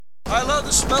I love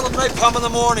the smell of napalm in the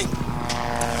morning.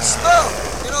 Smell!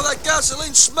 You know that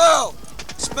gasoline smell?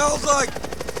 Smells like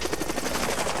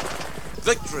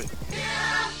victory.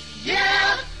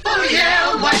 Yeah, oh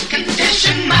yeah, what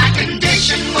condition my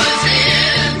condition was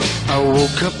in. I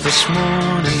woke up this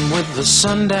morning with the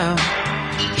sun down,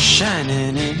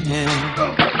 shining in.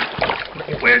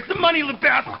 Where's the money,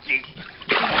 Lebowski?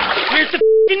 Where's the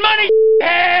f***ing money,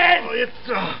 head?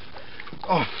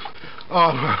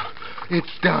 It's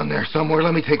down there somewhere.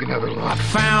 Let me take another look. I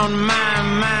found my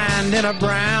mind in a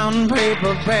brown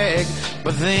paper bag,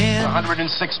 but then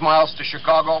 106 miles to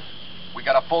Chicago. We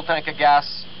got a full tank of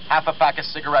gas, half a pack of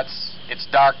cigarettes. It's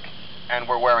dark, and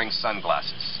we're wearing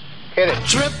sunglasses. Hit it.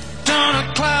 tripped on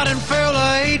a cloud and fell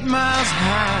 8 miles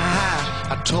high.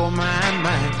 I tore my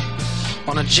mind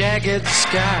on a jagged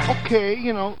sky. Okay,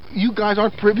 you guys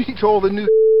aren't privy to all the new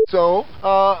so,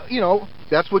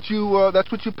 that's what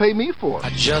you pay me for. I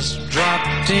just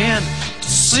dropped in to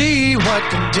see what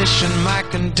condition my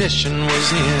condition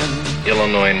was in.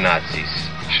 Illinois Nazis.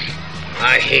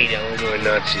 I hate Illinois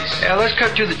Nazis. Yeah, let's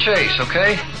cut to the chase,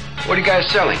 okay? What are you guys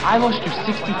selling? I lost you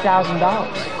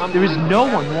 $60,000. There is no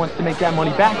one who wants to make that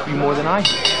money back for you more than I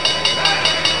do.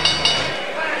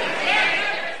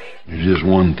 There's just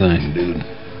one thing, dude.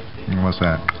 What's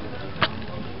that?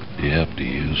 You have to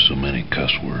use so many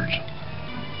cuss words.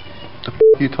 What the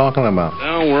f*** you talking about?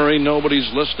 Don't worry,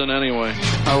 nobody's listening anyway.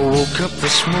 I woke up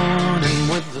this morning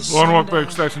with the One walk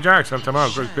back, Stacks and Jacks. I'm Tom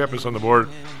out. Greg Pappas on the board.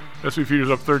 S&P futures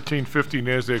up 13.50.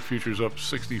 NASDAQ futures up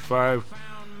 65.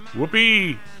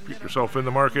 Whoopee! Get yourself in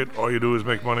the market. All you do is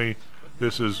make money.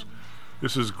 This is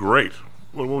great.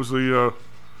 What was the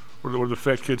what did the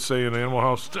fat kids say in Animal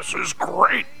House? This is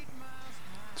great.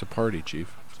 It's a party,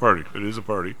 Chief. It's a party. It is a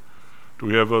party. Do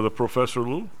we have the Professor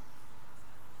Lou?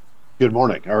 Good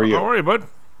morning. How are you? How are you, bud?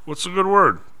 What's the good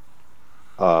word?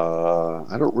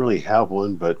 I don't really have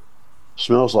one, but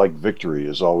smells like victory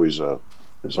is always a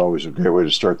great way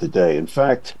to start the day. In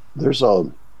fact, there's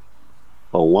a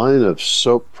line of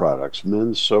soap products,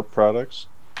 men's soap products,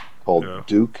 called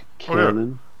Duke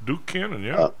Cannon. Yeah. Duke Cannon,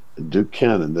 yeah. Duke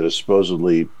Cannon, that is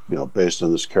supposedly based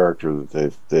on this character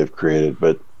that they've created,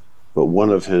 but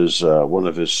one of his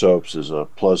soaps is a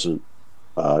pleasant.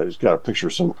 He's got a picture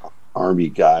of some Army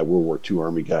guy, World War II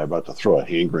Army guy, about to throw a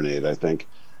hand grenade, I think,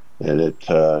 and it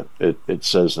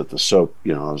says that the soap,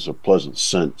 has a pleasant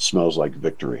scent, smells like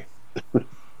victory.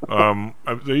 They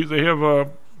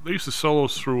used to sell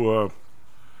those through.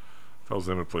 That was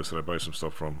the name of the place that I buy some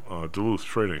stuff from. Duluth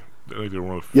Trading. I think they were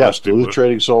one of the first. Yes, Duluth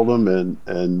Trading sold them,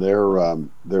 and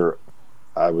they're.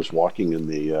 I was walking in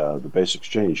the base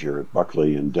exchange here at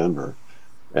Buckley in Denver,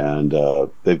 and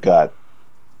they've got,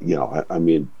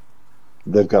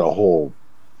 they've got a whole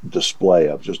display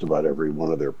of just about every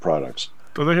one of their products.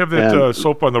 Do they have that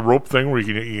soap on the rope thing where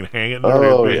you can hang it?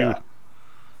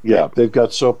 Yeah, they've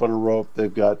got soap on a rope.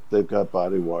 They've got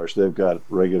body wash. They've got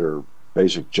regular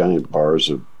basic giant bars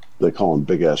of, they call them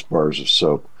big ass bars of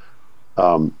soap.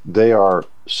 They are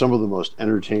some of the most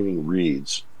entertaining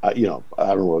reads. I don't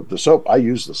know the soap. I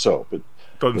use the soap.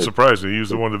 Doesn't surprise me. You use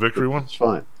the one, the victory one. It's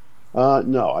fine.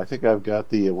 No, I think I've got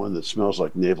the one that smells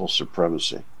like naval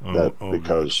supremacy.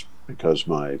 Because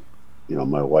my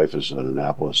wife is an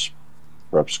Annapolis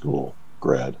prep school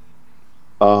grad.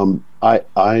 The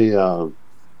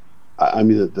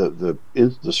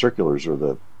circulars or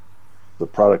the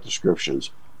product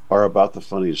descriptions are about the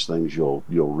funniest things you'll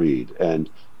read, and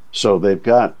so they've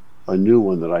got a new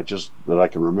one that I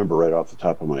can remember right off the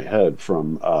top of my head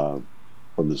from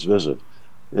this visit,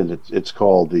 and it's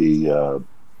called the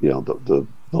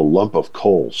lump of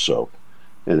coal soap,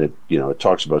 and it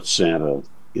talks about Santa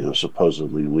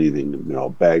supposedly leaving a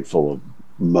bag full of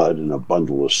mud and a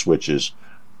bundle of switches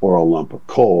or a lump of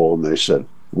coal, and they said,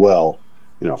 well,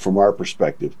 from our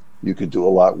perspective, you could do a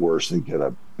lot worse than get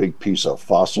a big piece of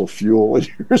fossil fuel in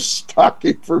your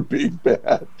stocking for being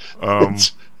bad.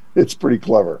 It's pretty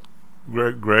clever.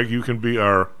 Greg, you can be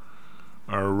our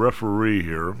referee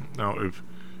here. Now, if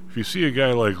you see a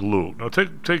guy like Luke, now take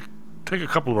a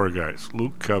couple of our guys,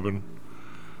 Luke, Kevin,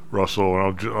 Russell,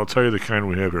 and I'll tell you the kind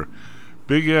we have here.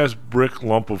 Big ass brick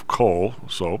lump of coal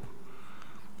soap,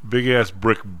 big ass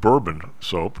brick bourbon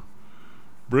soap,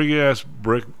 big ass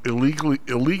brick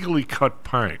illegally cut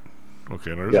pint.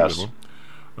 Okay, now there's a good one.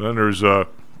 And then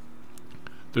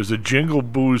there's a Jingle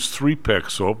Booze 3-pack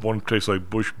soap. One tastes like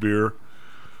Bush beer.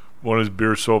 One is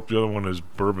beer soap. The other one is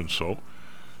bourbon soap.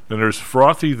 Then there's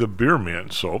Frothy the Beer Man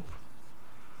soap.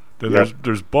 Then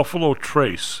there's Buffalo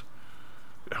Trace.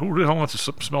 Who the hell wants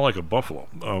to smell like a buffalo?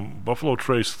 Buffalo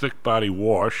Trace thick body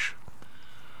wash.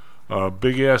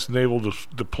 Big ass naval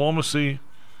diplomacy.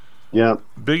 Yeah.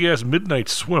 Big ass midnight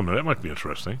swim. That might be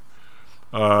interesting.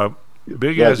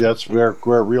 Big Yeah, ass. that's where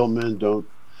real men don't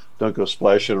go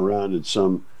splashing around in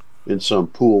some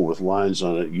pool with lines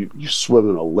on it. You swim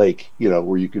in a lake,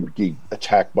 where you can be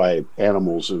attacked by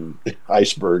animals and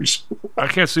icebergs. I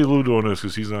can't see Lou doing this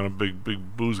because he's not a big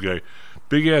booze guy.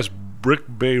 Big ass Brick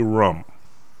Bay rum.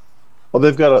 Well,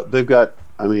 they've got.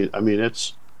 I mean,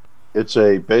 it's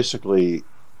basically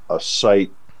a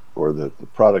site, or the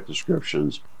product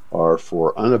descriptions are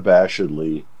for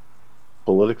unabashedly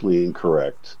politically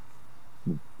incorrect,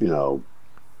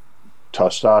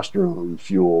 testosterone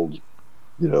fueled,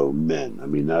 men. I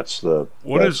mean,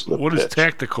 what is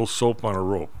tactical soap on a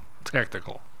rope?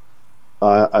 Tactical.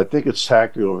 I think it's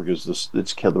tactical because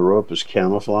the rope is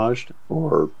camouflaged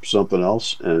or something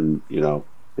else, and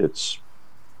it's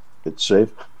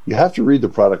safe. You have to read the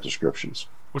product descriptions.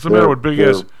 What's the matter with big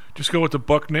ass? Just go with the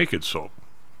Buck Naked soap.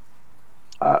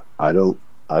 I don't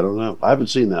know. I haven't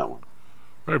seen that one.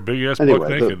 Very big ass anyway, Buck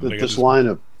Naked.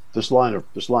 This line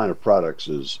of products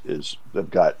is they've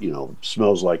got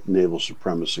smells like naval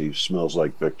supremacy, smells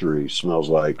like victory, smells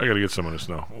like. I got to get some of this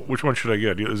now. Which one should I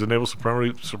get? Is the naval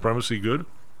supremacy good?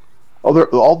 Oh,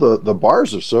 all the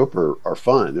bars of soap are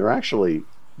fine. They're actually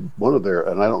one of their,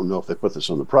 and I don't know if they put this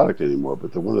on the product anymore,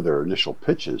 but one of their initial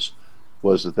pitches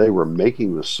was that they were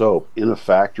making the soap in a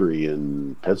factory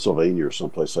in Pennsylvania or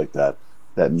someplace like that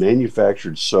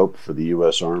manufactured soap for the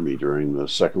U.S. Army during the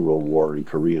Second World War and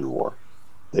Korean War.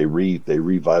 They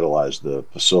revitalized the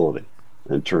facility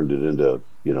and turned it into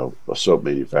a soap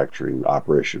manufacturing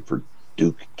operation for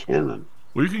Duke Cannon.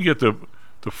 Well, you can get the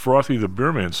Frothy the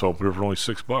Beerman soap here for only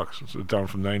 $6. It's down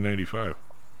from $9.95.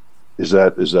 Is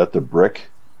that the brick?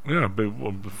 Yeah,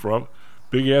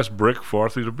 big ass brick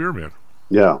Frothy the Beerman.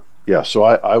 Yeah. So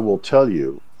I will tell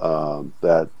you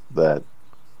that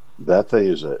thing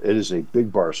is a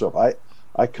big bar of soap.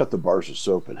 I cut the bars of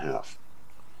soap in half.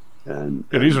 And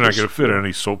these are not going to fit in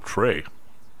any soap tray.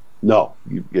 No,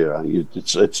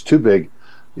 it's too big.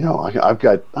 I've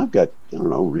got I don't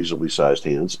know, reasonably sized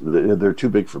hands. They're too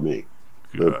big for me.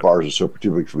 The bars of soap are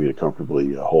too big for me to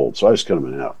comfortably hold, so I just cut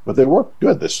them in half. But they work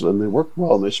good. And they work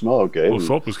well, and they smell okay. Well,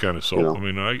 soap is kind of soap. I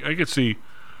mean, I could see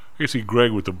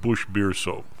Greg with the Bush beer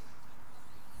soap.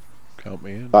 Count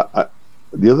me in.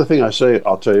 The other thing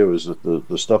I'll tell you is that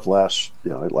the stuff lasts.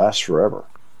 It lasts forever.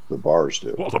 The bars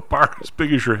do. Well, the bar is as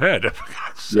big as your head.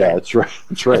 Yeah, that's right.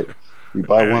 That's right. You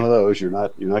buy one of those, you're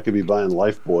not going to be buying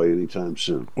Lifebuoy anytime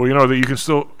soon. Well, that you can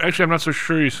still. Actually, I'm not so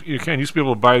sure you can. You used to be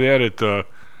able to buy that at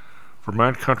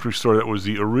Vermont Country Store. That was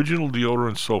the original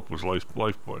deodorant soap. Was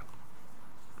Lifebuoy. You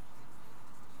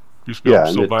used to be able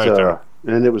to still buy it there.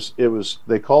 And it was.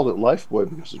 They called it Lifebuoy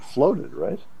because it floated,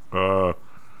 right? I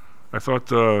thought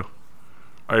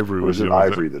Ivory was it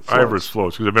Ivory that floats? Ivory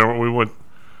floats. Because I remember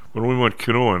when we went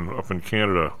canoeing up in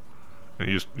Canada, and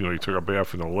you took a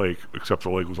bath in the lake, except the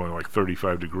lake was only like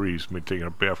 35 degrees, made taking a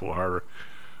bath a little harder.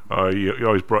 You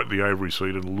always brought the Ivory so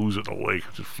you didn't lose it in the lake;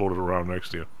 it just floated around next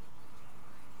to you.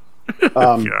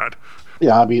 God.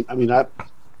 Yeah, I mean,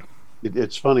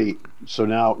 it's funny. So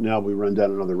now we run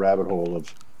down another rabbit hole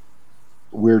of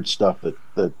weird stuff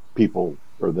that people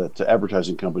or that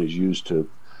advertising companies use to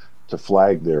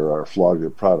flog their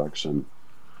products, and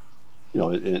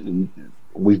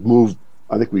we've moved.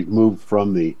 I think we've moved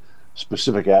from the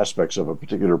specific aspects of a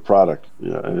particular product,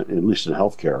 at least in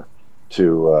healthcare,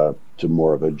 to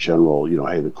more of a general.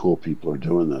 Hey, the cool people are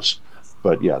doing this.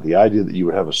 But yeah, the idea that you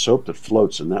would have a soap that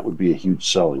floats, and that would be a huge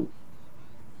selling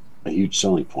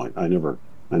point. I never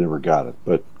got it,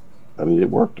 but I mean, it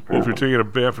worked apparently. Well, if you're taking a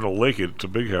bath in a lake, it's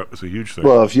a huge thing.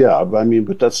 Well,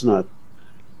 but that's not.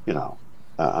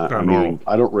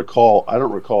 I don't recall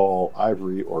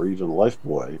Ivory or even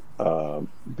Lifebuoy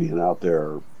being out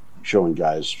there showing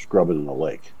guys scrubbing in a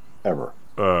lake ever.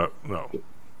 No.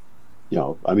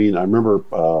 I remember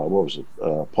what was it?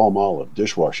 Palmolive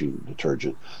dishwashing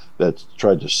detergent that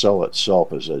tried to sell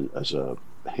itself as a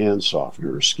hand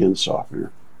softener or skin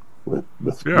softener with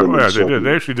they did.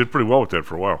 They actually did pretty well with that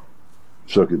for a while,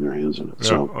 soaking their hands in it. Yeah.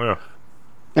 So. Oh, yeah.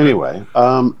 Anyway,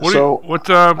 I was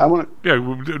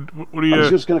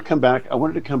just going to come back. I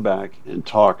wanted to come back and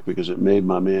talk because it made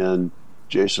my man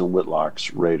Jason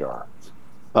Whitlock's radar,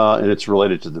 and it's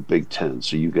related to the Big Ten.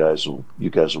 So you guys will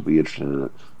be interested in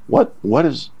it. What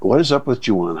is up with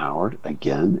Juwan Howard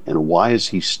again, and why is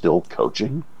he still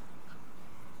coaching?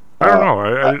 I don't know.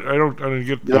 I didn't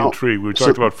get the intrigue. We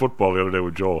talked about football the other day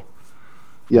with Joel.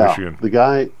 Yeah, Michigan. the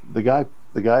guy.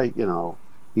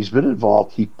 He's been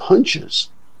involved. He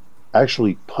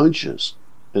actually punches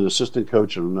an assistant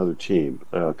coach on another team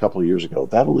a couple of years ago.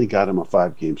 That only got him a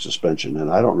 5-game suspension, and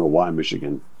I don't know why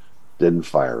Michigan didn't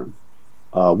fire him.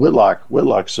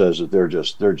 Whitlock says that they're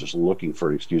just looking for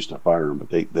an excuse to fire him, but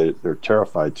they're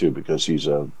terrified too because he's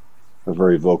a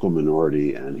very vocal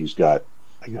minority, and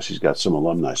I guess he's got some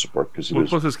alumni support because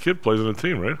plus his kid plays on the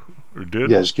team, right? Or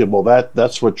did? Yeah, his kid. Well,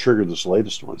 that's what triggered this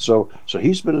latest one. So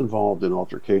he's been involved in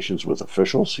altercations with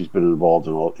officials. He's been involved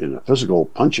in a physical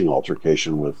punching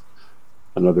altercation with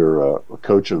another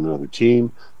coach on another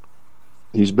team.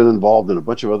 He's been involved in a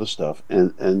bunch of other stuff,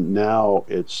 and now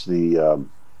it's the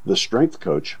strength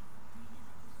coach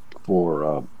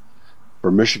for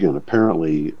Michigan.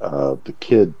 Apparently,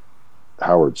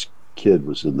 Howard's kid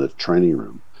was in the training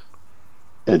room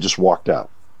and just walked out.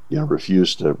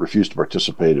 Refused to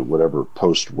participate in whatever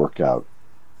post-workout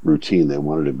routine they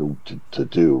wanted him to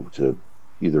do to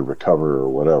either recover or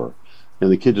whatever. And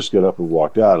the kid just got up and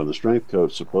walked out. And the strength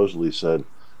coach supposedly said,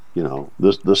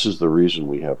 this is the reason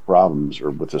we have problems or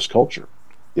with this culture.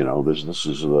 This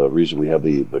is the reason we have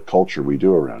the culture we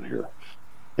do around here.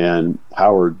 And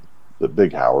Howard, the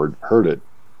big Howard, heard it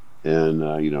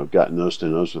and got nose to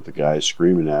nose with the guy,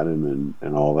 screaming at him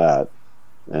and all that.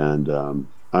 And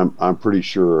I'm pretty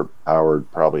sure Howard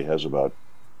probably has about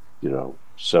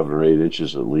 7 or 8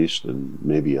 inches at least, and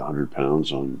maybe 100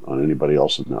 pounds on anybody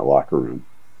else in that locker room.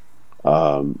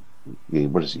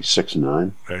 What is he,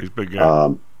 6'9"? Yeah, he's a big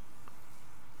guy.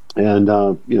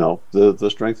 The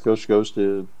strength coach goes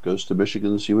to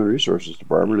Michigan's Human Resources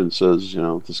Department and says,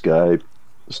 this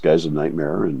guy's a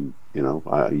nightmare, and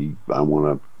I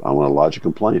want to lodge a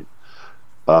complaint.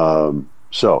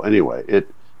 So anyway, it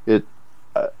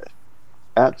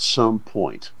at some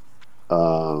point,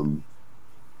 don't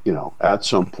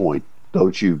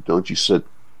you sit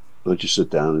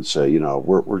down and say,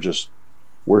 we're just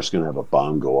going to have a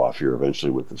bomb go off here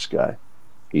eventually with this guy.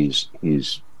 He's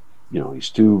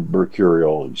too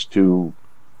mercurial, he's too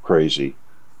crazy,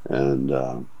 and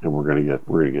we're gonna get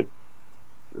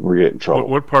in trouble.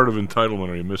 What part of entitlement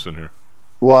are you missing here?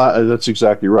 Well, that's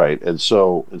exactly right. And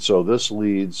so this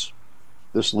leads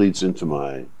into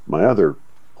my other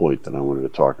point that I wanted to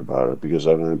talk about it, because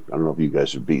I don't know if you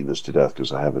guys have beaten this to death,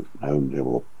 because I haven't been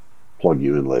able to plug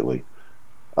you in lately.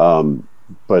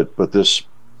 But this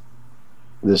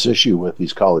issue with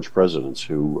these college presidents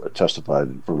who testified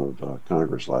in front of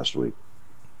Congress last week,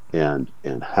 and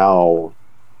how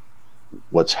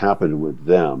what's happened with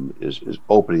them is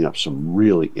opening up some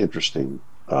really interesting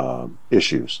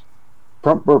issues,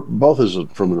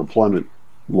 both from an employment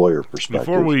lawyer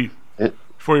perspective.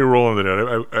 Before you roll into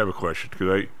that, I have a question,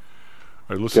 because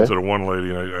I listened to the one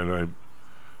lady, and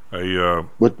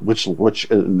which women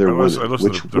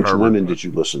did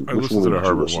you listen? I listened to the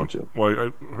Harvard one.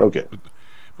 Well, okay,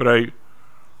 but I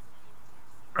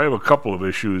have a couple of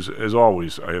issues. As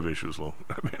always, I have issues, Lou.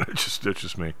 I mean, that's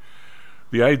just me.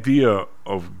 The idea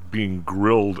of being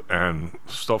grilled and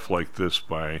stuff like this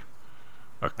by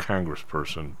a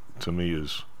congressperson, to me,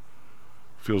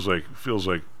 feels like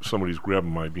somebody's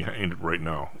grabbing my behind right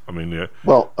now. I mean,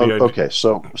 okay.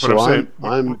 So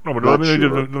I'm but let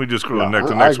me just go to the next.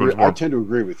 The next one's more. I tend to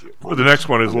agree with you. The next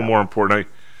one is a little more important.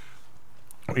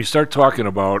 When you start talking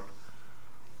about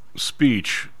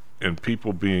speech and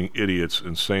people being idiots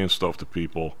and saying stuff to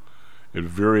people at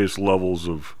various levels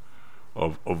of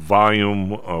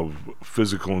volume, of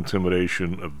physical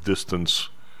intimidation, of distance,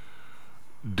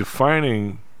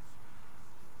 defining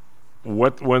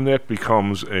when that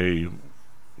becomes a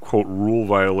quote rule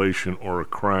violation or a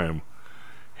crime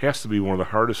has to be one of the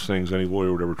hardest things any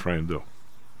lawyer would ever try and do.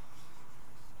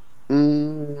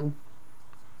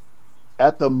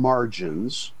 At the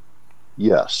margins,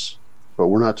 yes, but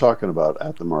we're not talking about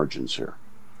at the margins here.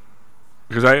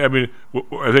 Because I think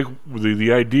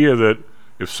the idea that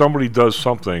if somebody does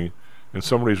something and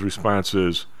somebody's response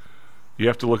is, you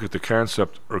have to look at the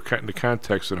concept or the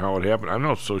context and how it happened. I'm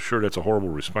not so sure that's a horrible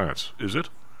response. Is it?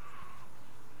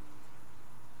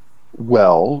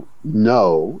 Well,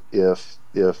 no. If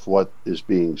what is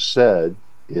being said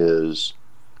is,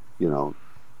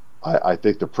 I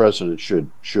think the president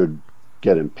should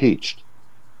get impeached.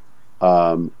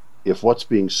 If what's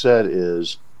being said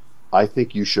is, I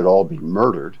think you should all be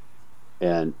murdered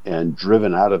and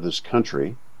driven out of this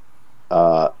country,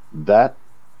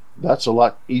 that's a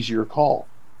lot easier call,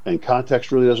 and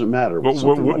context really doesn't matter. But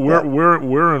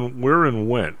where and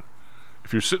when?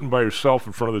 If you're sitting by yourself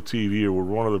in front of the TV or with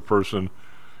one other person,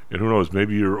 and who knows,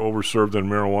 maybe you're overserved on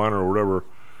marijuana or whatever,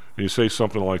 and you say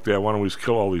something like that, why don't we just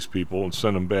kill all these people and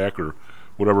send them back or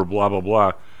whatever, blah blah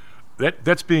blah.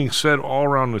 That's being said all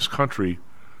around this country.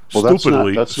 Well,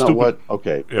 stupidly. That's not what.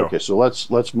 Okay. Yeah. Okay. So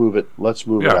let's move it. Let's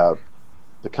move it out.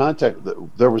 The context.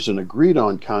 There was an agreed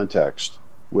on context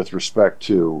with respect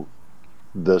to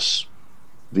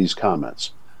these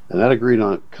comments. And that agreed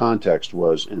on context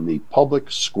was in the public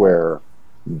square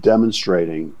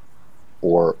demonstrating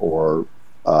or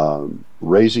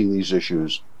raising these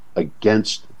issues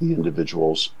against the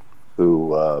individuals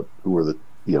who were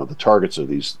the targets of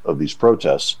these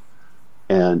protests,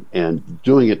 and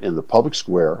doing it in the public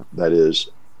square, that is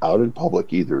out in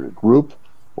public, either in a group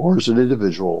or as an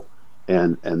individual,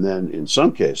 and then in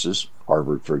some cases,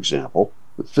 Harvard, for example,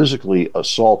 physically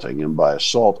assaulting, and by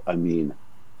assault I mean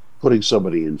putting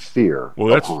somebody in fear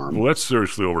of harm. Well, that's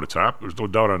seriously over the top. There's no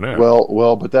doubt on that.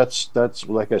 Well, but that's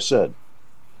like I said.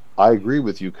 I agree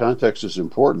with you. Context is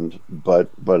important, but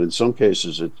in some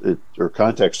cases or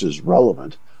context is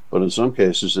relevant, but in some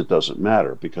cases it doesn't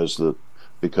matter because the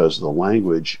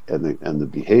language and the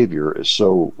behavior is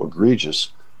so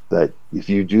egregious that if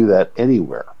you do that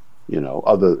anywhere,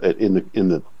 other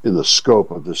in the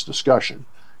scope of this discussion,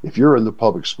 if you're in the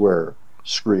public square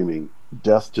screaming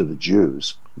 "Death to the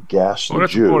Jews," gas the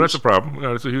Jews. Well, that's a problem.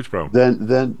 Yeah, that's a huge problem.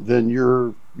 Then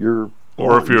you're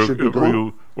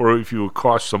or if you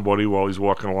accost somebody while he's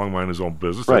walking along minding his own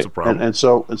business, right. That's a problem. And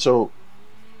so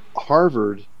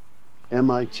Harvard,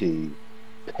 MIT,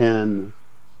 Penn,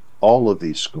 all of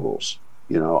these schools,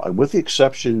 with the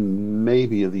exception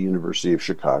maybe of the University of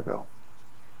Chicago,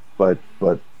 but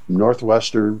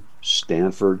Northwestern,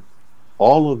 Stanford,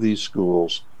 all of these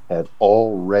schools had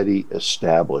already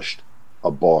established a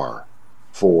bar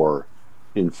for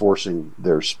enforcing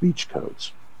their speech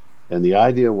codes. And the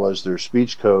idea was their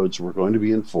speech codes were going to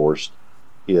be enforced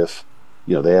if,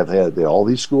 all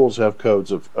these schools have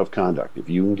codes of conduct. If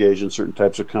you engage in certain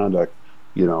types of conduct,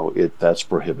 that's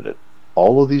prohibited.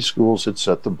 All of these schools had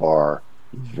set the bar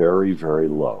very, very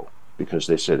low because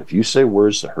they said if you say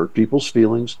words that hurt people's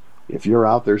feelings, if you're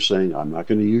out there saying I'm not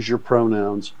going to use your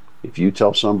pronouns, if you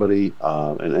tell somebody,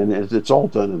 and it's all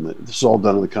done this is all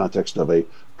done in the context of a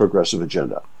progressive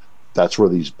agenda. That's where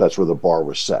the bar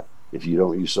was set. If you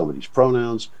don't use somebody's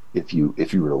pronouns, if you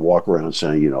were to walk around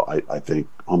saying, I think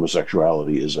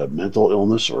homosexuality is a mental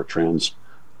illness or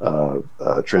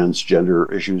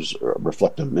transgender issues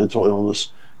reflect a mental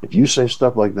illness, if you say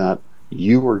stuff like that,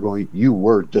 you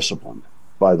were disciplined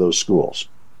by those schools.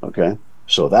 Okay,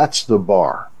 so that's the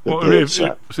bar.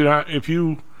 If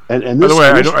you. And by the way,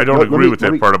 I don't agree with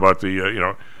that part about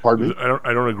the Pardon me?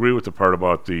 I don't agree with the part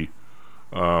about the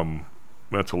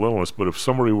mental illness. But if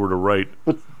somebody were to write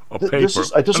a paper,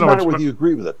 it doesn't matter whether you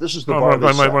agree with it. This is the bar.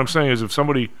 What I'm saying is, if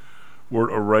somebody were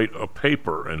to write a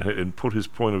paper and put his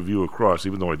point of view across,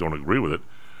 even though I don't agree with it,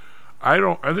 I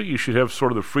think you should have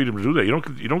sort of the freedom to do that. You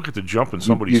don't get to jump in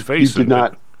somebody's face.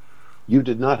 You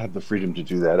did not have the freedom to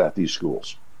do that at these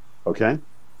schools, okay?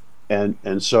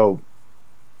 And so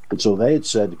they had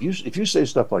said if you say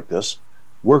stuff like this,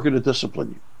 we're going to discipline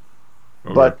you.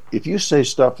 Okay. But if you say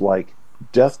stuff like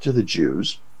 "death to the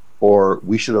Jews," or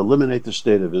 "we should eliminate the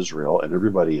state of Israel and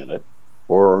everybody in it,"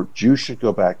 or "Jews should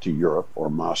go back to Europe or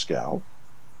Moscow,"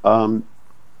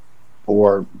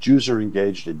 or "Jews are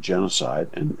engaged in genocide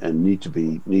and need to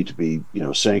be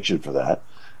sanctioned for that."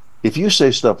 If you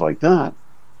say stuff like that,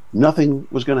 nothing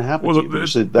was going to happen to you.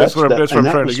 That's what I'm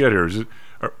trying to get here.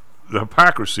 The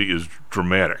hypocrisy is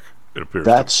dramatic. It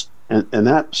appears.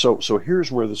 So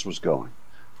here's where this was going.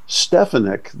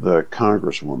 Stefanik, the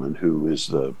congresswoman, who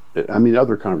is other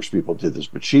congresspeople did this,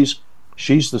 but she's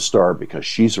the star because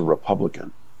she's a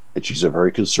Republican, and she's a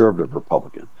very conservative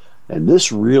Republican. And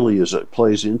this really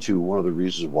plays into one of the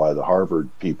reasons why the Harvard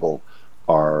people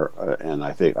are, and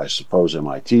I suppose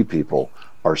MIT people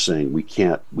are saying we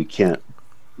can't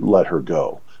let her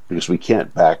go because we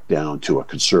can't back down to a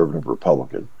conservative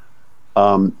Republican.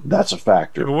 That's a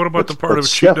factor. But what about the part of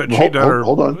cheat on her?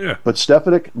 Hold on. Yeah. But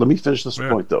Stefanik, let me finish this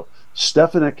point though.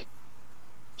 Stefanik's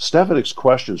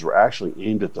questions were actually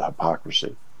aimed at the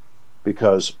hypocrisy,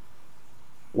 because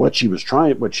what she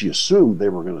assumed they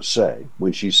were going to say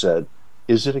when she said,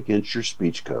 "Is it against your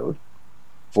speech code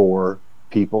for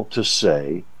people to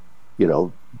say,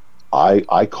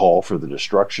 I call for the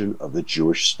destruction of the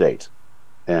Jewish state,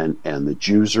 and the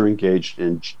Jews are engaged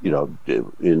in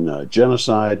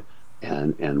genocide."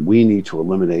 And we need to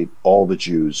eliminate all the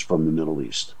Jews from the Middle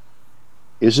East.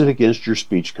 Is it against your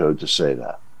speech code to say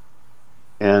that?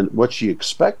 And what she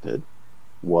expected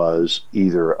was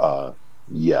either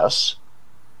yes,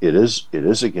 it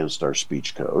is against our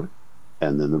speech code,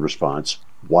 and then the response,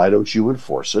 why don't you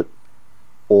enforce it?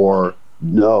 Or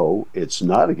no, it's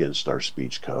not against our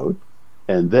speech code,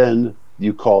 and then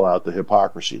you call out the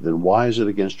hypocrisy. Then why is it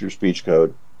against your speech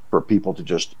code for people to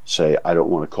just say, I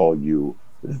don't want to call you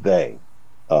they,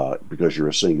 because you're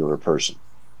a singular person?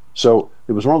 So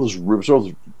it was one of those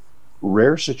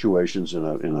rare situations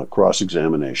in a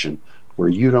cross-examination where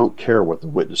you don't care what the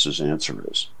witness's answer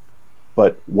is.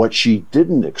 But what she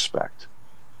didn't expect,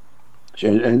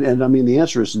 and I mean, the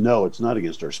answer is no, it's not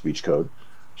against our speech code.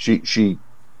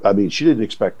 I mean, she didn't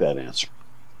expect that answer,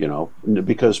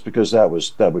 because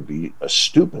that would be a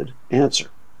stupid answer.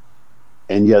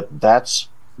 And yet that's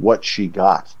what she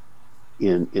got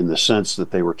in the sense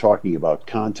that they were talking about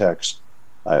context.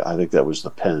 I think that was the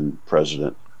Penn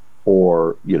president,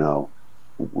 or,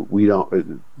 we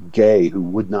don't, Gay, who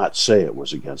would not say it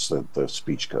was against the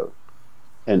speech code.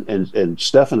 And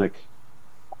Stefanik,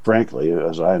 frankly,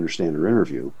 as I understand her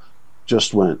interview,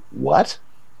 just went, what?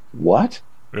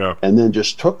 Yeah. And then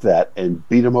just took that and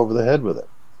beat him over the head with it.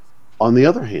 On the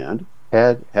other hand,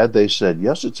 had they said,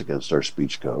 yes, it's against our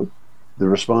speech code, the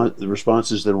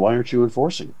response is, then why aren't you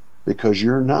enforcing it? Because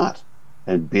you're not.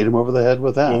 And beat him over the head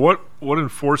with that. Well, what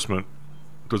enforcement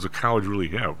does a college really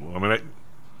have? I mean,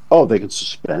 they can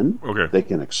suspend. Okay. They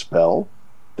can expel.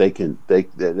 And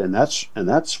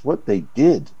that's what they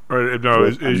did. Right. Now,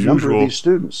 as usual, of these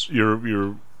students.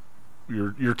 Your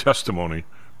testimony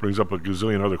brings up a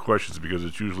gazillion other questions because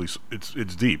it's usually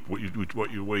it's deep.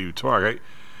 Way you talk.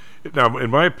 Now, in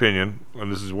my opinion,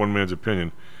 and this is one man's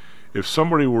opinion, if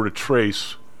somebody were to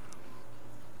trace,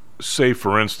 say,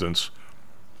 for instance,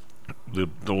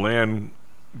 the land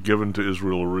given to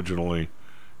Israel originally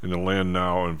and the land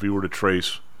now, and if we were to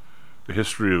trace the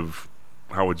history of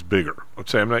how it's bigger,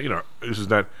 let's say this is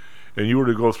not, and you were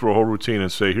to go through a whole routine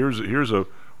and say, here's a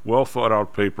well thought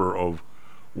out paper of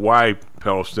why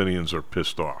Palestinians are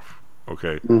pissed off.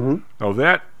 Okay, Now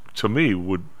that to me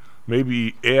would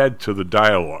maybe add to the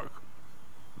dialogue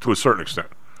to a certain extent,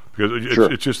 because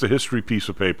it's just a history piece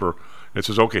of paper. It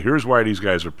says, okay, here's why these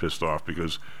guys are pissed off,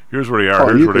 because here's where they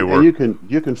are, here's where they were. And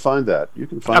you can find that.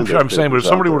 I'm saying, but if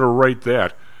somebody were to write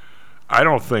that, I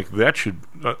don't think that should.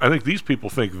 I think these people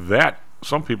think that.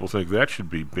 Some people think that should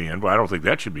be banned, but I don't think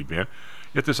that should be banned.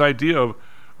 Yet this idea of,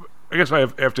 I guess I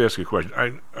have to ask you a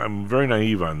question. I'm very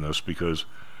naive on this because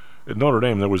at Notre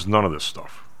Dame there was none of this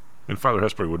stuff, and Father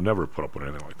Hesburgh would never put up with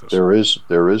anything like this. There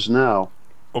is now.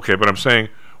 Okay, but I'm saying,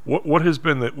 what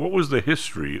was the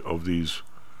history of these?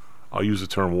 I'll use the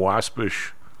term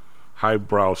waspish,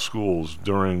 highbrow schools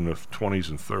during the 20s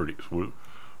and 30s.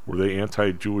 Were they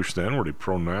anti-Jewish then? Were they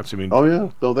pro-Nazi? I mean, oh yeah,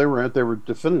 no, they were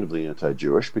definitively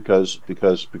anti-Jewish because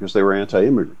they were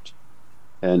anti-immigrant,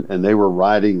 and they were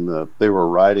riding the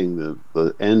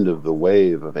end of the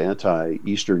wave of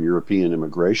anti-Eastern European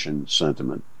immigration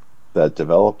sentiment that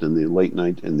developed in the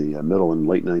middle and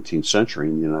late 19th century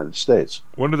in the United States.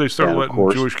 When did they start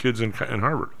letting Jewish kids in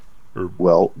Harvard?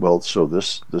 Well, so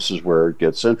this is where it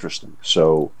gets interesting.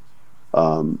 So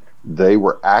they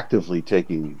were actively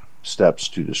taking steps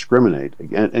to discriminate.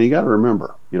 And you got to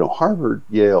remember, Harvard,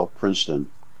 Yale, Princeton,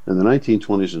 in the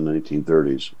 1920s and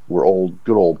 1930s were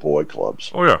good old boy clubs.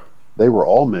 Oh yeah, they were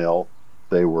all male.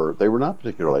 They were not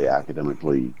particularly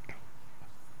academically,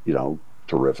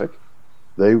 terrific.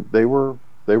 They were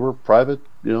private,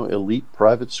 elite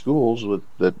private schools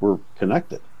that were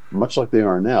connected, much like they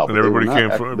are now. And everybody came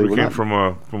from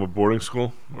a boarding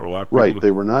school, or a lot of people. Right.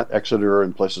 They were not Exeter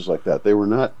and places like that. They were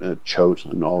not Choate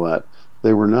and all that.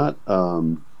 They were not,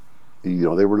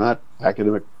 they were not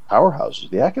academic powerhouses.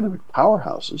 The academic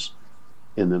powerhouses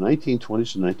in the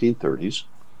 1920s and 1930s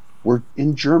were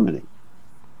in Germany,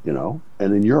 and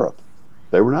in Europe.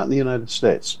 They were not in the United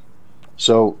States.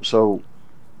 So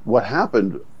what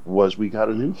happened was we got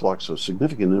a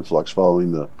significant influx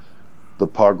following the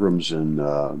pogroms in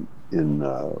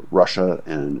Russia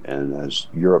and as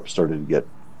Europe started to get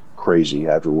crazy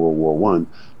after World War I.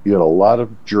 You had a lot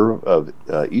of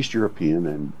East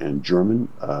European and German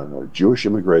Jewish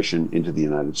immigration into the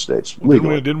United States.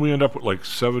 Didn't we end up with like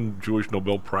 7 Jewish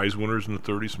Nobel Prize winners in the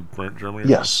 30s in Germany?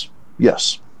 Yes.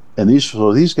 And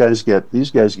these guys get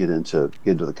into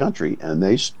the country and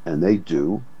they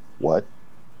do what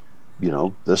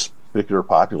this particular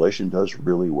population does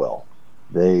really well.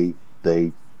 They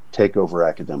take over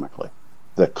academically.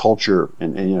 The culture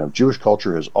and Jewish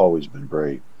culture has always been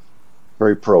very,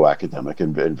 very pro-academic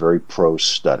and very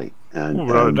pro-study.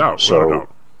 Without a doubt. So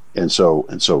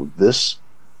this,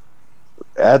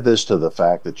 add this to the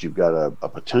fact that you've got a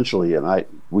potentially, and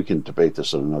we can debate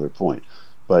this at another point,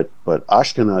 but the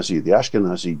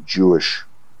Ashkenazi Jewish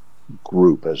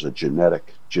group as a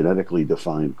genetically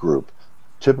defined group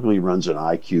typically runs an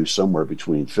IQ somewhere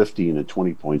between 15 and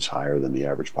 20 points higher than the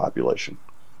average population.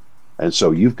 And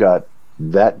so you've got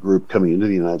that group coming into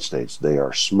the United States. They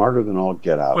are smarter than all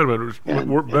get out. Wait a minute,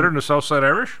 we're better than the Southside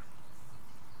Irish?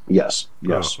 Yes.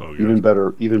 Even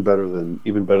better than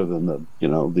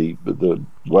the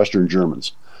Western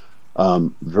Germans.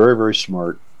 Very, very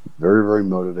smart, very, very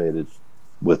motivated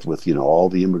with all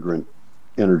the immigrant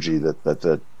energy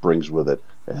that brings with it,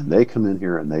 and they come in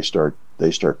here and they start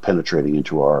penetrating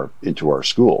into our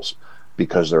schools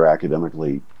because they're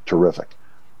academically terrific,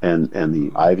 and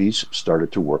the Ivies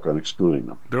started to work on excluding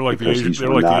them. They're like the Asians. They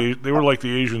were like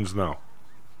the Asians now.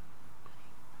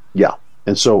 Yeah,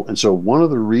 and so one of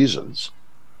the reasons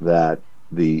that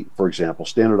for example,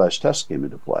 standardized tests came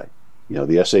into play.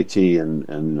 The SAT and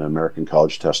American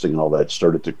college testing and all that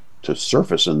started to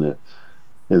surface in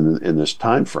this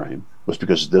time frame was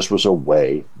because this was a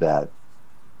way that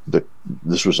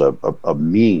this was a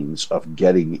means of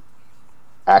getting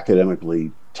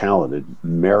academically talented,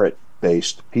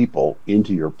 merit-based people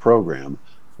into your program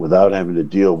without having to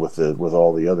deal with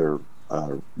all the other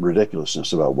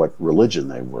ridiculousness about what religion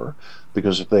they were,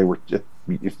 because if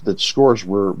the scores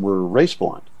were race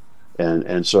blind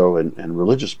and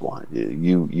religious blind,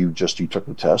 you took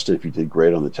the test, and if you did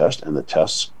great on the test, and the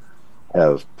tests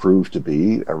have proved to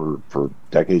be for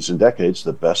decades and decades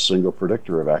the best single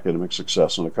predictor of academic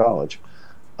success in a college.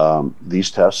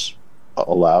 These tests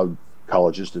allowed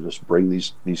colleges to just bring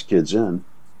these kids in,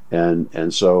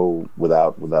 and so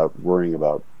without worrying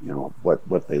about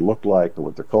what they looked like or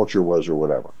what their culture was or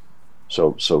whatever.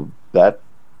 So that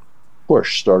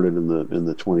push started in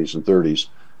the 20s and 30s,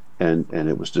 and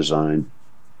it was designed,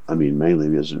 mainly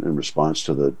in response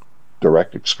to the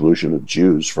direct exclusion of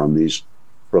Jews from these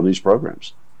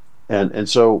programs, and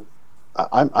so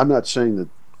I'm not saying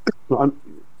that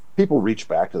people reach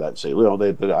back to that and say,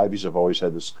 the Ivies have always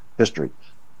had this history.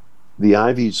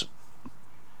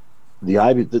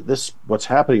 What's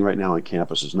happening right now on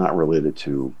campus is not related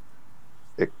to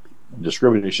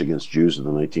discrimination against Jews in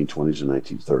the 1920s and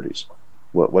 1930s.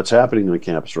 What's happening on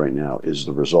campus right now is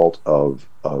the result of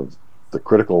the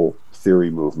critical theory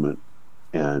movement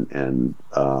and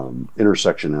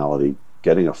intersectionality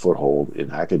getting a foothold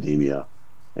in academia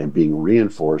and being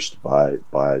reinforced by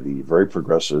the very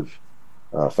progressive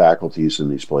faculties in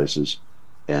these places,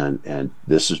 and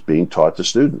this is being taught to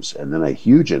students. And then a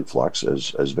huge influx,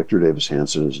 as Victor Davis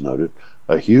Hanson has noted,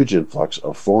 a huge influx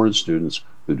of foreign students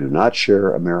who do not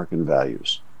share American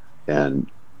values and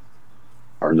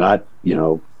are not,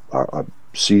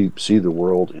 see the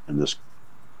world in this,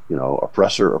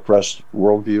 oppressed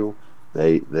worldview.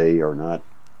 They are not.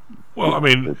 Well,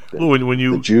 the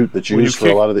Jews for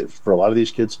a lot of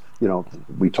these kids,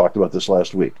 we talked about this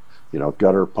last week.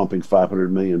 Gutter pumping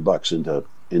 $500 million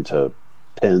into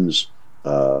Penn's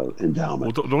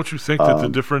endowment. Well, don't you think that the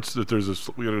difference that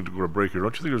we got to go to break here?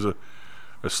 Don't you think there's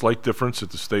a slight difference at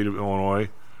the state of Illinois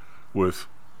with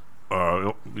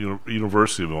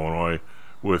University of Illinois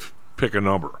with pick a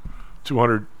number,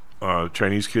 200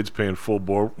 Chinese kids paying full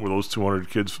board, where those 200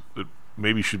 kids that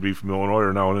maybe should be from Illinois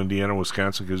or now in Indiana,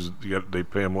 Wisconsin, because they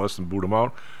pay them less and boot them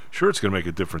out. Sure, it's going to make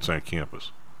a difference on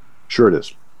campus. Sure it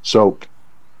is. So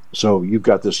you've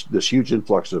got this huge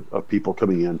influx of people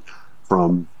coming in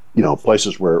from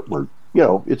places where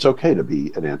it's okay to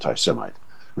be an anti-Semite,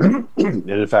 and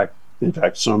in fact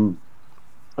some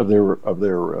of their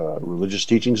religious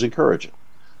teachings encourage it.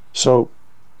 So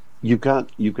you've got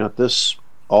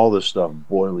all this stuff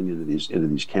boiling into these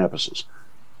campuses.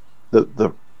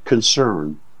 The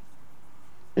concern,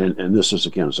 and this is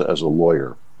again as a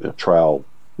lawyer, a trial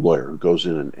lawyer who goes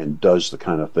in and does the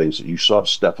kind of things that you saw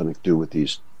Stefanik do with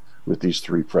these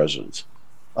three presidents.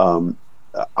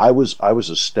 I was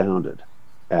astounded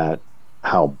at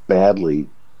how badly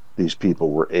these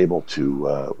people were able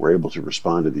to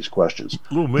respond to these questions.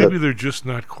 Lou, maybe they're just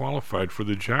not qualified for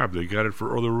the job. They got it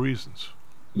for other reasons.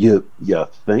 You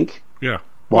think? Yeah.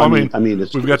 Well, we've got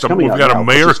a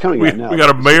mayor. We got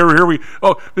a mayor here.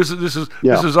 This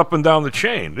is up and down the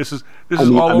chain. This is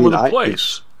all over the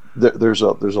place. There's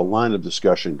a line of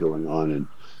discussion going on in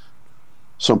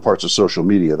some parts of social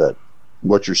media that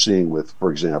what you're seeing with,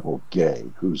 for example, Gay,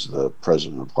 who's the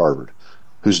president of Harvard,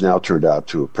 who's now turned out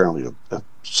to apparently have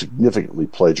significantly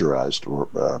plagiarized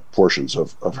portions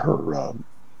of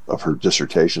her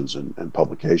dissertations and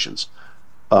publications.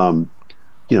 The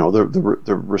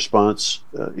response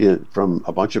from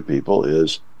a bunch of people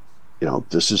is,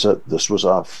 this was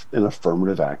an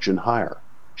affirmative action hire.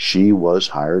 She was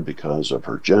hired because of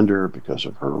her gender, because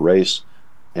of her race,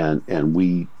 and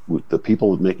the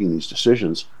people making these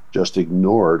decisions just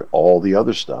ignored all the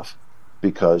other stuff,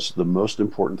 because the most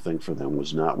important thing for them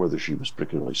was not whether she was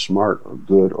particularly smart or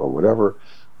good or whatever.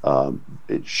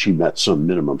 She met some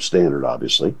minimum standard,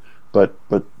 obviously, but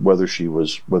whether she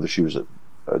was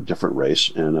a different race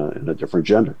and a different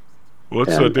gender. Well,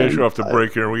 let's dash off the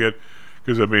break here.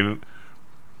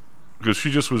 Because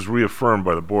she just was reaffirmed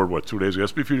by the board, 2 days ago?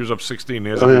 SP Futures up 16,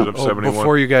 NASDAQ Futures up 71.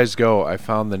 Before you guys go, I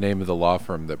found the name of the law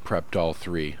firm that prepped all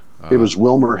three. It was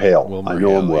Wilmer Hale. I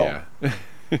know him well. Yeah.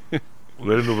 Well,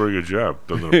 they didn't do a very good job,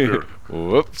 doesn't appear.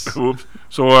 Whoops. Whoops.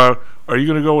 So, are you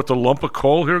going to go with the lump of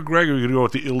coal here, Greg, or are you going to go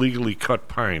with the illegally cut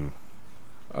pine?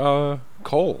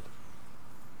 Coal.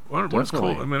 What's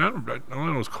coal? I mean, I don't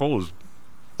know what coal is.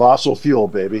 Fossil fuel,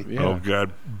 baby. Yeah. Oh,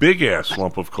 God. Big-ass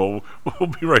lump of coal. We'll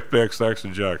be right back, Stocks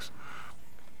and Jocks.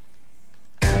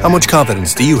 How much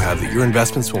confidence do you have that your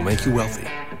investments will make you wealthy?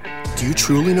 Do you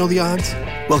truly know the odds?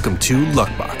 Welcome to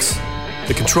Luckbox,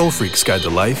 the control freak's guide to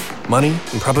life, money,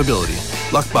 and probability.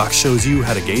 Luckbox shows you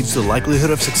how to gauge the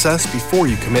likelihood of success before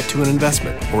you commit to an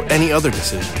investment or any other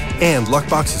decision. And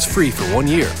Luckbox is free for 1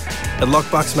 year at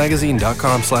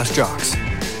luckboxmagazine.com/jocks.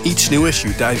 Each new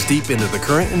issue dives deep into the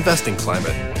current investing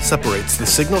climate, separates the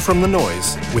signal from the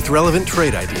noise with relevant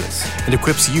trade ideas, and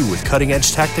equips you with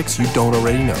cutting-edge tactics you don't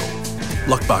already know.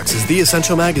 Luckbox is the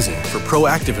essential magazine for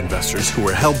proactive investors who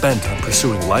are hell-bent on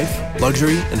pursuing life,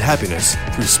 luxury, and happiness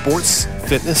through sports,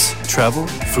 fitness, travel,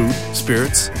 food,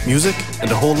 spirits, music, and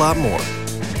a whole lot more.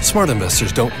 Smart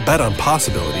investors don't bet on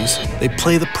possibilities, they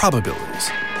play the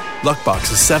probabilities.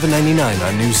 Luckbox is $7.99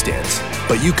 on newsstands,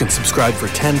 but you can subscribe for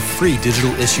 10 free digital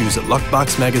issues at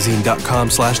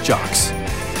luckboxmagazine.com/jocks.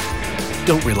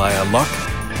 Don't rely on luck.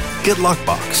 Get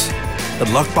Luckbox at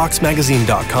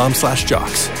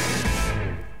luckboxmagazine.com/jocks.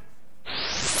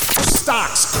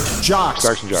 Stocks, jocks,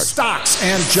 Stocks and Jocks. Stocks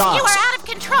and jocks. You are out of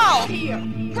control. Here,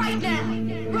 right now,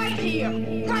 right here,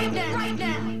 right now, right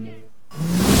now.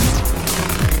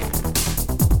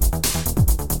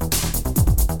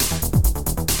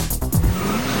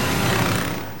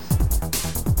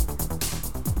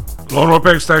 Lone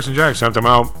Wolfpack, Stocks and Jocks. Sent them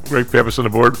out. Great Pappas on the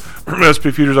board.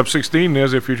 SP futures up 16.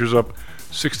 NASDAQ futures up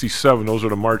 67. Those are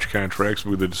the March contracts.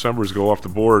 With the Decembers go off the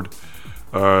board.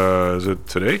 Is it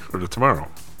today or tomorrow?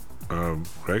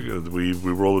 Greg, we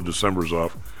roll the Decembers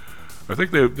off. I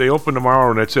think they open tomorrow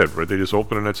and that's it, right? They just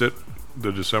open and that's it.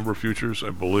 The December futures,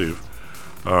 I believe.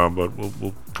 But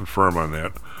we'll confirm on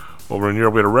that. Over in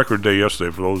Europe, we had a record day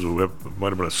yesterday for those who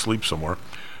might have been asleep somewhere.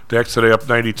 DAX today up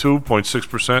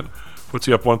 92.6%.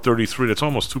 FTSE up 133. That's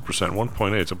almost 2%.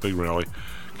 1.8. It's a big rally.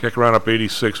 Kekran up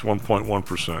 86.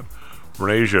 1.1%. For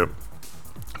Asia,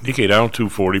 Nikkei down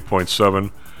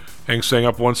 240.7. Hang Seng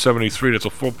up 173. That's a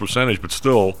full percentage, but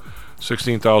still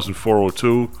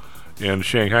 16,402. And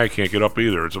Shanghai can't get up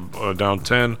either. It's down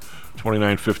 10,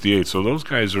 29.58. So those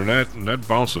guys are not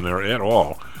bouncing there at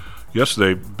all.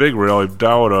 Yesterday, big rally.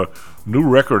 Dow at a new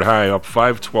record high, up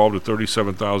 512 to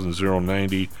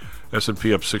 37,090.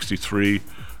 S&P up 63.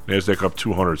 NASDAQ up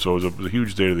 200. So it was a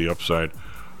huge day to the upside.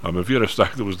 If you had a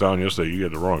stock that was down yesterday, you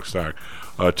had the wrong stock.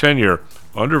 10-year,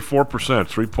 under 4%,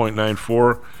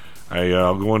 3.94.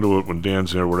 I'll go into it when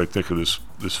Dan's there, what I think of this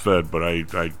Fed, but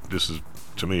this is,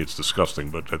 to me, it's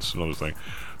disgusting, but that's another thing.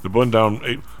 The Bund down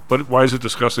 8, but why is it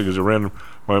disgusting? Because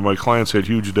my clients had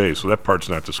huge days, so that part's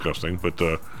not disgusting, but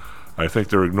I think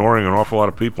they're ignoring an awful lot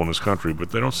of people in this country,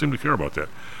 but they don't seem to care about that.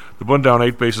 The Bund down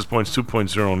 8 basis points,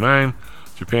 2.09.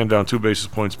 Japan down 2 basis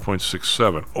points,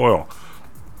 0.67. Oil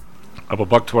up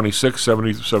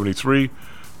 $1.26, 73.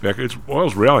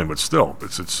 Oil's rallying, but still,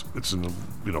 it's in the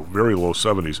very low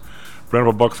 70s. Brent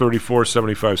up $1.34,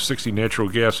 75.60. Natural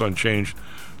gas unchanged,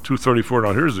 2.34.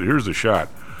 Now here's the shot.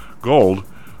 Gold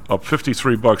up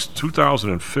 $53,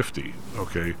 2,050.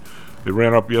 Okay, it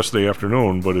ran up yesterday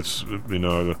afternoon, but it's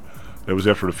that was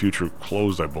after the future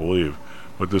closed, I believe.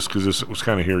 But this was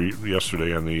kind of here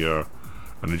yesterday on the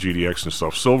GDX and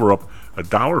stuff. Silver up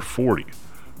 $1.40,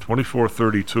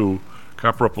 24.32.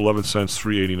 Copper up 11 cents,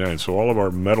 3.89. So all of our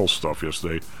metal stuff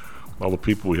yesterday, all the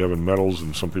people we have in metals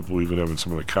and some people we even have in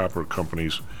some of the copper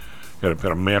companies had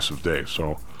a massive day.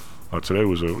 So yesterday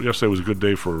was a good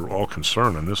day for all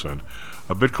concerned on this end.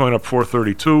 Bitcoin up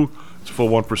 432. It's full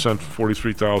 1%,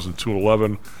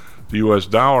 43,211. The U.S.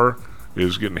 dollar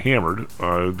is getting hammered.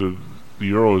 The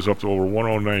euro is up to over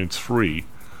 109.3.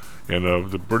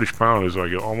 And the British pound is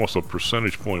like almost a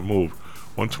percentage point move,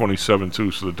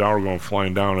 127.2. So the dollar going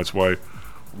flying down. That's why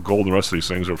gold and the rest of these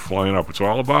things are flying up. It's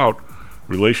all about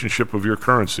relationship of your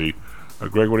currency.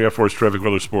 Greg, what do you have for us? Traffic,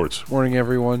 weather, sports. Morning,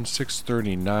 everyone.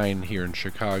 6:39 here in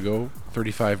Chicago.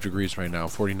 35 degrees right now.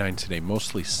 49 today.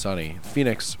 Mostly sunny.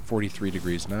 Phoenix, 43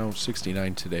 degrees now.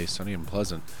 69 today. Sunny and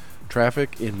pleasant.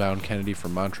 Traffic inbound Kennedy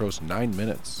from Montrose, 9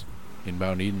 minutes.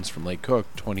 Inbound Edens from Lake Cook,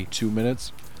 22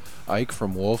 minutes. Ike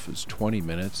from Wolf is 20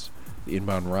 minutes. The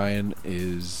inbound Ryan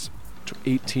is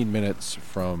 18 minutes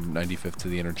from 95th to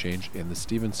the interchange, and the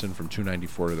Stevenson from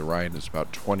 294 to the Ryan is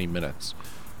about 20 minutes.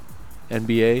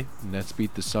 NBA, Nets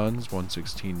beat the Suns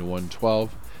 116 to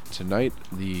 112. Tonight,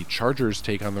 the Chargers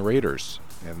take on the Raiders,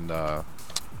 and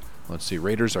let's see,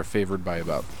 Raiders are favored by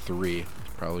about 3. It's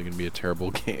probably going to be a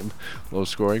terrible game, low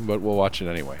scoring, but we'll watch it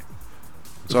anyway.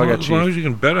 So I got as long as you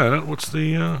can bet on it, what's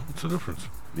the difference?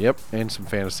 Yep, and some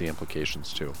fantasy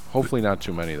implications too. Hopefully not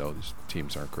too many though. These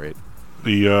teams aren't great.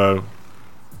 The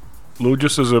Lou,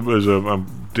 just as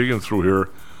I'm digging through here,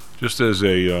 just as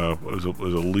a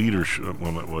leadership,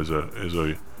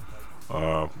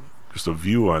 just a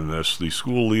view on this, the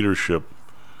school leadership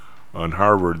on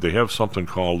Harvard, they have something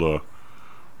called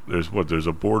there's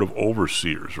a board of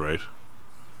overseers, right?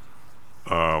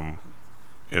 And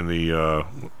then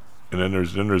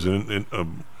there's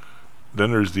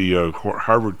the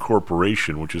Harvard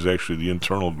Corporation, which is actually the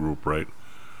internal group, right?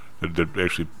 That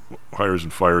actually hires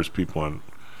and fires people on.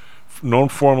 Known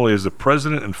formally as the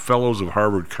President and Fellows of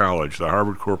Harvard College, the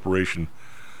Harvard Corporation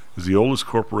is the oldest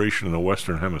corporation in the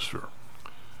Western Hemisphere.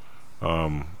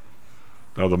 Now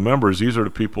the members, these are the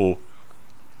people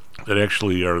that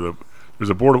actually are there's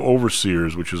a board of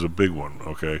overseers, which is a big one,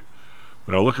 okay?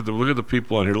 But now look at the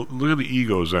people on here. Look at the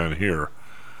egos on here.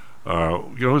 You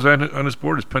know who's on this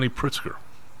board is Penny Pritzker.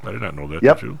 I did not know that.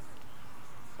 Yep. Did you?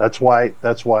 That's why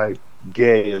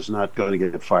Gay is not going to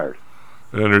get fired.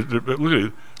 And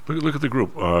look at the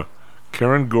group.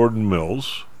 Karen Gordon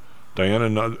Mills, Diana.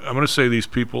 I'm going to say these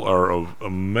people are of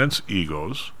immense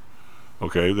egos.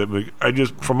 Okay,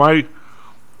 from my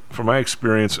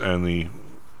experience and the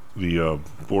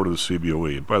board of the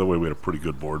CBOE. And by the way, we had a pretty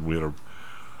good board. I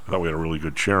thought we had a really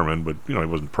good chairman, but he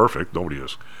wasn't perfect. Nobody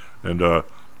is. And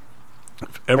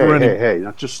hey,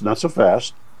 not so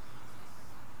fast.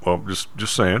 Well,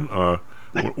 just saying.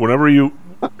 Whenever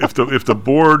if the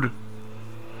board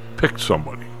picked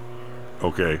somebody,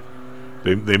 okay,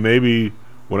 they maybe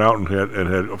went out and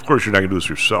had. Of course, you're not going to do this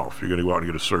yourself. You're going to go out and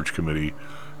get a search committee.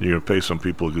 And you're going to pay some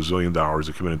people $1 gazillion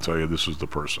to come in and tell you this is the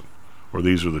person, or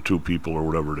these are the two people, or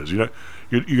whatever it is. You're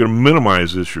going to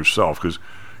minimize this yourself, because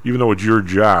even though it's your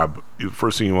job, the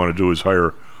first thing you want to do is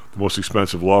hire the most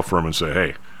expensive law firm and say,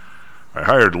 hey, I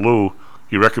hired Lou.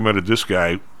 He recommended this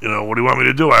guy. What do you want me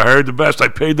to do? I hired the best. I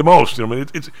paid the most.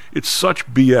 It's such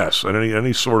BS at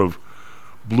any sort of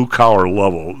blue collar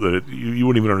level that you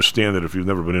wouldn't even understand it if you've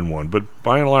never been in one. But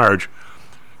by and large,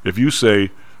 if you say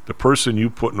the person you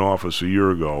put in office a year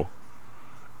ago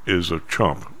is a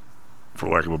chump, for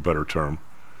lack of a better term,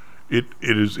 it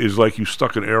is like you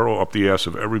stuck an arrow up the ass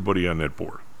of everybody on that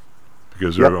board,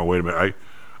 because they're going, wait a minute,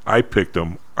 I picked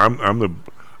them.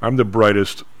 I'm the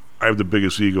brightest. I have the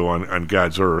biggest ego on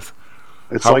God's earth.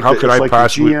 It's how could I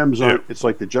possibly? The GMs it's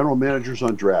like the general managers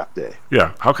on draft day.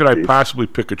 Yeah, how could I possibly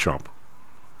pick a chump?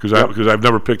 Because I've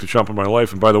never picked a chump in my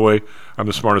life, and by the way, I'm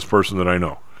the smartest person that I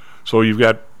know. So you've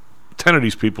got 10 of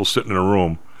these people sitting in a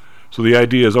room. So the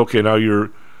idea is, okay, now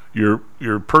your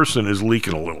person is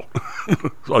leaking a little.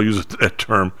 So I'll use that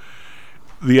term.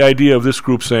 The idea of this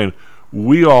group saying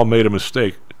we all made a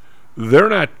mistake. They're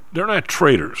not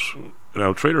traitors.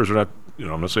 Traitors are not.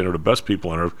 I'm not saying they're the best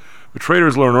people on earth, but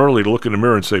traitors learn early to look in the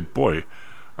mirror and say, "Boy,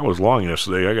 I was long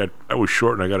yesterday. I was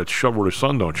short, and I got a shovel where the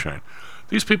sun don't shine."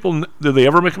 These people, did they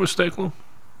ever make a mistake, Lou?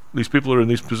 These people that are in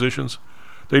these positions,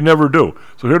 they never do.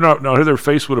 So here they're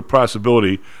faced with a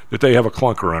possibility that they have a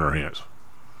clunker on their hands.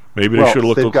 Maybe they should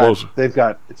look a little closer. They've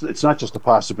got. It's not just a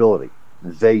possibility.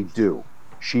 They do.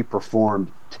 She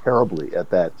performed terribly at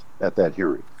that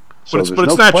hearing. So but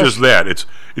it's not just that.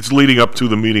 It's leading up to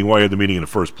the meeting. Why you had the meeting in the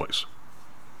first place?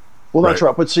 Well, that's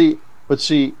right. But see,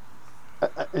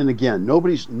 and again,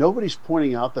 nobody's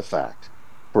pointing out the fact,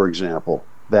 for example,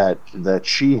 that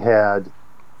she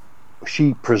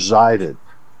presided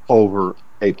over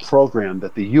a program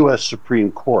that the U.S.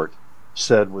 Supreme Court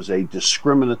said was a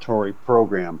discriminatory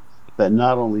program that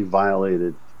not only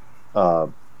violated,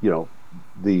 the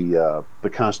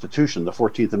Constitution, the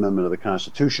 14th Amendment of the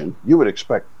Constitution. You would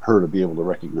expect her to be able to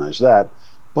recognize that,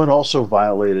 but also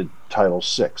violated Title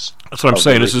VI. That's what I'm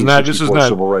saying. This is not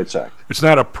Civil Rights Act. It's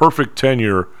not a perfect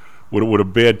tenure with a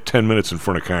bad 10 minutes in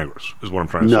front of Congress. Is what I'm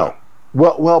trying to say. No.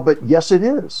 Well, but yes, it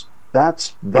is.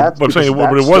 But I'm saying,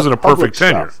 but it wasn't a perfect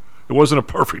tenure. It wasn't a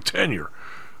perfect tenure.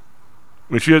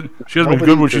 I mean, she hasn't been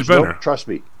good when she's been there. Trust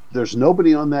me, there's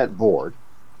nobody on that board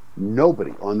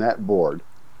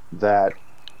that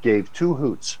gave two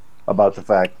hoots about the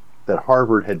fact that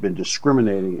Harvard had been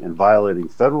discriminating and violating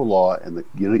federal law and the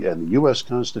U.S.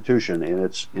 Constitution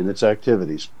in its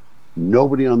activities.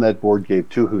 Nobody on that board gave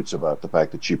two hoots about the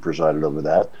fact that she presided over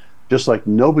that, just like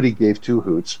nobody gave two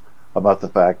hoots about the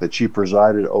fact that she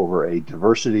presided over a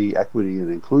diversity, equity,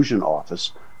 and inclusion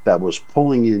office that was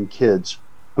pulling in kids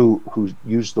who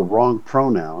used the wrong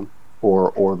pronoun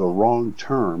or the wrong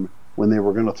term when they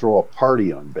were going to throw a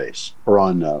party on base or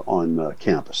on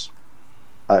campus.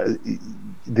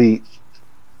 The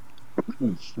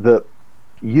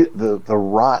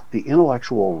rot, the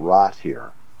intellectual rot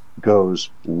here goes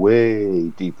way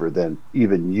deeper than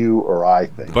even you or I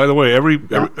think. By the way,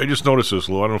 I just noticed this,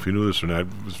 Lou. I don't know if you knew this or not.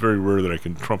 It's very rare that I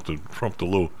can trump the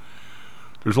Lou.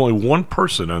 There's only one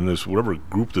person on this, whatever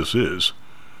group this is,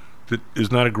 that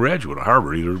is not a graduate of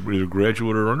Harvard, either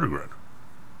graduate or undergrad.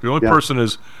 The only person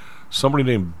is somebody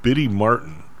named Biddy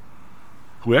Martin,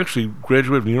 who actually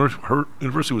graduated from the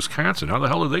University of Wisconsin. How the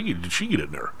hell did she get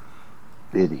in there?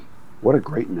 Biddy, what a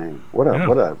great name! What a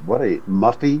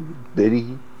Muffy,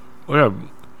 Biddy. Oh yeah,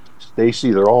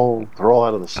 Stacy. They're all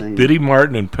out of the same. Biddy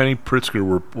Martin and Penny Pritzker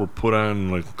were put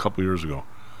on like a couple years ago.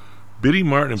 Biddy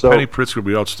Martin and Penny Pritzker will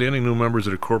be outstanding new members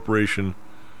of the corporation,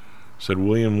 said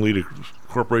William Lee, the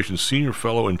corporation's senior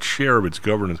fellow and chair of its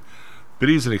governance.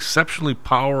 Biddy is an exceptionally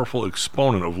powerful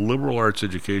exponent of liberal arts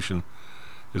education,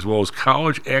 as well as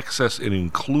college access and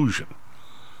inclusion.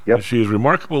 Yep. She has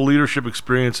remarkable leadership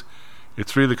experience at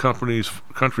three of the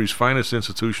country's finest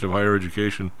institutions of higher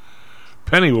education.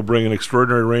 Penny will bring an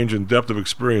extraordinary range and depth of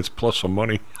experience, plus some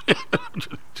money.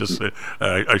 Just say,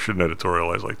 I shouldn't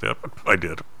editorialize like that, but I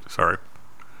did. Sorry.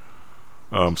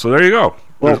 So there you go.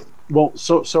 Well.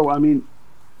 So I mean,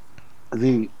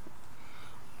 in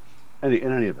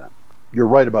any event, you're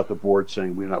right about the board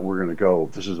saying we're going to go.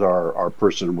 This is our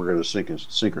person, and we're going to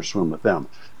sink or swim with them.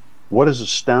 What is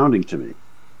astounding to me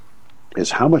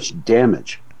is how much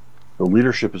damage the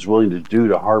leadership is willing to do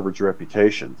to Harvard's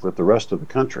reputation with the rest of the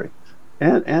country.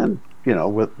 And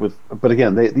but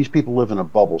again, these people live in a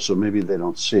bubble, so maybe they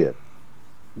don't see it.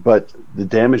 But the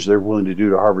damage they're willing to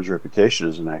do to Harvard's reputation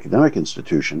as an academic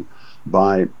institution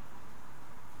by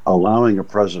allowing a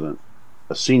president,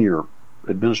 a senior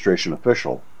administration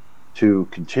official, to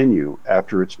continue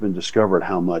after it's been discovered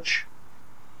how much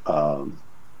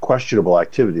questionable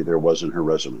activity there was in her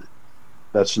resume.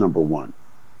 That's number one.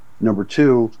 Number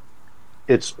two,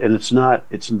 this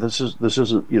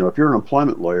isn't, if you're an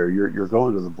employment lawyer, you're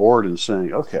going to the board and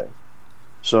saying, okay,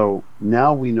 so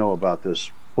now we know about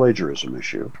this plagiarism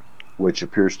issue, which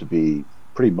appears to be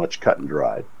pretty much cut and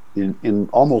dried in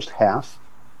almost half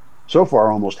of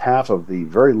the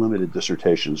very limited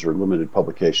dissertations or limited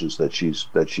publications that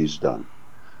she's done.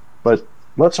 But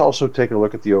let's also take a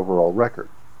look at the overall record.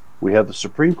 We have the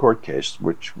Supreme Court case,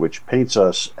 which paints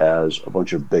us as a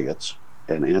bunch of bigots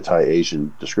and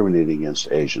anti-Asian, discriminating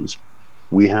against Asians.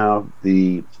 We have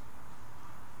the,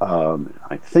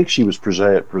 I think she was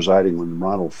presiding when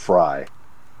Ronald Fry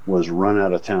was run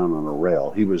out of town on a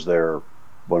rail. He was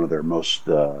one of their most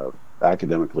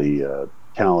academically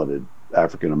talented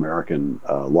African-American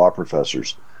law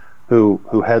professors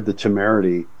who had the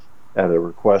temerity at a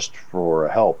request for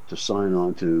help to sign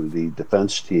on to the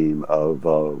defense team of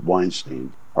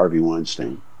Harvey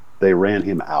Weinstein. They ran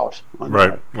him out on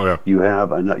that. Oh, yeah. You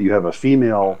have a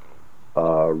female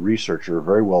researcher, a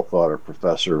very well thought of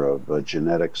professor of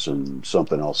genetics and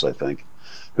something else, I think,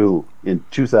 who in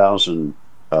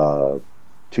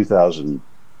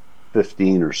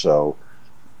 2015 or so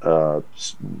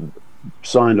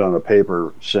signed on a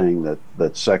paper saying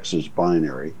that sex is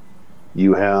binary.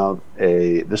 You have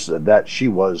she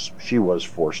was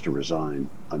forced to resign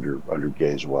under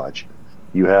Gay's watch.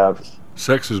 You have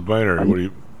sex is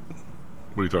binary.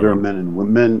 What are you talking there are about? men and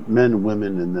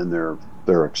women, and then there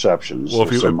are exceptions. Well,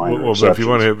 if you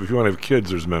want to have kids,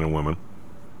 there's men and women.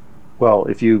 Well,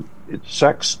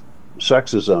 sex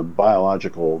is a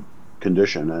biological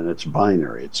condition, and it's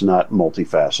binary. It's not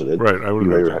multifaceted. Right. I would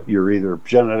agree with that. You're either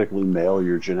genetically male or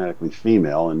you're genetically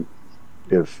female, and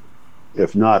if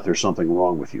not, there's something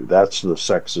wrong with you. That's the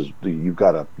sex is you've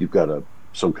got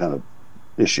some kind of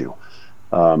issue,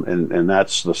 and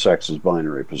that's the sex is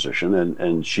binary position.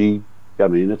 And she, I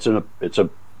mean,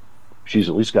 she's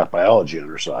at least got biology on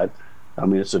her side. I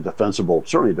mean, it's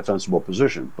certainly a defensible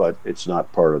position, but it's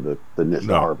not part of the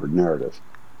Harvard narrative.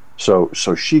 So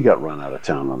she got run out of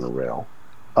town on the rail.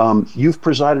 You've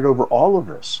presided over all of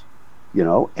this,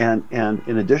 and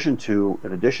in addition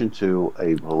to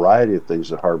a variety of things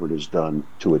that Harvard has done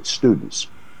to its students,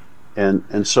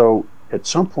 and so at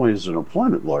some point as an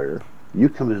employment lawyer, you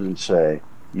come in and say,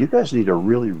 you guys need to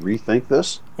really rethink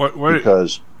this.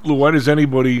 Because Lou, why does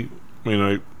anybody? I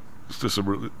mean, it's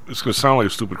going to sound like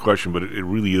a stupid question, but it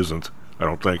really isn't. I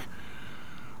don't think.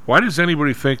 Why does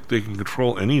anybody think they can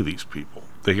control any of these people?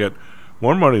 They get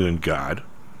more money than God.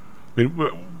 I mean,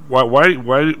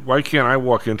 why can't I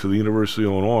walk into the University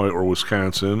of Illinois or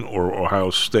Wisconsin or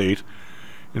Ohio State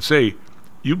and say,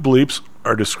 you bleeps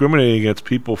are discriminating against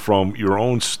people from your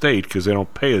own state because they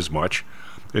don't pay as much,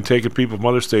 and taking people from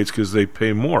other states because they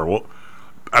pay more? Well,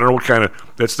 I don't know what kind of,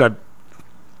 that's not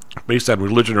based on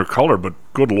religion or color, but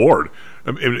good Lord.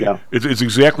 I mean, it's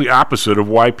exactly opposite of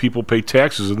why people pay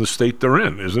taxes in the state they're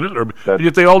in, isn't it?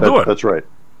 Yet they all do it. That's right.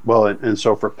 Well, and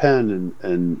so for Penn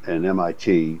and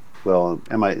MIT, well,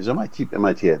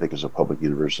 MIT I think is a public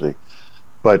university,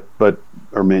 but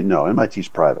or no, MIT's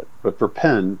private. But for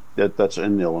Penn, that's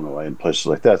in Illinois and places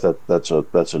like that's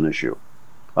an issue.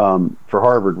 For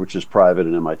Harvard, which is private,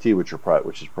 and MIT, which is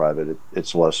private,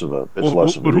 it's less of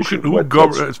an issue.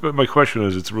 My question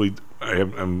is, it's really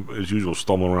I'm as usual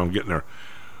stumbling around getting there.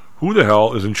 Who the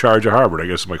hell is in charge of Harvard? I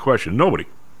guess is my question. Nobody,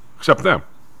 except them.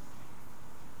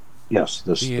 Yes,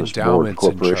 this endowments board in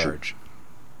corporation. charge.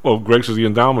 Well, Greg says the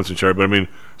endowments in charge, but I mean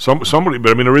somebody.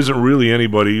 But I mean, there isn't really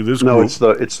anybody. This no,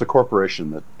 group. it's the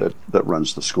corporation that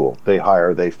runs the school. They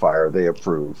hire, they fire, they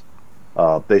approve,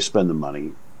 they spend the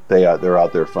money. They're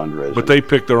out there fundraising. But they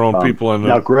pick their own people. And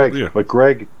now, Greg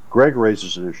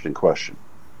raises an interesting question.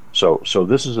 So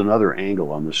this is another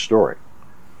angle on this story.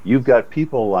 You've got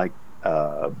people like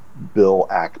Bill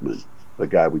Ackman, the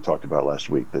guy we talked about last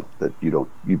week, that you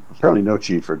apparently know,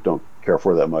 Chief, or don't care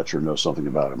for that much, or know something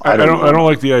about him. I don't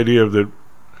like the idea that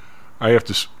I have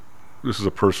to. This is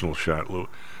a personal shot, Lou.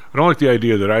 I don't like the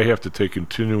idea that I have to take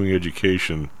continuing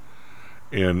education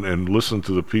and listen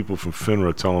to the people from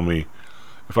FINRA telling me,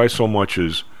 if I so much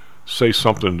as say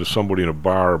something to somebody in a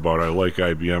bar about I like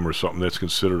IBM or something, that's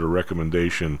considered a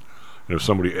recommendation, and if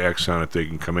somebody acts on it, they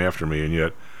can come after me. And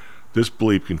yet, this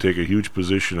bleep can take a huge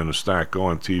position in a stock, go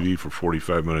on TV for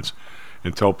 45 minutes,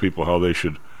 and tell people how they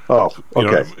should. Oh,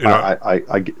 okay.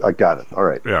 I got it. All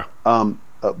right. Yeah.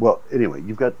 Well, anyway,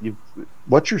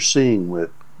 what you're seeing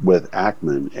with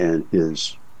Ackman and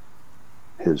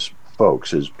his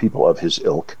folks, his people of his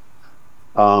ilk,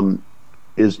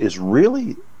 is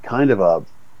really kind of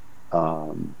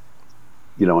an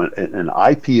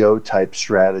IPO type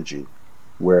strategy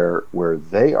where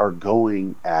they are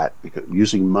going at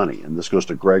using money, and this goes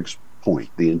to Greg's point,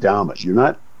 the endowment.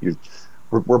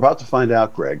 We're about to find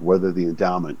out, Greg, whether the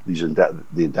endowment,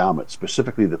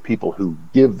 specifically the people who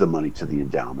give the money to the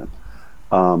endowment,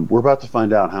 we're about to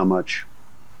find out how much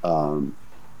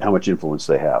influence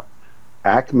they have.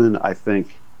 Ackman, I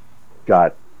think,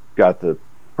 got the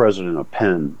president of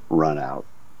Penn run out,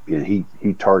 and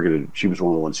he targeted. She was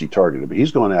one of the ones he targeted, but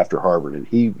he's going after Harvard, and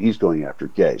he's going after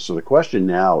Gay. So the question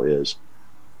now is,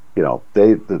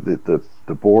 the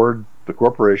board, the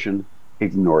corporation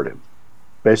ignored him.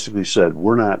 Basically said,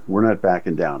 we're not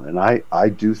backing down. And I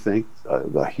do think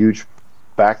the huge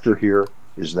factor here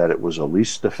is that it was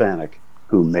Elise Stefanik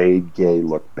who made Gay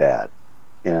look bad.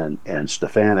 And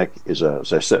Stefanik is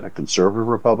as I said, a conservative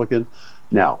Republican.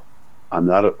 Now, I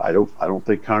don't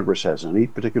think Congress has any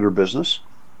particular business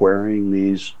querying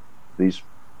these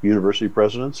university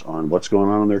presidents on what's going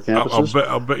on their campuses.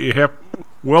 I'll bet you have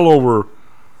well over,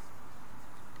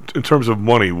 in terms of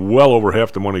money, well over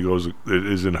half the money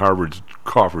is in Harvard's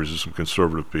coffers of some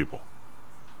conservative people.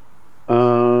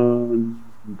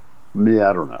 Me,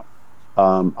 I don't know,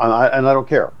 and I don't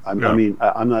care. I mean,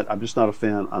 I'm just not a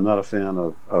fan. I'm not a fan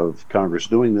of Congress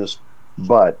doing this.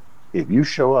 But if you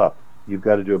show up, you've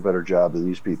got to do a better job than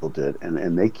these people did,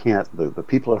 and they can't. The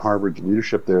people at Harvard, the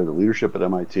leadership there, the leadership at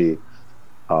MIT,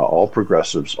 all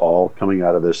progressives, all coming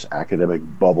out of this academic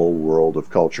bubble world of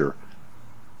culture.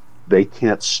 They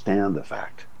can't stand the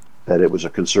fact that it was a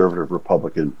conservative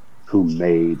Republican who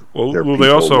made their people they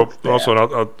also look bad.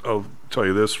 I'll tell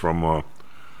you this from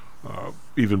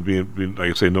even being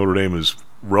like I say, Notre Dame is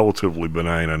relatively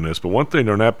benign on this, but one thing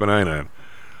they're not benign on,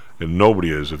 and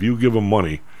nobody is, if you give them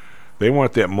money, they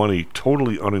want that money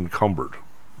totally unencumbered.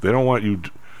 They don't want you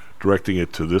directing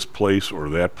it to this place or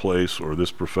that place or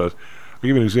this professor. I'll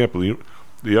give you an example.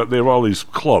 They have all these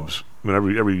clubs. I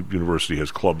mean, every university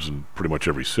has clubs in pretty much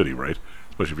every city, right?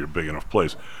 Especially if you're a big enough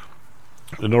place.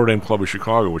 The Notre Dame Club of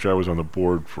Chicago, which I was on the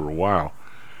board for a while,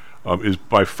 is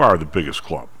by far the biggest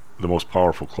club, the most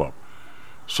powerful club.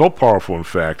 So powerful, in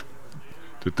fact,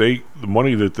 that the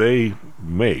money that they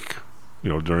make,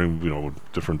 during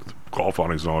different golf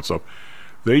outings and all that stuff,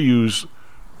 they use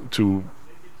to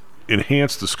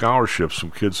enhance the scholarships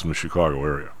from kids in the Chicago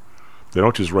area. They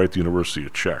don't just write the university a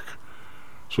check.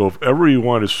 So if ever you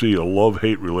want to see a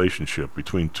love-hate relationship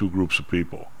between two groups of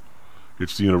people,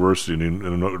 it's the university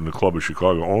and the Club of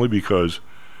Chicago, only because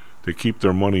they keep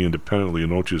their money independently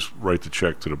and don't just write the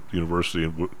check to the university.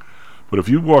 But if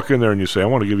you walk in there and you say, I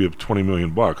want to give you $20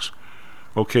 million,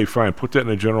 okay, fine, put that in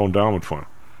a general endowment fund.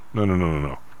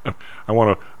 No. I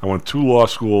want 2 law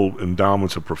school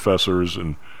endowments of professors,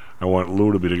 and I want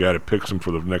Lou to be the guy that picks them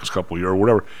for the next couple of years or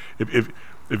whatever.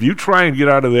 If you try and get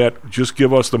out of that, just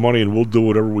give us the money and we'll do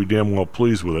whatever we damn well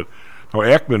please with it. Now,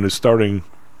 Ackman is starting,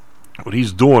 what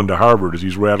he's doing to Harvard is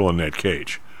he's rattling that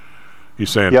cage. He's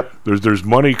saying, there's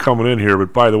money coming in here,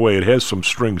 but by the way, it has some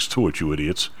strings to it, you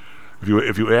idiots.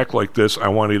 If you act like this, I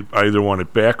either want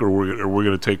it back, or we're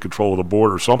going to take control of the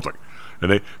board or something.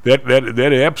 And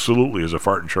that absolutely is a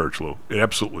fart in church, Lou. It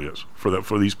absolutely is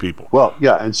for these people. Well,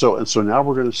 yeah, and so now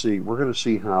we're going to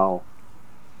see how,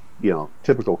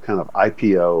 typical kind of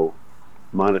IPO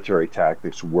monetary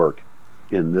tactics work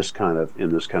in this kind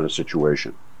of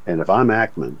situation. And if I'm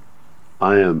Ackman,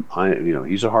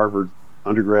 he's a Harvard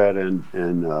undergrad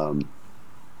and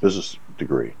business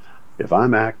degree. If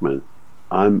I'm Ackman,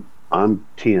 I'm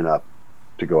teeing up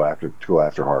to go after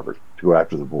Harvard, to go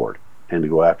after the board, and to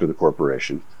go after the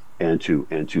corporation, and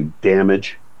to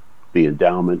damage the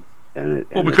endowment.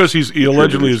 Because he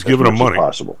allegedly is giving them money.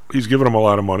 Possible. He's giving them a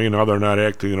lot of money, and now they're not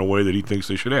acting in a way that he thinks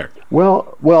they should act.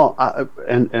 Well,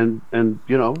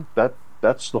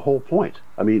 that's the whole point.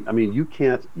 I mean, you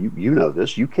can't. You know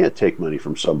this. You can't take money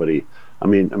from somebody. I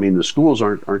mean, the schools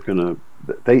aren't going to.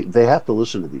 They have to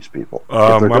listen to these people.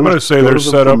 I'm going to say they're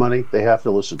set up. Money, they have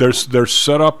to listen. They're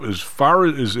set up as far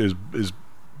as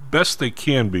best they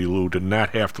can be, Lou, to not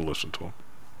have to listen to them.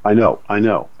 I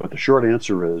know. But the short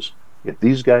answer is, if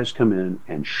these guys come in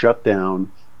and shut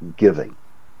down giving,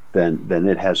 then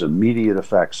it has immediate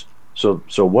effects. So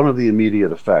one of the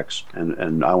immediate effects,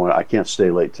 and I can't stay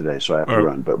late today, so I have to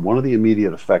run. But one of the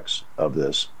immediate effects of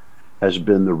this has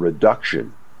been the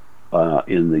reduction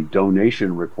in the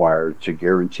donation required to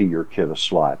guarantee your kid a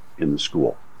slot in the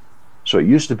school. So it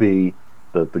used to be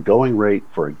that the going rate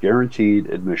for a guaranteed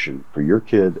admission for your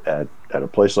kid at a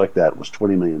place like that was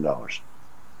 $20 million.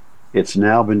 It's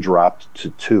now been dropped to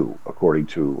 2, according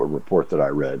to a report that I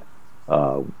read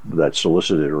that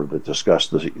solicited or that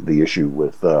discussed the issue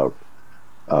with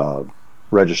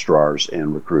registrars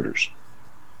and recruiters.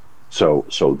 So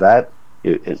that's a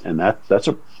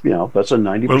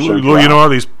 90%. Well, you know how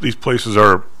these places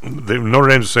are. Notre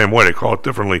Dame's the same way. They call it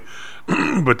differently,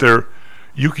 but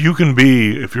you can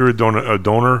be, if you're a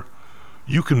donor,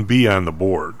 you can be on the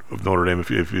board of Notre Dame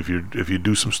if you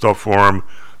do some stuff for them.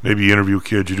 Maybe you interview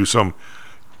kids, you do some.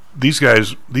 These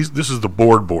guys, this is the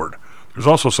board. There's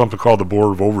also something called the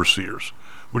Board of Overseers,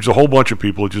 which is a whole bunch of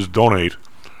people that just donate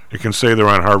and can say they're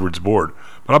on Harvard's board.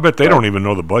 But I bet they don't even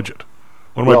know the budget.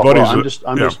 One of my buddies.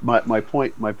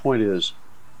 My point is,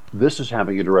 this is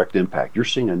having a direct impact. You're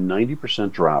seeing a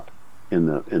 90% drop in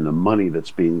the money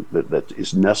that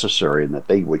is necessary and that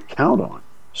they would count on.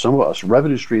 Some of us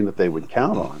revenue stream that they would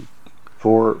count on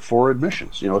for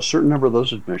admissions. A certain number of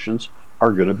those admissions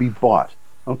are going to be bought.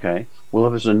 Okay. Well,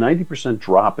 if there's a 90%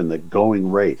 drop in the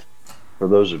going rate for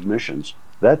those admissions,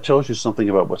 that tells you something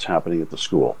about what's happening at the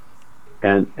school.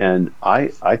 And I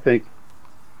think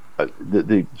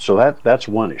so that's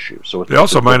one issue. So they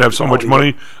also might have so much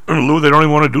money, Lou, they don't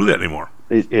even want to do that anymore.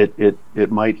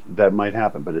 That might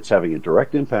happen, but it's having a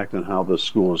direct impact on how the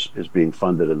school is being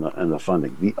funded and the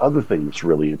funding. The other thing that's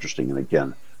really interesting, and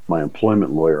again, my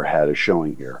employment lawyer hat is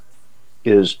showing here,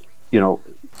 is who are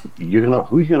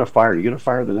you gonna fire? You're gonna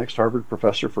fire the next Harvard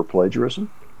professor for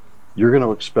plagiarism? You're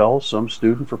gonna expel some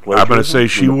student for plagiarism? I'm gonna say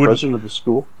she would. President of the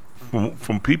school.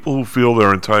 From people who feel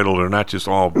they're entitled, they're not just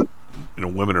all,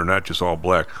 women are not just all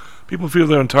black. People feel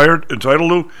they're entitled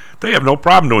to. They have no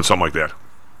problem doing something like that.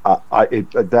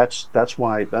 That's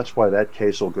why that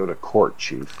case will go to court,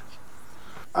 Chief.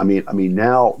 I mean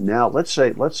now let's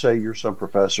say you're some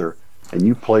professor and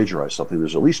you plagiarize something.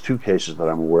 There's at least 2 cases that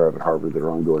I'm aware of at Harvard that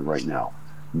are ongoing right now.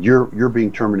 You're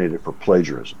being terminated for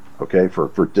plagiarism, okay, for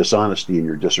dishonesty in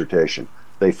your dissertation.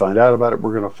 They find out about it,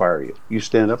 we're going to fire you. You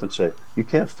stand up and say, you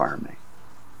can't fire me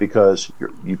because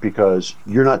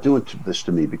you're not doing this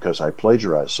to me because I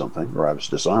plagiarized something or I was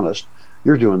dishonest.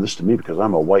 You're doing this to me because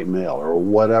I'm a white male or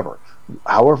whatever.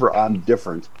 However, I'm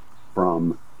different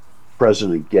from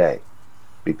President Gay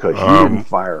because you didn't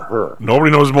fire her.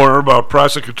 Nobody knows more about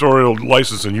prosecutorial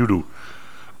license than you do.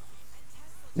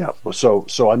 Yeah. So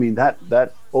I mean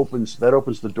that opens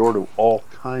the door to all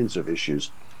kinds of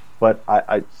issues, but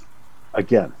I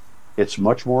again, it's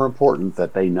much more important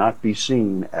that they not be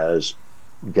seen as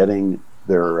getting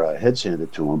their heads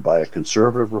handed to them by a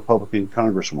conservative Republican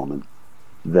congresswoman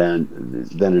than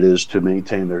it is to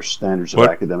maintain their standards of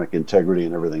academic integrity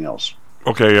and everything else.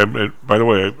 Okay. By the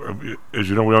way, as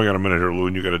you know, we only got a minute here, Lou,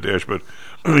 and you got a dash. But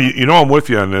I'm with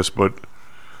you on this. But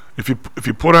if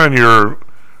you put on we're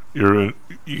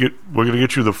going to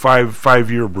get you the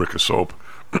five-year brick of soap.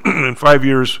 In 5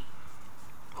 years,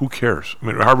 who cares? I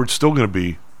mean, Harvard's still going to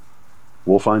be.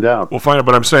 We'll find out.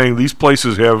 But I'm saying these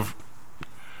places have,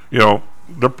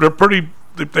 they're pretty.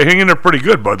 They hang in there pretty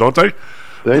good, bud, don't they?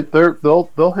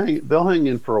 They'll hang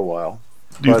in for a while.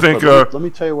 Do you think? Let me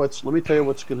tell you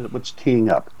what's teeing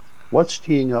up. What's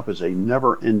teeing up is a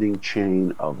never-ending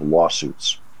chain of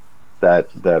lawsuits that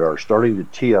are starting to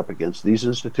tee up against these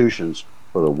institutions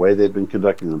for the way they've been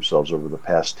conducting themselves over the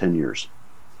past 10 years,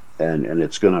 and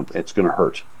it's gonna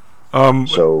hurt.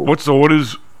 What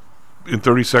is, in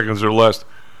 30 seconds or less?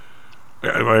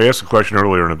 I asked a question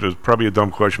earlier, and it's probably a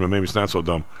dumb question, but maybe it's not so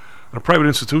dumb. A private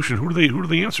institution, who do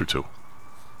they answer to?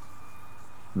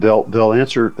 They'll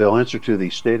answer to the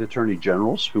state attorney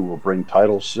generals, who will bring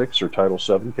Title VI or Title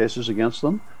VII cases against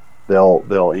them.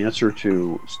 They'll answer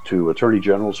to attorney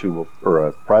generals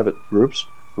or private groups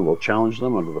who will challenge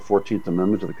them under the 14th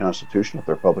Amendment to the Constitution if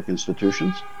they're public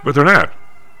institutions. But they're not.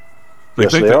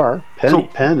 Yes, they are.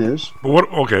 Penn is. But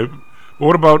what? Okay. But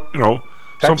what about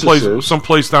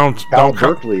someplace down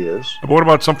Berkeley is. But what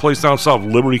about someplace down south,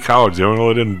 Liberty College? They only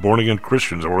let in born-again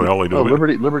Christians, or what the hell they do?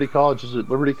 Liberty College is a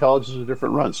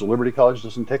different run. So Liberty College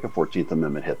doesn't take a 14th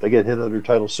Amendment hit. They get hit under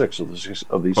Title VI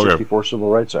of the 64 Civil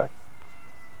Rights Act.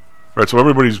 Right. So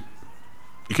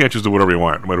you can't just do whatever you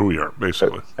want, no matter who you are,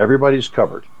 basically. Everybody's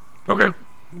covered. Okay.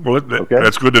 Well,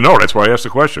 that's good to know. That's why I asked the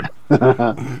question. All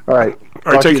right.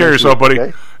 All right, take care of yourself, buddy.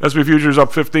 Okay? S&P Futures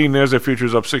up 15, NASDAQ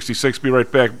Futures up 66. Be right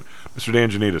back. Mr.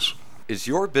 Dan Janidis. Is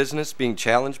your business being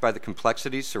challenged by the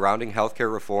complexities surrounding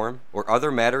healthcare reform or other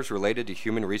matters related to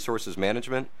human resources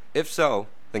management? If so,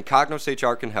 then Cognos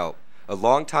HR can help. A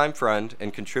longtime friend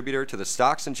and contributor to the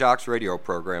Stocks and Jocks radio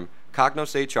program,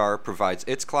 Cognos HR provides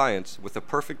its clients with a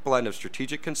perfect blend of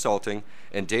strategic consulting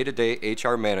and day-to-day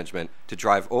HR management to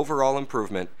drive overall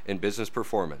improvement in business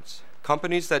performance.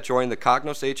 Companies that join the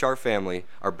Cognos HR family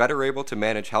are better able to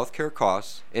manage healthcare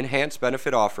costs, enhance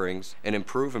benefit offerings, and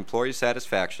improve employee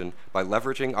satisfaction by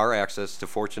leveraging our access to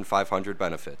Fortune 500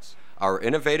 benefits. Our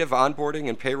innovative onboarding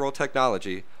and payroll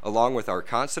technology, along with our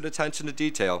constant attention to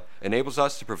detail, enables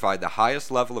us to provide the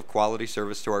highest level of quality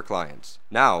service to our clients.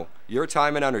 Now, your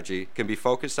time and energy can be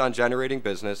focused on generating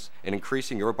business and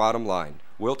increasing your bottom line.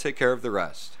 We'll take care of the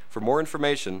rest. For more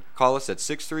information, call us at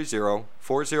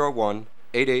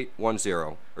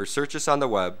 630-401-8810 or search us on the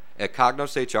web at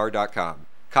cognoshr.com.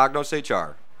 Cognos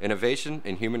HR, innovation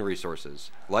in human resources.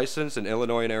 Licensed in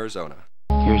Illinois and Arizona.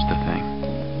 Here's the thing.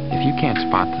 If you can't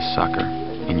spot the sucker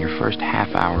in your first half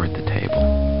hour at the table,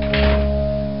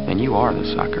 then you are the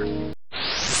sucker.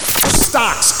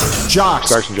 Stocks, jocks,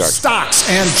 Stocks and jocks. Stocks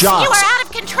and jocks. You are out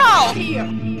of control. Here,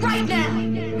 right now,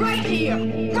 right here,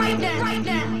 right now, right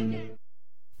now.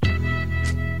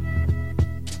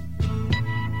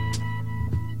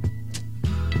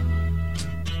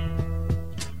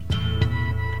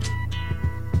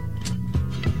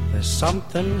 There's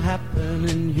something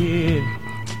happening here.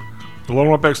 Hello,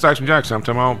 welcome back, Stocks and Jocks. I'm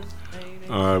Tim Al.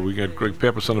 We got Greg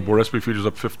Pappas on the board. S&P Futures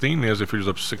up 15. NASDAQ Futures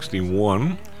up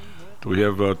 61. Do we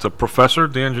have the Professor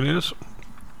Dan Janidis?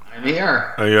 I'm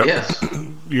here. Yes.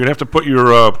 You'd have to put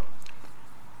your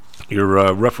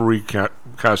referee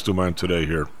costume on today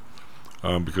here,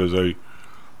 because I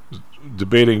was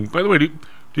debating. By the way, do you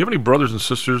have any brothers and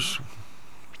sisters?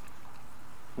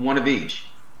 One of each.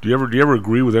 Do you ever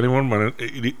agree with anyone?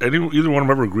 Either one of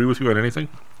them ever agree with you on anything?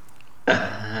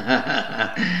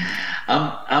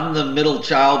 I'm the middle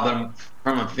child, but I'm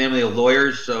from a family of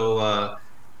lawyers, so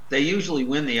they usually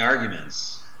win the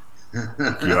arguments.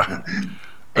 Yeah.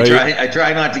 I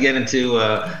try not to get into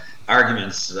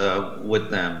arguments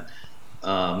with them.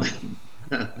 Well,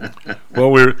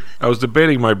 I was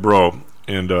debating my bro,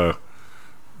 and by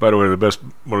the way, one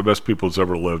of the best people that's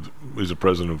ever lived. He's the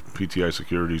president of PTI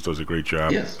Securities. Does a great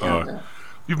job. Yes.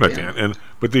 You've met Dan,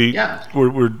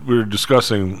 we're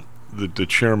discussing the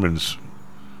chairman's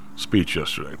speech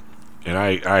yesterday, and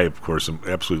I of course am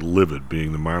absolutely livid,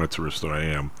 being the monetarist that I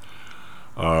am.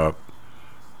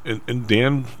 And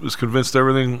Dan was convinced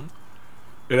everything.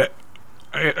 And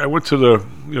I went to the,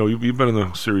 you've been in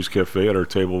the Series Cafe at our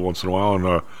table once in a while,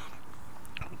 and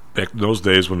back in those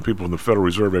days when the people from the Federal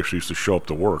Reserve actually used to show up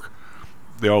to work,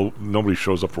 nobody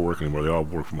shows up for work anymore. They all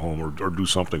work from home or do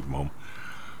something from home.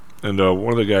 And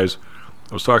one of the guys,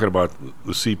 I was talking about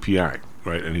the CPI,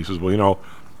 right? And he says, well,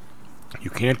 you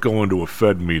can't go into a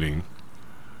Fed meeting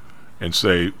and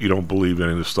say you don't believe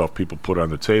any of the stuff people put on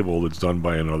the table that's done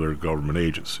by another government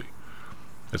agency.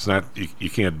 It's not, you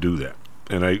can't do that.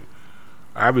 And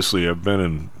I've been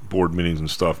in board meetings and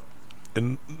stuff,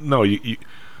 and no, you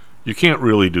can't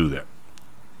really do that.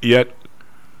 Yet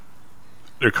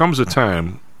there comes a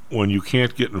time when you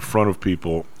can't get in front of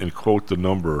people and quote the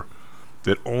number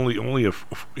that only a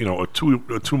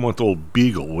 2-month-old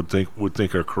beagle would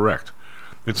think are correct.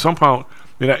 And somehow,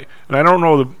 I don't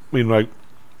know.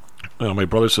 My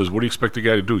brother says, "What do you expect the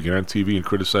guy to do? Get on TV and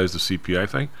criticize the CPI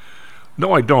thing?"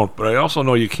 No, I don't. But I also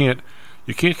know you can't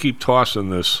keep tossing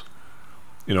this.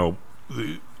 We're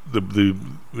going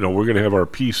to have our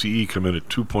PCE come in at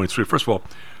 2.3. First of all,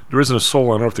 there isn't a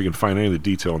soul on earth that can find any of the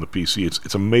detail on the PC.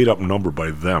 It's a made-up number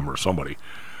by them or somebody.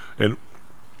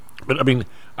 But I mean,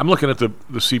 I'm looking at the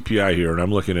CPI here, and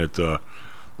I'm looking at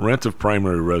rent of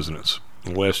primary residence.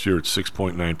 Last year it's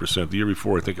 6.9%. The year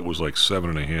before, I think it was like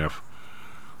 7.5%.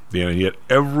 Yeah, and yet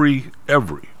every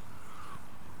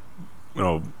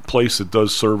place that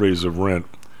does surveys of rent,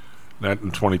 not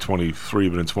in 2023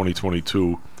 but in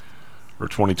 2022 or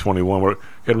 2021,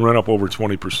 had rent up over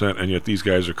 20%, and yet these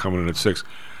guys are coming in at 6%.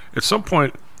 At some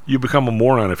point, you become a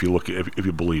moron if you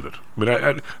believe it. I mean,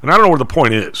 and I don't know where the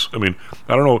point is. I mean,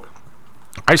 I don't know.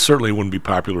 I certainly wouldn't be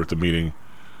popular at the meeting,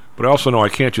 but I also know I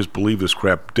can't just believe this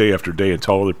crap day after day and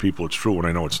tell other people it's true when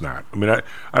I know it's not. I mean,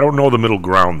 I don't know the middle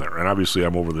ground there, and obviously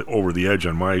I'm over the edge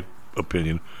on my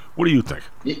opinion. What do you think?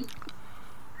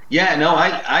 Yeah, no,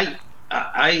 I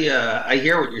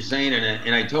hear what you're saying,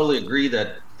 and I totally agree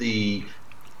that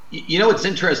what's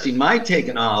interesting, my take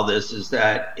on all this is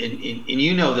that, and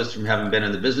you know this from having been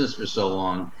in the business for so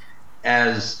long,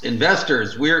 as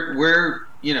investors, we're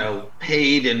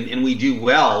paid and we do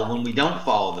well when we don't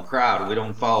follow the crowd, we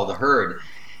don't follow the herd.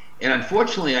 And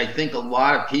unfortunately, I think a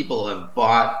lot of people have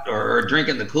bought or are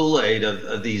drinking the Kool-Aid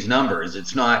of these numbers.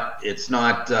 It's not,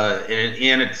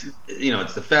 and it's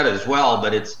it's the Fed as well,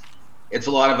 but it's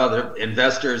a lot of other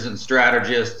investors and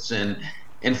strategists,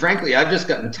 and frankly, I've just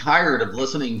gotten tired of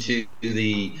listening to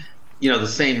the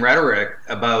same rhetoric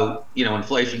about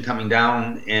inflation coming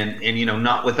down and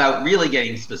not without really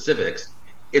getting specifics.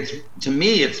 To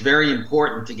me, it's very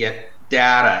important to get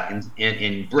data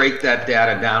and break that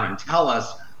data down and tell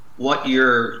us what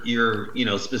you're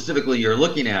specifically you're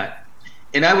looking at.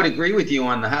 And I would agree with you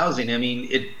on the housing. I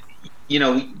mean,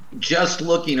 just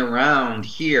looking around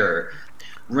here,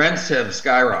 rents have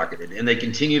skyrocketed and they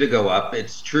continue to go up.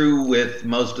 It's true with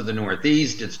most of the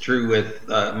Northeast. It's true with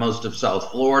most of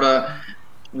South Florida.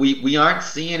 We aren't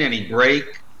seeing any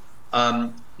break.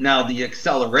 Now the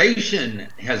acceleration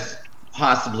has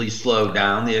possibly slowed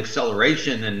down. The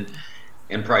acceleration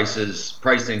in price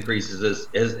increases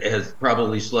has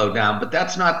probably slowed down, but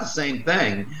that's not the same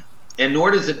thing. And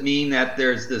nor does it mean that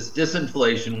there's this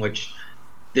disinflation, which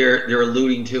they're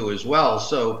alluding to as well.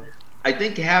 So I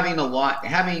think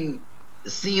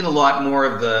seeing a lot more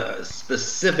of the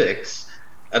specifics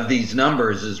of these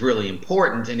numbers is really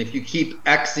important. And if you keep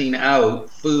Xing out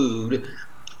food,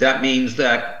 that means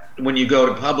that when you go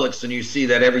to Publix and you see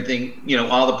that everything,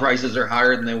 all the prices are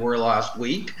higher than they were last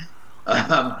week,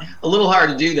 a little hard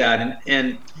to do that.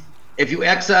 And if you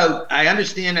X out, I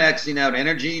understand Xing out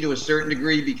energy to a certain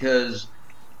degree because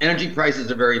energy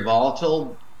prices are very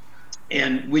volatile.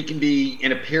 And we can be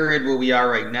in a period where we are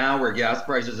right now where gas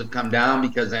prices have come down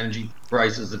because energy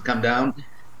prices have come down.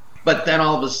 But then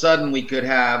all of a sudden we could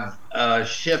have a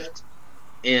shift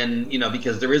in,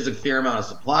 because there is a fair amount of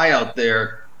supply out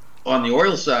there on the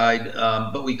oil side,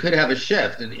 but we could have a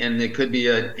shift and there could be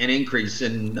an increase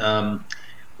in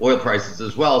oil prices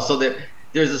as well. So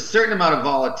there's a certain amount of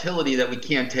volatility that we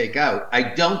can't take out. I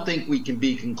don't think we can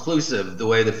be conclusive the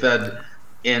way the Fed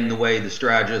and the way the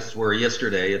strategists were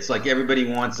yesterday. It's like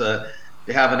everybody wants to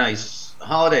have a nice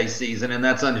holiday season, and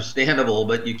that's understandable,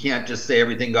 but you can't just say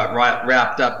everything got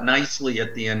wrapped up nicely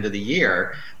at the end of the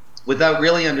year without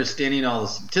really understanding all the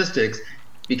statistics.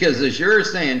 Because as you're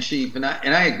saying, Chief, and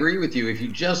I agree with you, if you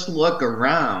just look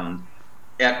around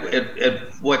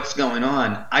at what's going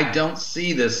on, I don't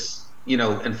see this,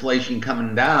 inflation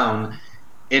coming down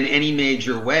in any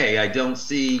major way. I don't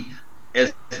see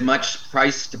as much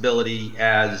price stability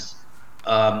as,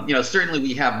 certainly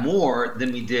we have more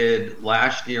than we did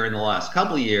last year and the last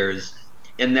couple of years,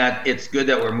 in that it's good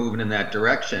that we're moving in that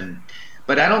direction.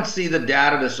 But I don't see the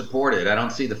data to support it. I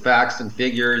don't see the facts and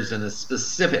figures and the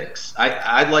specifics.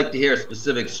 I'd like to hear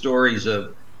specific stories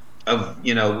of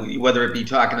whether it be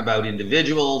talking about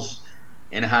individuals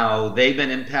and how they've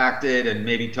been impacted and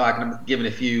maybe giving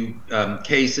a few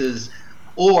cases,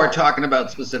 or talking about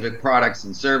specific products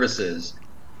and services.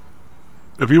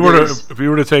 If you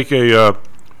were to take a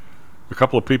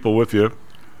couple of people with you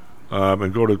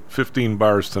and go to 15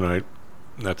 bars tonight,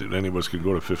 not that any of us could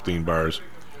go to 15 bars,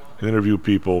 and interview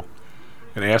people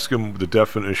and ask them the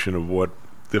definition of what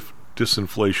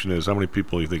disinflation is, how many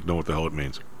people do you think know what the hell it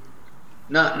means?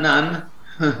 None.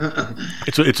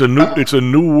 It's a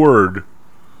new word.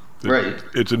 Right.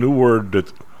 It's a new word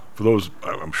that, for those,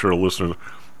 I'm sure listeners,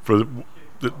 for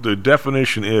the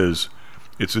definition is,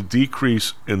 it's a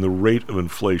decrease in the rate of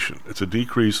inflation. It's a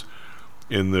decrease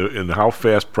in how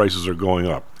fast prices are going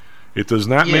up. It does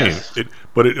not mean it,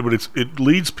 but it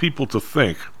leads people to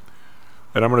think,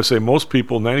 and I'm going to say most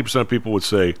people, 90% of people would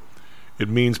say, it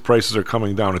means prices are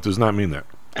coming down. It does not mean that.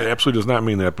 It absolutely does not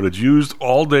mean that. But it's used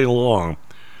all day long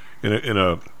in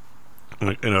a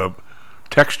in a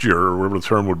texture, or whatever the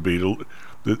term would be,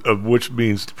 of which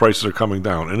means the prices are coming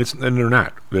down, and they're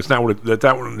not. That's not what it's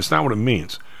not what it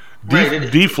means.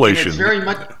 Deflation.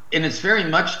 And it's very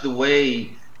much the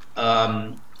way.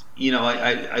 I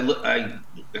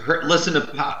listened to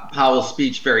Powell's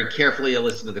speech very carefully. I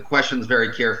listened to the questions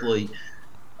very carefully.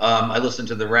 I listened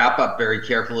to the wrap up very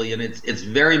carefully, and it's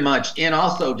very much, and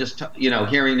also just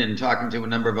hearing and talking to a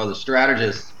number of other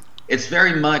strategists, it's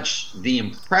very much the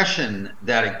impression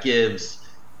that it gives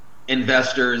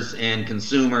investors and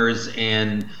consumers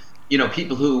and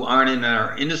people who aren't in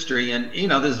our industry, and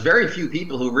there's very few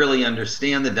people who really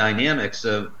understand the dynamics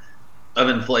of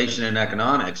inflation and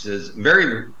economics. Is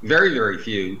very, very, very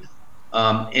few.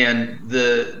 And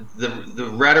the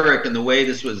rhetoric and the way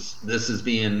this is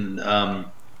being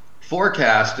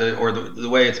forecasted, or the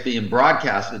way it's being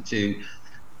broadcasted to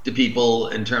people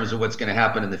in terms of what's going to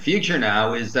happen in the future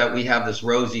now, is that we have this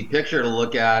rosy picture to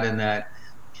look at, and that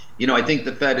I think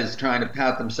the Fed is trying to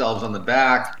pat themselves on the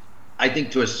back. I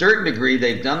think to a certain degree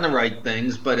they've done the right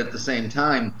things, but at the same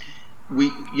time,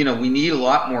 we need a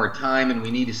lot more time, and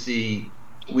we need to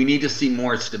see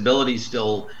more stability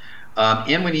still,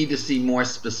 and we need to see more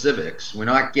specifics. We're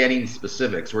not getting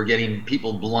specifics. We're getting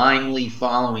people blindly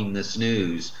following this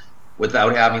news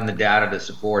without having the data to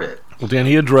support it. Well, Dan,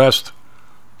 he addressed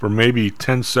for maybe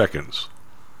 10 seconds.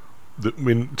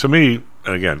 To me,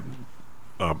 and again,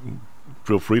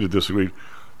 feel free to disagree.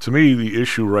 To me, the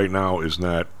issue right now is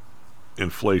not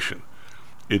inflation.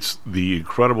 It's the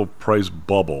incredible price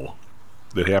bubble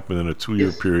that happened in a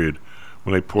 2-year period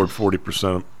when they poured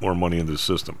 40% more money into the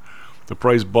system. The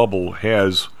price bubble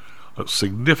has a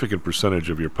significant percentage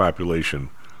of your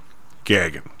population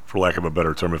gagging, for lack of a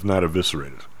better term, if not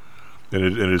eviscerated. And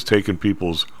it has taken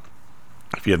people's,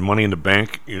 if you had money in the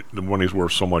bank, the money's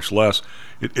worth so much less.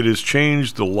 It has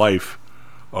changed the life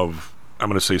of, I'm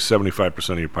going to say, 75%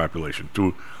 of your population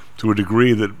to a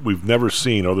degree that we've never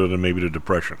seen, other than maybe the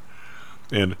Depression.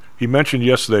 And he mentioned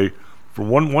yesterday, for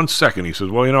one second, he says,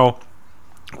 well,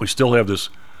 we still have this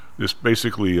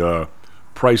basically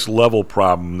price level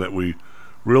problem that we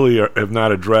really have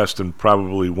not addressed and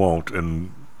probably won't,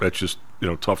 and that's just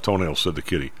tough toenails, said the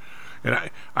kitty.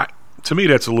 And I to me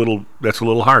that's a little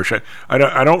harsh. I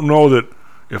don't know that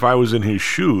if I was in his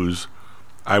shoes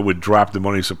I would drop the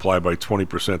money supply by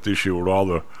 20% this year with all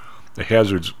the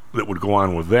hazards that would go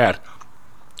on with that.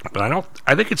 But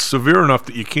I think it's severe enough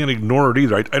that you can't ignore it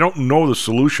either. I don't know the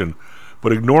solution,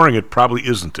 but ignoring it probably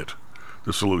isn't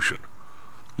the solution.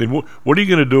 I mean, what are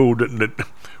you going to do?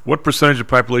 What percentage of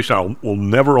the population will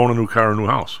never own a new car or a new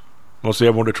house unless they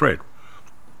have one to trade?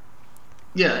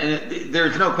 Yeah, and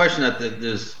there's no question that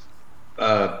there's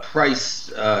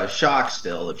price shock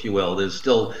still, if you will. There's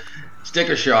still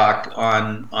sticker shock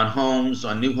on homes,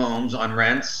 on new homes, on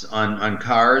rents, on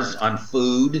cars, on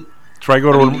food. Try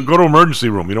go to emergency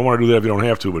room. You don't want to do that if you don't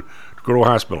have to, but go to a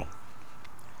hospital.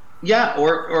 Yeah,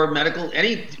 or medical,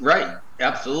 right,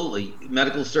 absolutely.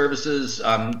 Medical services,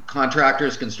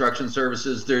 contractors, construction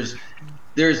services. There's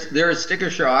sticker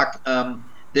shock.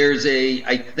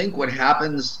 I think what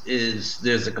happens is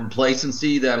there's a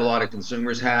complacency that a lot of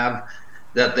consumers have,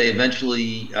 that they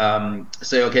eventually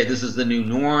say, okay, this is the new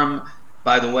norm.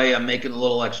 By the way, I'm making a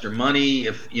little extra money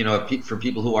for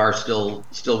people who are still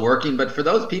working. But for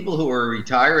those people who are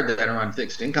retired that are on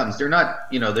fixed incomes, they're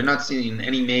not seeing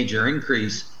any major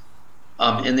increase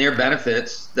in their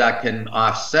benefits that can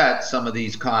offset some of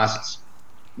these costs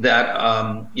that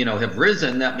have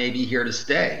risen, that may be here to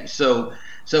stay. So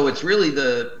it's really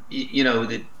the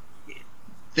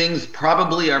things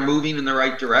probably are moving in the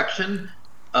right direction.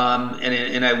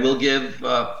 And I will give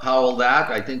Powell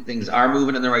that. I think things are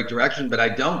moving in the right direction, but I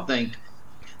don't think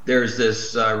there's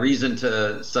this reason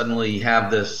to suddenly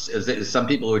have this, as some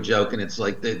people were joking, it's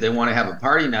like they want to have a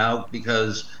party now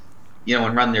because,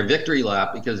 and run their victory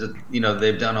lap because,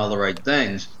 they've done all the right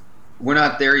things. We're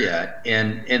not there yet.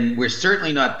 And we're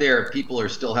certainly not there if people are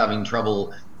still having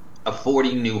trouble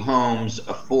affording new homes,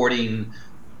 affording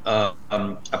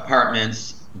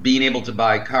apartments, being able to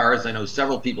buy cars. I know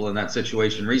several people in that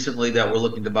situation recently that were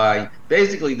looking to buy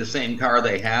basically the same car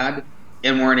they had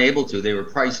and weren't able to. They were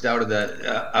priced out of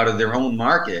their own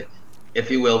market,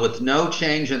 if you will, with no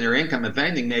change in their income. If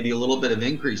anything, maybe a little bit of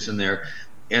increase in their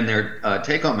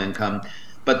take-home income,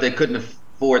 but they couldn't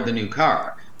afford the new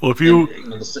car. Well,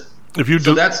 those are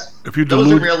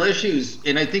real issues.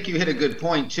 And I think you hit a good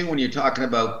point too when you're talking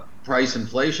about price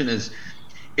inflation. This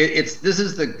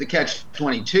is the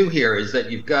catch-22 here, is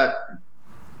that you've got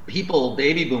people,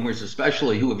 baby boomers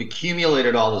especially, who have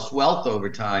accumulated all this wealth over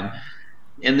time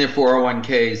in their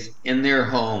 401ks, in their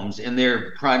homes, in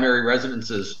their primary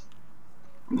residences,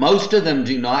 most of them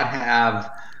do not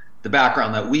have the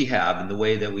background that we have in the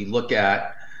way that we look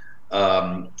at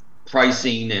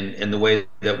pricing and the way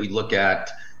that we look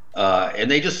at, and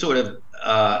they just sort of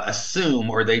assume,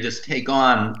 or they just take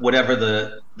on whatever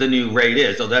the new rate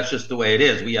is. So that's just the way it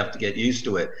is. We have to get used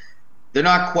to it. They're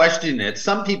not questioning it.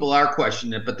 Some people are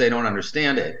questioning it, but they don't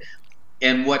understand it.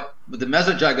 And what the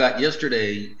message I got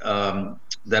yesterday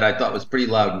that I thought was pretty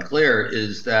loud and clear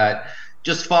is that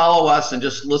just follow us and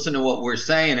just listen to what we're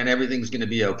saying, and everything's going to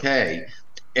be okay.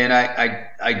 And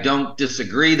I don't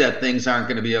disagree that things aren't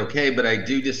going to be okay, but I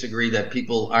do disagree that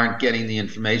people aren't getting the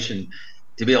information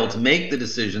to be able to make the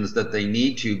decisions that they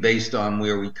need to based on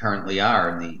where we currently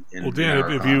are in the. Well,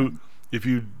 Dan, if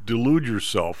you delude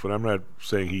yourself, and I'm not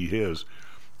saying he is,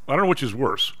 I don't know which is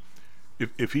worse.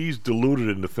 If he's deluded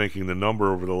into thinking the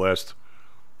number over the last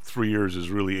 3 years is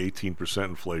really 18%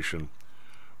 inflation,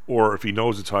 or if he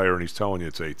knows it's higher and he's telling you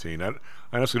it's 18, I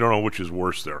honestly don't know which is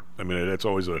worse there. I mean, that's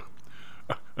always an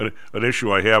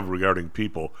issue I have regarding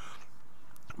people.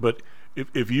 But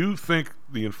if you think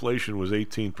the inflation was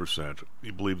 18%,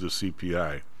 you believe the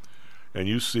CPI, and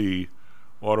you see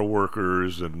auto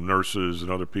workers and nurses and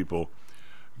other people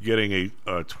getting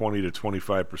a 20 to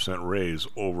 25% raise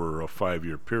over a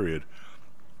 5-year period,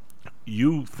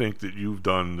 you think that you've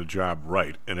done the job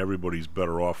right and everybody's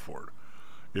better off for it.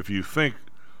 If you think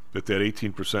that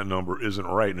 18% number isn't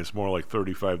right and it's more like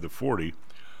 35 to 40,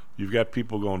 you've got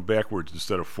people going backwards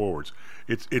instead of forwards.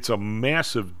 It's a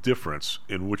massive difference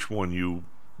in which one you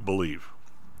believe.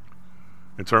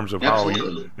 In terms of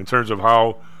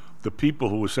how the people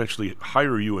who essentially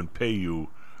hire you and pay you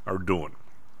are doing.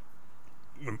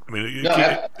 I mean,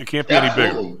 it can't be any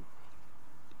bigger.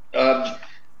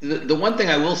 The one thing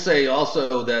I will say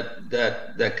also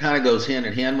that kind of goes hand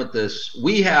in hand with this,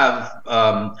 we have,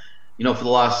 for the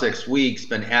last 6 weeks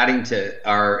been adding to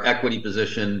our equity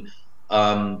position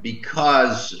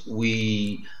because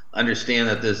we understand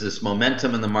that there's this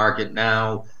momentum in the market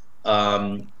now.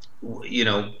 I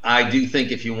do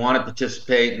think if you want to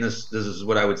participate, and this is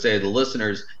what I would say to the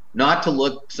listeners, not to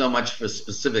look so much for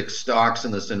specific stocks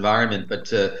in this environment, but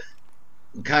to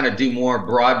kind of do more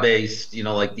broad-based,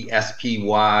 like the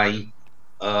SPY,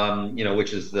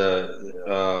 which is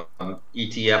the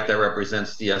ETF that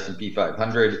represents the S&P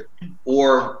 500,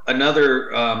 or another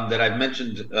that I've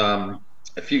mentioned a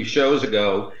few shows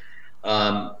ago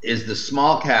is the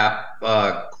small cap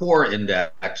core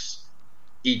index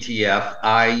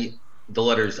ETF. The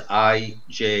letters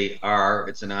IJR.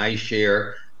 It's an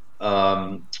iShare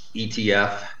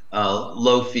ETF,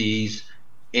 low fees.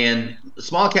 And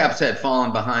small caps had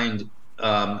fallen behind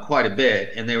quite a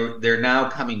bit, and they're now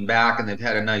coming back, and they've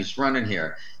had a nice run in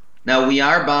here. Now we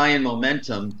are buying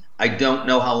momentum. I don't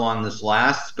know how long this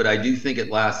lasts, but I do think it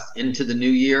lasts into the new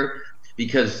year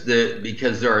because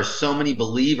there are so many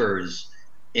believers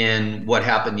in what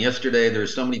happened yesterday.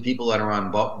 There's so many people that are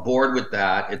on board with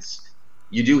that.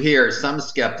 You do hear some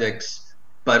skeptics,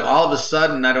 but all of a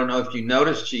sudden, I don't know if you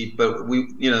noticed, Chief, but we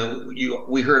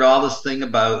heard all this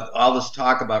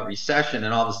talk about recession,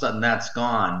 and all of a sudden that's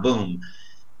gone, boom,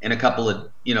 in a couple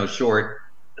of short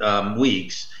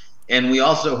weeks. And we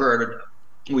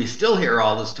still hear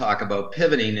all this talk about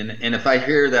pivoting, and if I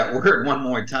hear that word one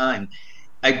more time,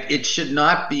 it should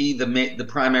not be the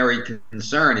primary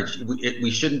concern. We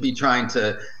shouldn't be trying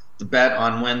to bet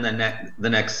on when the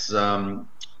next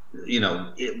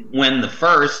when the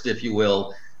first, if you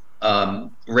will,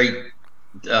 rate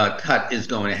cut is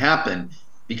going to happen,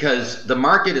 because the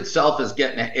market itself has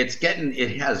gotten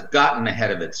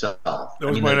ahead of itself.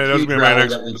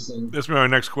 That's my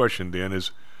next question, Dan.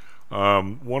 Is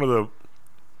one of the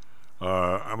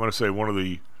I'm going to say one of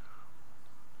the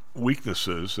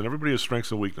weaknesses, and everybody has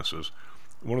strengths and weaknesses.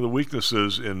 One of the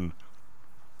weaknesses in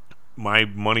my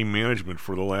money management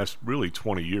for the last really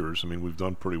 20 years. I mean, we've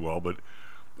done pretty well, but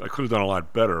I could have done a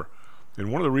lot better.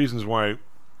 And one of the reasons why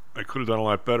I could have done a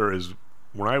lot better is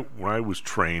when I was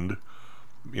trained,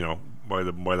 by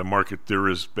the market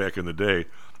theorists back in the day,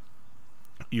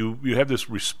 you have this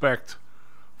respect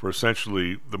for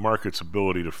essentially the market's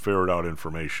ability to ferret out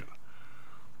information.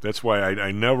 That's why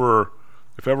I never,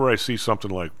 if ever I see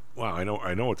something like, wow,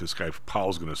 I know what this guy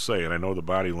Powell's going to say, and I know the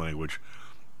body language,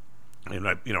 and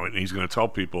and he's going to tell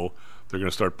people they're going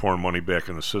to start pouring money back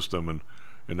in the system, and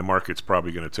the market's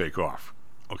probably going to take off.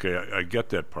 Okay, I get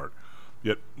that part.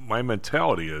 Yet my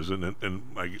mentality is, and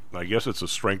I guess it's a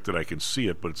strength that I can see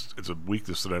it, but it's a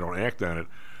weakness that I don't act on it.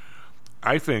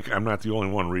 I think I'm not the only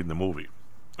one reading the movie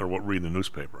or reading the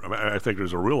newspaper. I think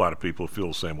there's a real lot of people who feel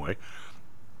the same way,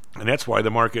 and that's why the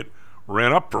market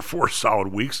ran up for 4 solid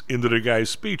weeks into the guy's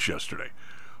speech yesterday,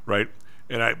 right?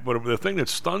 But the thing that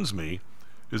stuns me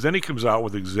is then he comes out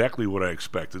with exactly what I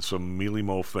expected, some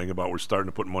mealy-mo thing about we're starting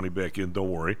to put money back in,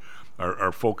 don't worry.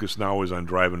 Our focus now is on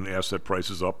driving asset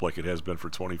prices up like it has been for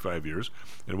 25 years,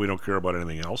 and we don't care about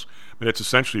anything else. I mean, that's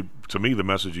essentially, to me, the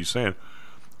message he's saying.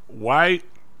 Why,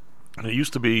 and it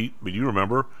used to be, but you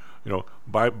remember,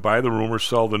 buy the rumor,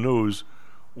 sell the news.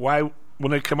 Why,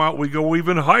 when they come out, we go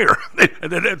even higher?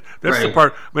 That's right. The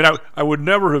part. I mean, I would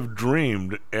never have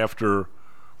dreamed after,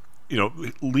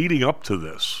 leading up to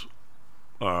this,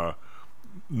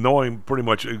 knowing pretty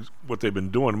much what they've been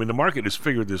doing. I mean, the market has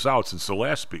figured this out since the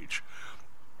last speech.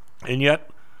 And yet,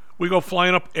 we go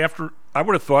flying up after. I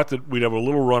would have thought that we'd have a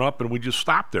little run up and we'd just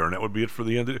stop there, and that would be it for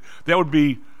the end. That would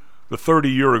be the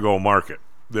 30-year-ago market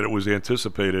that it was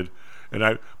anticipated.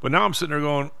 But now I'm sitting there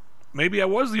going, maybe I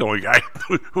was the only guy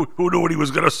who knew what he was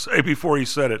going to say before he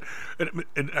said it.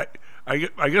 And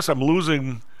I guess I'm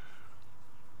losing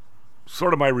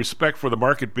sort of my respect for the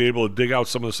market being able to dig out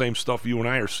some of the same stuff you and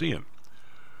I are seeing.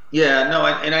 Yeah, no,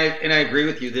 and I agree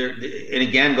with you there. And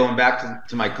again, going back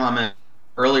to my comment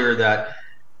earlier that,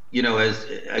 as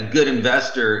a good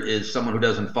investor is someone who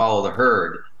doesn't follow the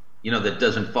herd, that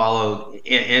doesn't follow.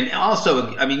 And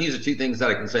also, I mean, these are two things that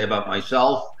I can say about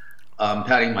myself,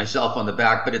 patting myself on the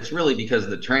back, but it's really because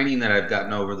the training that I've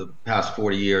gotten over the past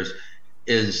 40 years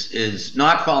is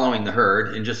not following the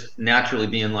herd and just naturally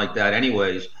being like that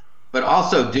anyways, but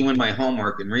also doing my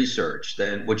homework and research,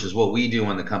 which is what we do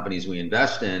on the companies we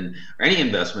invest in, or any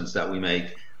investments that we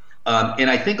make. And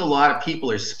I think a lot of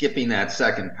people are skipping that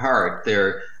second part.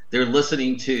 They're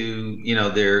listening to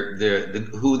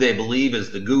who they believe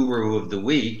is the guru of the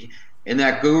week, and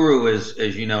that guru is,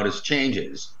 as you notice,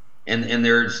 changes. And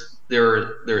there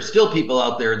are still people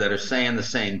out there that are saying the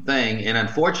same thing. And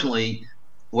unfortunately,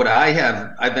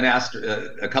 I've been asked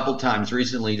a couple times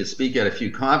recently to speak at a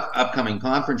few upcoming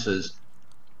conferences,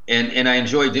 and I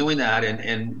enjoy doing that.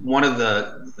 And one of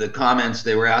the comments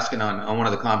they were asking on one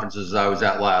of the conferences I was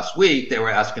at last week, they were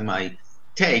asking my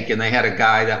take, and they had a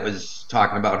guy that was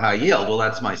talking about high yield. Well,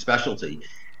 that's my specialty.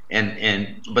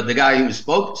 But the guy who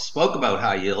spoke about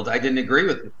high yield, I didn't agree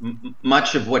with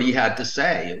much of what he had to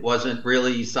say. It wasn't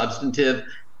really substantive.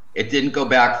 It didn't go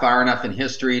back far enough in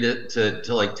history to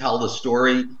like tell the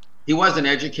story. He wasn't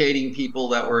educating people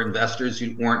that were investors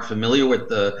who weren't familiar with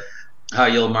the high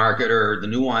yield market or the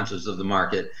nuances of the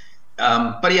market.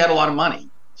 But he had a lot of money,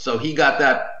 so he got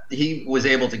that. He was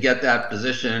able to get that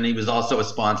position, and he was also a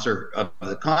sponsor of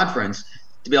the conference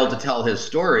to be able to tell his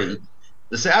story.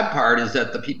 The sad part is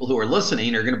that the people who are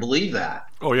listening are going to believe that.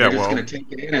 Oh yeah, they're just going to take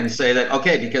it in and say that,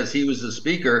 okay, because he was the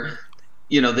speaker,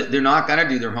 they're not going to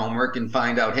do their homework and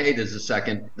find out, hey, there's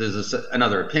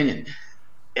another opinion.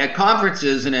 At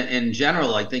conferences and in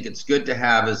general, I think it's good to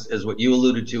have, as what you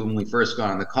alluded to when we first got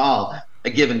on the call, a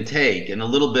give and take, and a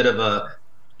little bit of a,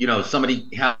 somebody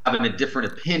having a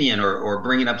different opinion or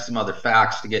bringing up some other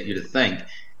facts to get you to think.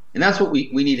 And that's what we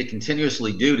need to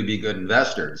continuously do to be good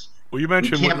investors. Well, you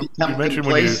mentioned when you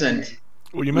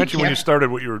started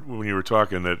when you were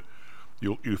talking that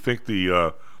you think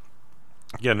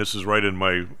again, this is right in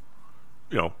my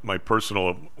my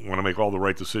personal, want to make all the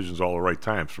right decisions all the right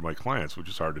times for my clients, which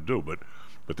is hard to do, but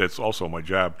that's also my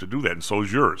job to do that, and so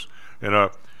is yours. And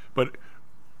but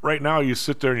right now you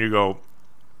sit there and you go,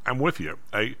 I'm with you.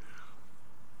 I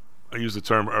use the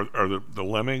term, are the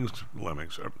lemmings?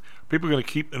 Are people going to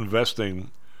keep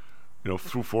investing,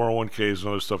 through 401ks and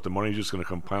other stuff? The money's just going to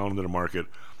compound into the market.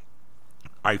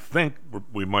 I think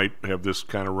we might have this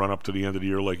kind of run up to the end of the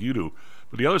year like you do.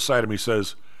 But the other side of me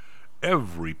says,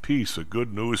 every piece of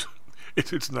good news,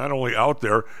 it's not only out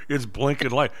there, it's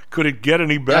blinking light. Could it get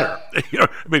any better?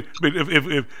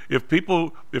 If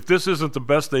this isn't the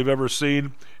best they've ever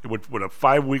seen, with a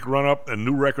 5-week run up and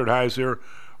new record highs here,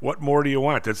 what more do you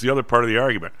want? That's the other part of the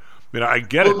argument. I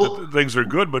get it that things are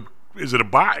good, but is it a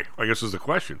buy? I guess is the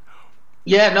question.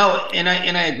 Yeah, no, and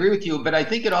I agree with you, but I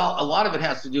think a lot of it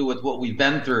has to do with what we've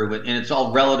been through, and it's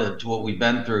all relative to what we've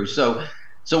been through. So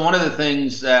one of the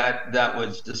things that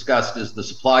was discussed is the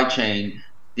supply chain,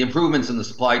 the improvements in the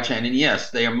supply chain, and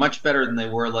yes, they are much better than they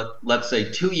were, let's say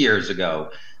 2 years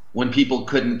ago, when people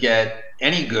couldn't get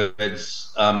any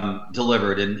goods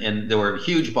delivered, and there were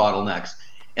huge bottlenecks,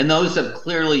 and those have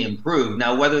clearly improved.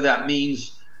 Now, whether that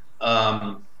means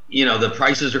the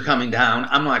prices are coming down,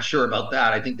 I'm not sure about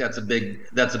that. I think that's a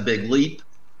big leap.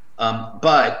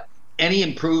 But any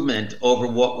improvement over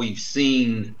what we've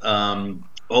seen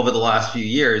over the last few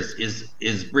years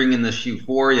is bringing this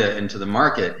euphoria into the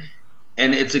market,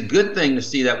 and it's a good thing to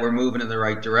see that we're moving in the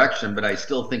right direction. But I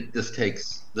still think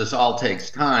this all takes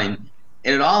time,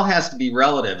 and it all has to be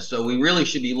relative. So we really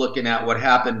should be looking at what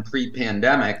happened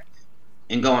pre-pandemic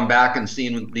and going back and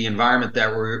seeing the environment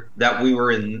that we were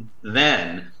in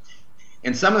then.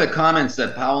 And some of the comments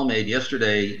that Powell made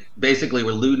yesterday basically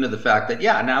were alluding to the fact that,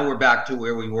 yeah, now we're back to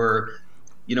where we were,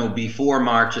 before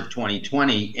March of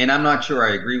 2020. And I'm not sure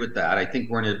I agree with that. I think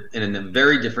we're in a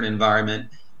very different environment.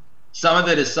 Some of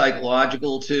it is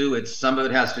psychological too. Some of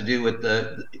it has to do with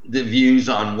the views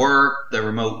on work, the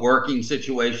remote working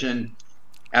situation.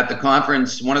 At the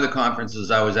conference, one of the conferences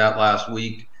I was at last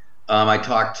week, I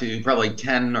talked to probably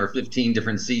 10 or 15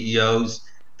 different CEOs.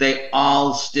 They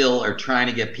all still are trying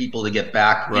to get people to get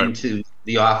back into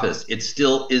the office. It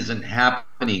still isn't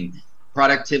happening.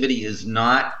 Productivity is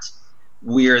not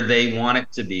where they want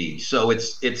it to be. So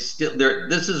it's still there.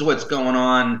 This is what's going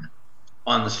on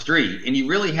the street, and you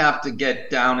really have to get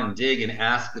down and dig and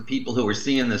ask the people who are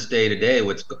seeing this day to day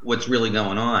what's really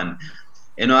going on,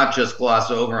 and not just gloss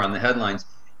over on the headlines.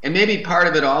 And maybe part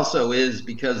of it also is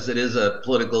because it is a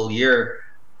political year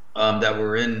that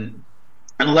we're in.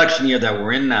 An election year that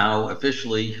we're in now,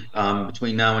 officially,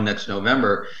 between now and next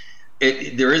November.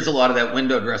 There is a lot of that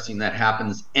window dressing that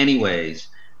happens anyways.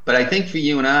 But I think for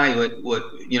you and I,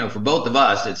 for both of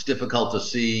us, it's difficult to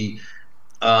see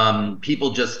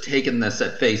people just taking this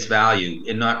at face value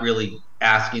and not really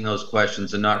asking those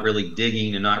questions and not really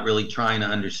digging and not really trying to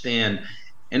understand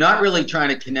and not really trying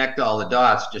to connect all the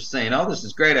dots, just saying, oh, this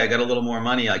is great, I got a little more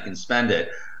money, I can spend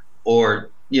it. Or,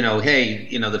 hey,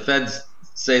 the Fed's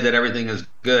say that everything is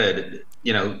good,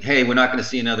 hey, we're not going to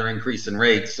see another increase in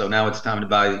rates, so now it's time to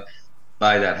buy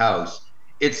that house.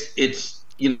 It's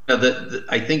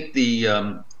I think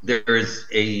there is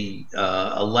a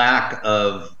lack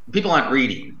of people aren't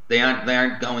reading. They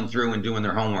aren't going through and doing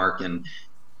their homework and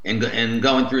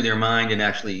going through their mind and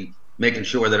actually making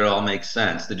sure that it all makes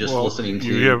sense. They're just listening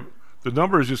to the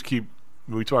numbers. Just keep,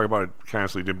 we talk about it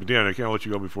constantly. But Dan, I can't let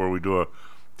you go before we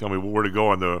tell me where to go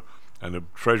on the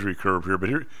Treasury curve here.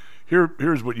 But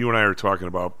here's what you and I are talking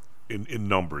about in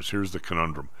numbers. Here's the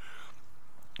conundrum.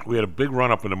 We had a big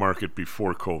run up in the market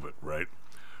before COVID, right?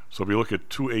 So if you look at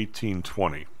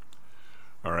 218.20,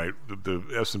 all right, the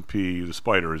S&P, the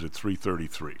spider is at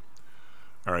 333.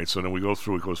 All right, so then we go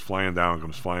through, it goes flying down,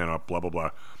 comes flying up, blah, blah,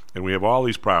 blah. And we have all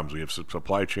these problems. We have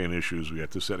supply chain issues. We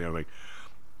got this, that, and everything.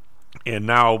 And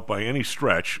now, by any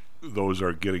stretch, those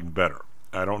are getting better.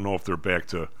 I don't know if they're back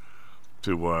to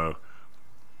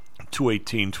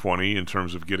 218.20 in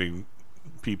terms of getting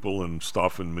people and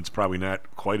stuff, and it's probably not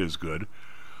quite as good.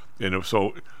 And if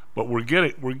so, but we're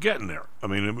getting there. I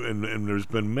mean, and there's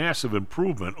been massive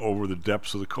improvement over the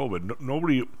depths of the COVID.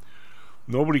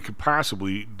 Nobody could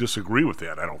possibly disagree with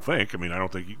that, I don't think. I mean, I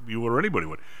don't think you or anybody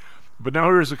would. But now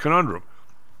here's the conundrum.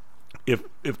 If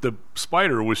the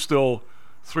spider was still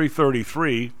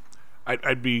 333,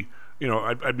 I'd be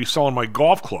selling my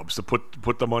golf clubs to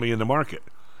put the money in the market.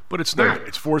 But it's not.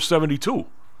 It's 472.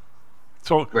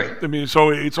 So I mean, so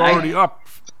it's already up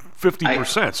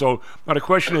 50%. So now the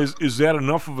question is that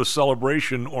enough of a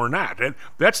celebration or not?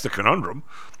 That's the conundrum.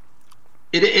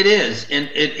 It is, and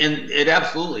it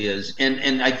absolutely is,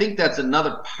 and I think that's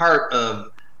another part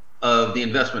of the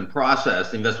investment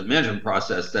process, the investment management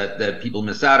process that people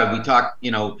miss out of. We talk,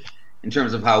 in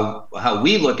terms of how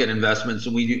we look at investments,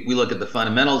 and we look at the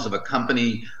fundamentals of a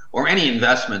company or any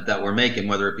investment that we're making,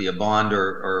 whether it be a bond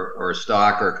or a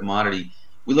stock or a commodity.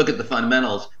 We look at the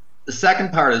fundamentals. The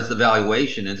second part is the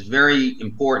valuation. It's very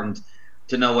important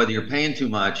to know whether you're paying too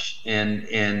much,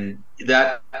 and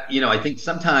that, I think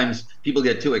sometimes people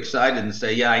get too excited and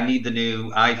say, yeah, I need the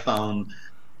new iPhone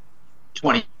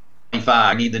 25,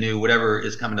 I need the new whatever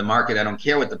is coming to market, I don't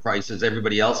care what the price is,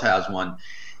 everybody else has one.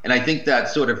 And I think that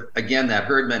sort of, again, that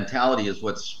herd mentality is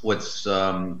what's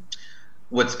going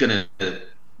to,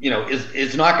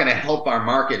 is not going to help our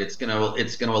market. It's going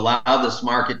to allow this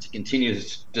market to continue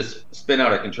to spin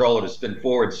out of control or to spin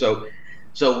forward. So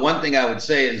one thing I would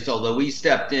say is, although we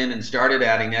stepped in and started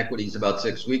adding equities about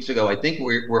 6 weeks ago, I think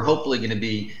we're hopefully going to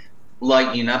be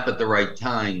lightening up at the right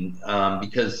time,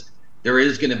 because there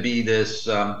is going to be this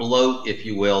bloat, if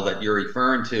you will, that you're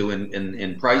referring to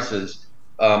in prices.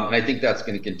 And I think that's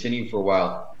going to continue for a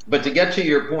while. But to get to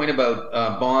your point about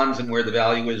bonds and where the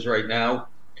value is right now,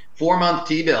 4-month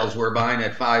T-bills we're buying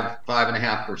at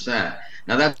 5.5%.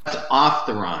 Now that's off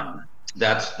the run.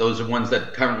 Those are ones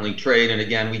that currently trade, and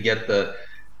again we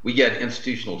get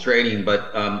institutional trading.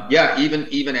 But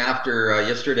even after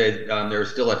yesterday, they're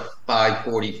still at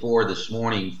 5.44 this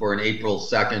morning for an April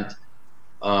 2nd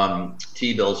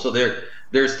T-bill. So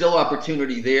there's still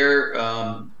opportunity there.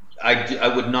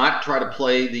 I would not try to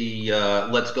play the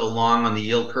let's go long on the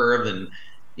yield curve, and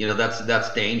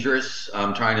that's dangerous.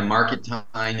 Trying to market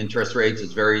time interest rates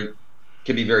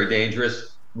can be very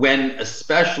dangerous.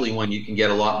 especially when you can get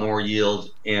a lot more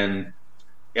yield in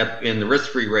the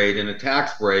risk-free rate and a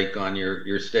tax break on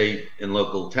your state and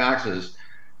local taxes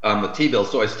with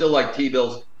T-bills. So I still like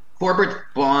T-bills. Corporate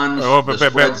bonds, the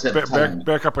spreads have tightened.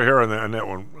 Back up here on that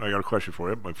one. I got a question for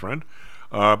you, my friend.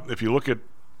 If you look at,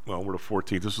 well, we're the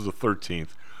 14th. This is the 13th.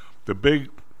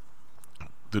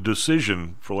 The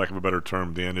decision, for lack of a better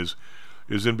term, Dan, is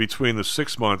in between the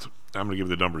 6 month. I'm going to give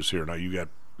you the numbers here. Now you got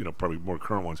probably more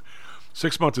current ones.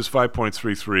 6 month is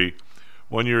 5.33.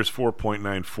 1 year is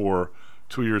 4.94.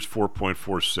 2 years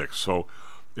 4.46. So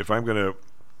if I'm going to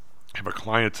have a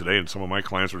client today, and some of my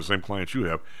clients are the same clients you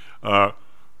have,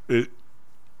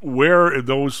 where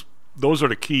those are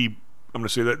the key. I'm going to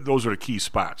say that those are the key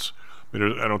spots. I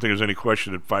don't think there's any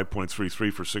question that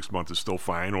 5.33 for 6 months is still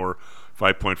fine, or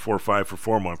 5.45 for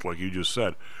 4 months, like you just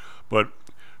said. But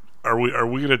are we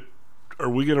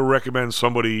gonna recommend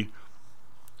somebody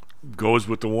goes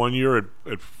with the 1 year at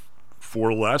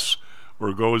 4 less,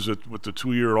 or goes with the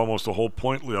 2 year almost a whole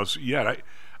point less? Yeah,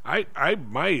 I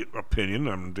my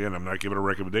opinion. Dan, I'm not giving a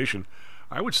recommendation.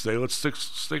 I would say let's stick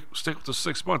with the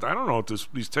 6 month. I don't know if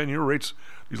these 10-year rates,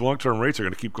 these long-term rates are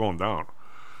going to keep going down.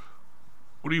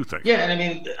 What do you think? Yeah, and I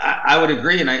mean, I would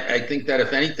agree, and I think that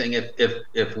if anything,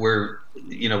 if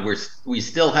we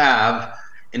still have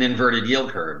an inverted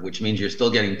yield curve, which means you're still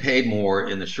getting paid more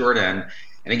in the short end,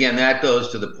 and again, that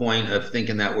goes to the point of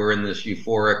thinking that we're in this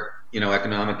euphoric,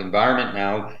 economic environment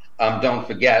now. Don't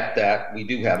forget that we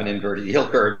do have an inverted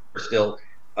yield curve still,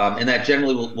 and that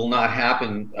generally will not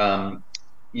happen.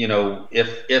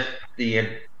 If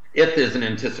there's an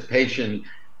anticipation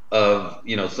of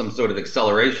some sort of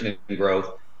acceleration in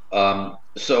growth.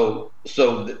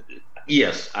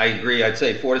 Yes, I agree. I'd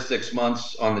say 4 to 6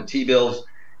 months on the T-bills.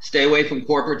 Stay away from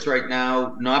corporates right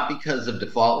now, not because of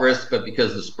default risk, but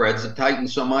because the spreads have tightened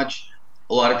so much.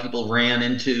 A lot of people ran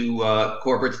into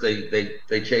corporates.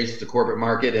 They chased the corporate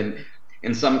market, and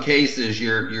in some cases,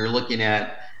 you're looking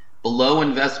at below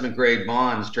investment grade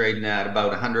bonds trading at about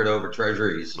 100 over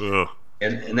treasuries. Ugh.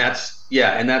 And that's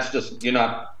just, you're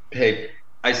not paid.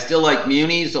 I still like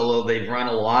munis, although they've run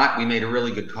a lot. We made a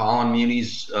really good call on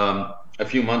munis a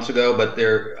few months ago, but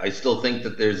I still think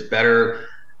that there's better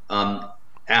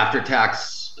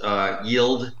after-tax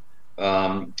yield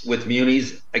with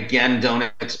munis. Again, don't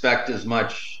expect as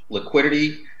much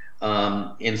liquidity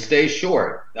and stay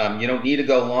short. You don't need to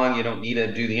go long. You don't need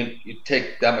to you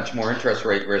take that much more interest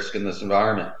rate risk in this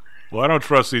environment. Well, I don't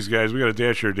trust these guys. We got a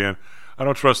dash here, Dan. I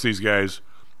don't trust these guys.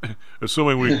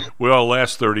 Assuming we all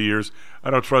last 30 years,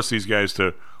 I don't trust these guys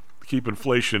to keep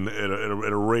inflation at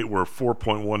a rate where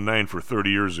 4.19 for 30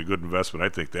 years is a good investment. I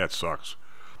think that sucks.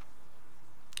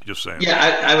 Just saying.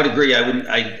 Yeah, I would agree.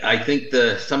 I think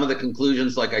some of the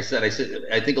conclusions, like I said,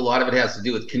 I think a lot of it has to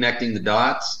do with connecting the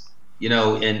dots,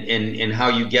 and how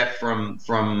you get from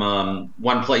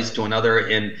one place to another.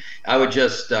 And I would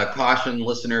just caution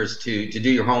listeners to do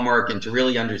your homework and to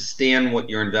really understand what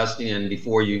you're investing in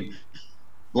before you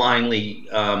blindly,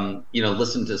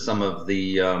 listen to some of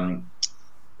the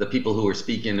people who are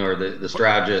speaking, or the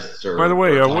strategists. Or, by the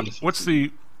way, what's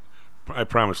I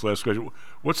promise, last question.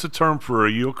 What's the term for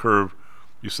a yield curve?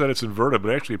 You said it's inverted,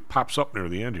 but actually it pops up near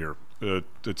the end here. The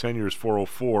 10 year is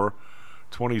 4.04,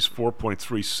 20 is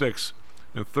 4.36,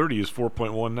 and 30 is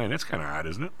 4.19. That's kind of odd,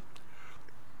 isn't it?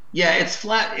 Yeah, it's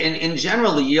flat. In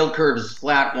general, the yield curve is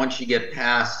flat once you get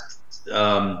past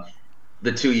the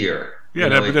 2 year. Yeah,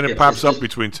 but then it pops up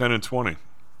between 10 and 20.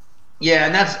 Yeah,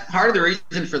 and that's part of the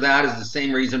reason for that is the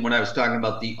same reason when I was talking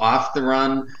about the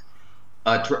off-the-run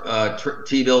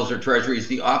T-bills or treasuries.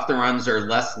 The off-the-runs are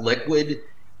less liquid.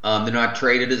 They're not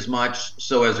traded as much.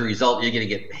 So as a result, you're going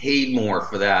to get paid more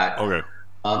for that. Okay.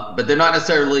 But they're not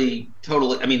necessarily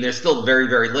totally, they're still very,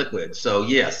 very liquid. So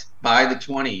yes, buy the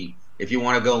 20. If you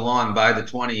want to go long, buy the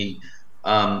 20.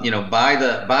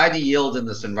 Buy the yield in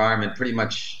this environment pretty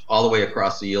much all the way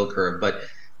across the yield curve. But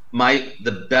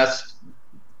the best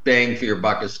bang for your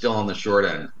buck is still on the short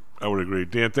end. I would agree.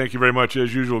 Dan, thank you very much.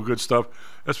 As usual, good stuff.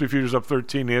 SP Futures up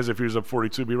 13, the NASDAQ Futures up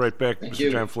 42. Be right back. Thank Mr.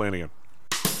 you. John Flanagan.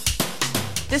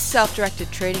 This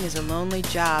self-directed trading is a lonely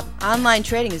job. Online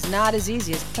trading is not as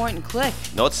easy as point and click.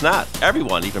 No, it's not.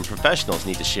 Everyone, even professionals,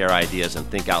 need to share ideas and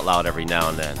think out loud every now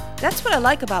and then. That's what I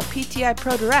like about PTI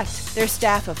Pro Direct. Their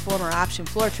staff of former option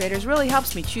floor traders really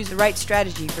helps me choose the right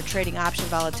strategy for trading option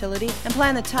volatility and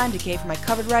plan the time decay for my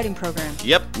covered writing program.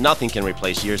 Yep, nothing can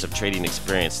replace years of trading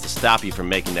experience to stop you from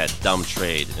making that dumb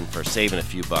trade and for saving a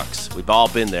few bucks. We've all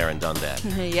been there and done that.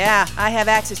 Yeah, I have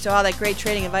access to all that great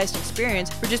trading advice and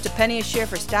experience for just a penny a share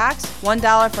for stocks,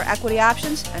 $1 for equity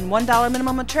options, and $1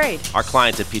 minimum a trade. Our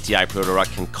clients at PTI Pro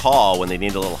Direct can call when they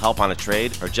need a little help on a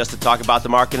trade or just to talk about the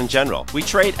market in general. We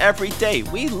trade every day.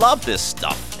 We love this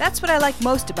stuff. That's what I like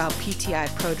most about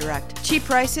PTI Pro Direct. Cheap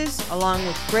prices, along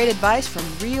with great advice from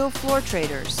real floor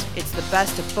traders. It's the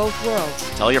best of both worlds.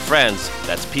 Tell your friends.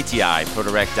 That's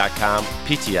PTIProDirect.com,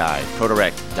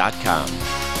 PTIProDirect.com.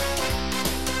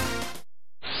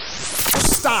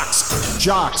 Stocks,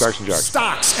 jocks, Stocks and jocks.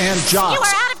 Stocks and jocks. You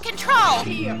are out of control.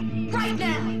 Here, right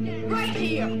now, right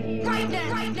here, right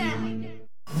now, right now.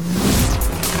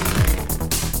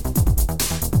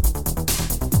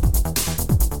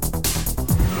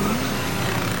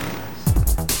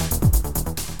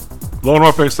 Low and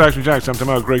North Stocks and Jocks. I'm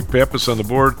talking about Greg Pappas on the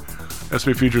board.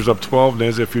 S&P futures up 12.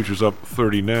 NASDAQ futures up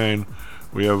 39.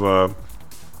 We have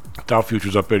Dow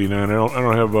futures up 89. I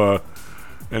don't have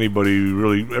anybody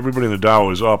really. Everybody in the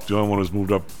Dow is up. The only one who's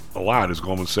moved up a lot is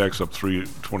Goldman Sachs up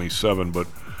 327, but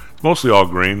it's mostly all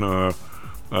green.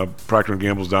 Procter &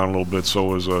 Gamble's down a little bit.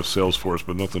 So is Salesforce,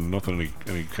 but nothing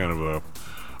any kind of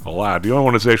a lot. The only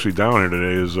one that's actually down here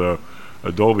today is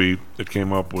Adobe. It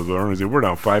came up with earnings. They were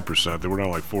down 5%. They were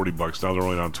down like $40. Now they're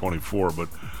only down 24. But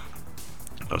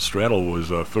straddle was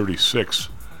 36.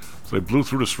 So they blew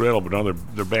through the straddle, but now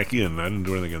they're back in. I didn't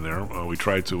do anything in there. We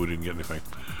tried to. We didn't get anything.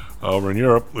 Over in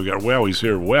Europe, we got Wowies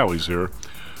here.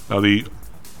 Now the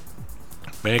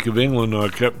Bank of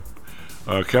England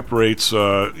kept rates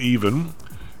even,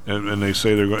 and they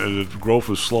say the growth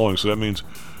is slowing. So that means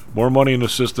more money in the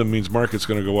system means market's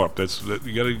going to go up.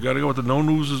 You got to go with the no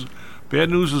news is. Bad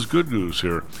news is good news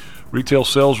here. Retail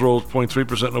sales rose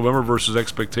 0.3% in November versus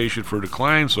expectation for a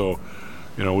decline. So,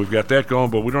 we've got that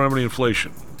going, but we don't have any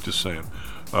inflation. Just saying.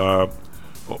 Like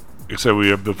I said, we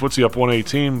have the FTSE up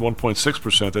 118,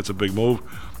 1.6%. That's a big move.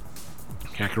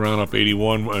 CAC around up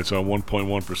 81. It's on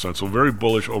 1.1%. So very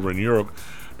bullish over in Europe.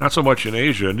 Not so much in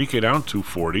Asia. Nikkei down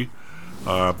 240,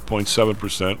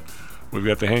 0.7%. We've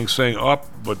got the Hang Seng up,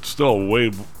 but still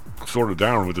way sort of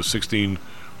down with the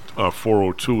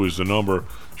 16,402 is the number.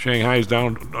 Shanghai is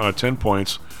down 10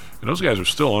 points, and those guys are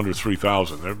still under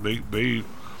 3,000.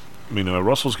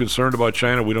 Russell's concerned about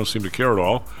China. We don't seem to care at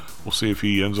all. We'll see if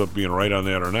he ends up being right on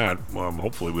that or not.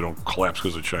 Hopefully we don't collapse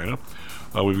because of China.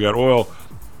 We've got oil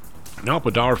now up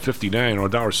 $1.59 or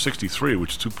 $1.63,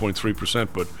 which is 2.3%,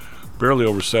 but barely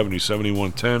over 70,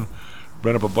 71.10.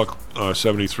 Brent up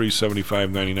 $1.73,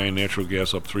 75.99. Natural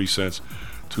gas up 3 cents,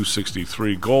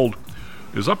 2.63. Gold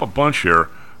is up a bunch here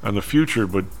on the future,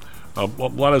 but a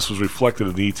lot of this was reflected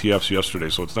in the ETFs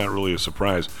yesterday, so it's not really a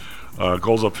surprise.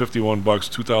 Gold's up $51,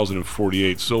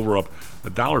 2,048. Silver up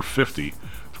 $1.50,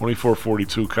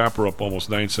 24.42. Copper up almost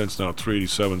 9 cents now,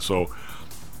 3.87. So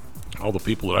all the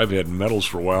people that I've had in metals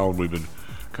for a while, and we've been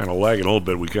kind of lagging a little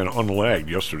bit. We kind of unlagged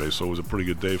yesterday, so it was a pretty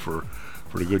good day for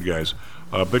the good guys.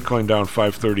 Bitcoin down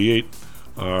 538.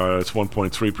 It's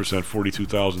 1.3%,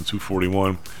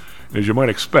 42,241. As you might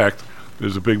expect,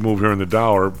 there's a big move here in the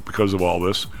dollar because of all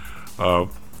this. The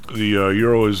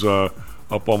euro is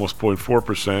up almost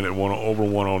 0.4% at over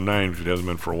 109, which it hasn't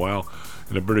been for a while.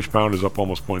 And the British pound is up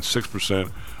almost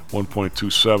 0.6%,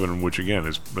 1.27, which again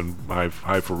has been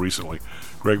high for recently.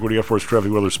 Greg, what do you got for us? Traffic,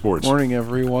 weather, sports. Morning,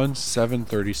 everyone.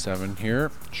 7:37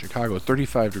 here. Chicago,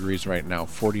 35 degrees right now,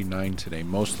 49 today,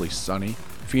 mostly sunny.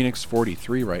 Phoenix,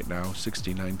 43 right now,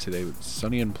 69 today,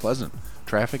 sunny and pleasant.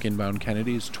 Traffic inbound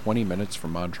Kennedy is 20 minutes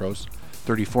from Montrose,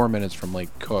 34 minutes from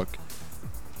Lake Cook,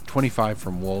 25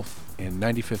 from Wolf, and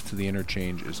 95th to the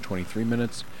interchange is 23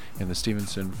 minutes, and the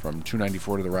Stevenson from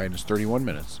 294 to the right is 31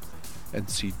 minutes.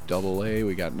 NCAA,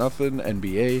 we got nothing.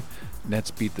 NBA,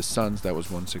 Nets beat the Suns. That was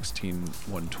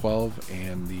 116-112.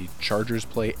 And the Chargers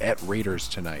play at Raiders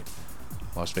tonight.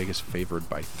 Las Vegas favored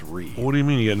by 3. What do you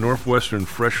mean? You got Northwestern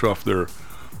fresh off their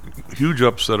huge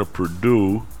upset of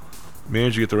Purdue.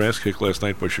 Managed to get their ass kicked last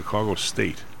night by Chicago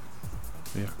State.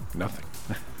 Yeah, nothing.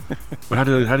 But how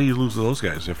do you lose to those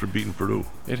guys after beating Purdue?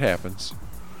 It happens.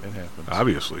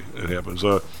 Obviously, it happens.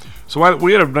 So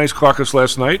we had a nice caucus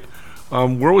last night.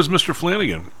 Where was Mr.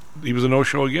 Flanagan? He was a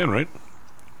no-show again, right?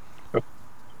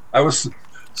 I was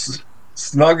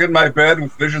snug in my bed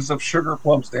with visions of sugar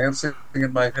plums dancing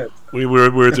in my head. We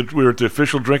were at the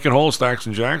official drinking hole, Stocks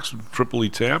and Jocks, Tripoli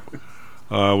Tap.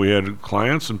 We had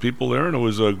clients and people there, and it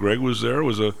was Greg was there. It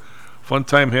was a fun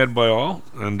time had by all,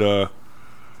 and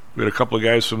We had a couple of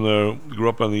guys grew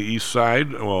up on the east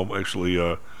side. Well, actually,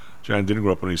 John didn't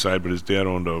grow up on the east side, but his dad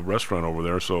owned a restaurant over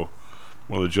there. So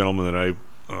one of the gentlemen that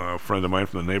a friend of mine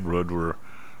from the neighborhood, were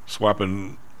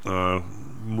swapping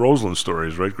Roseland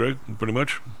stories, right, Greg? Pretty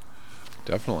much.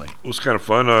 Definitely. It was kind of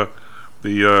fun.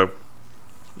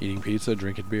 Eating pizza,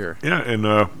 drinking beer. Yeah,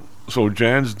 and so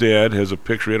John's dad has a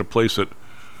picture. He had a place at,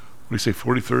 what do you say,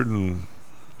 43rd and,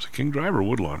 is it King Drive or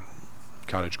Woodlawn?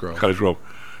 Cottage Grove. Cottage Grove.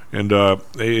 And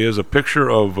he has a picture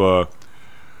of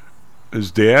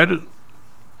his dad,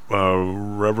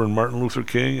 Reverend Martin Luther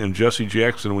King, and Jesse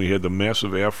Jackson. We had the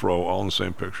massive afro all in the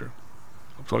same picture.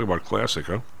 I'm talking about a classic,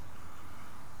 huh?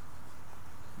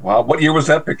 Wow. What year was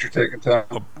that picture taken, Tom?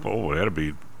 Oh, it had to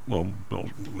be,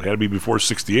 it had to be before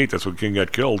 68. That's when King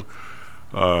got killed.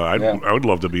 I would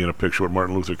love to be in a picture with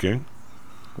Martin Luther King.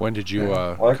 When did you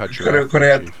cut your... Could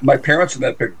have had my parents in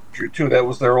that picture, too. That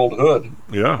was their old hood.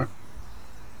 Yeah.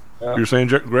 You're saying,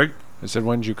 Greg? I said,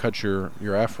 when did you cut your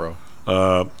afro?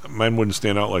 Mine wouldn't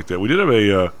stand out like that. We did have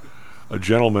a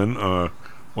gentleman,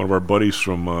 one of our buddies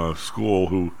from school,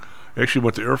 who actually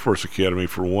went to Air Force Academy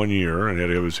for 1 year and had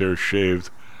to have his hair shaved.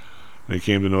 And he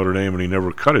came to Notre Dame, and he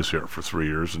never cut his hair for 3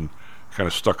 years and kind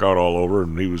of stuck out all over.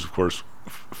 And he was, of course,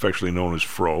 affectionately known as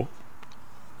Fro,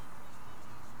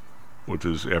 with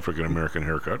his African-American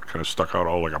haircut. Kind of stuck out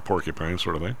all like a porcupine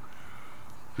sort of thing.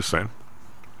 Just saying.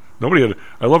 Nobody had.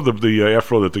 I love the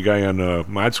afro that the guy on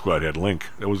Mod Squad had. Link.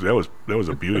 That was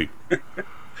a beauty.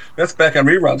 That's back on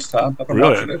reruns, Tom. I've been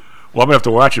watching it. Well, I'm gonna have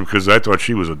to watch it because I thought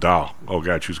she was a doll. Oh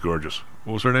God, she was gorgeous.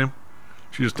 What was her name?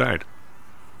 She just died.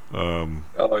 Oh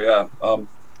yeah.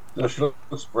 No, she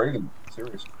looks great in the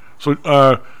series. So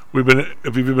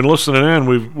if you've been listening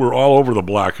in, we're all over the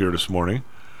block here this morning.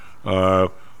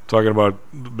 Talking about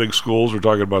the big schools. We're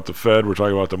talking about the Fed. We're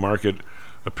talking about the market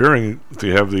appearing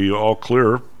to have the all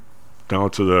clear. Down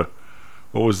to the,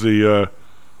 what was the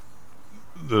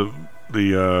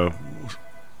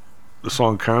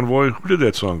song Convoy? Who did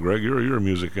that song, Greg? You're a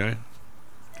music guy.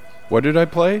 What did I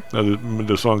play?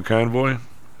 The song Convoy.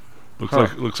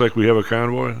 Looks like we have a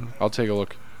convoy. I'll take a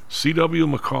look. C.W.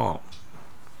 McCall.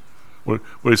 What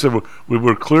he said,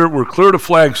 we're clear to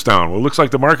Flagstown. Well, it looks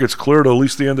like the market's clear to at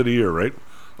least the end of the year, right?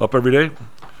 Up every day,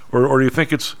 or do you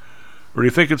think it's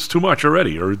too much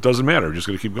already, or it doesn't matter? We're just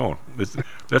going to keep going.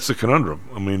 That's the conundrum.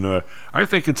 I mean, I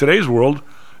think in today's world,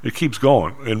 it keeps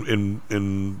going.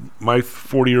 In my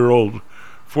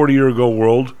 40-year ago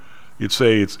world, you'd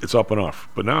say it's up and off.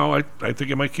 But now I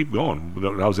think it might keep going.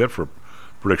 How's that for a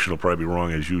prediction? Will probably be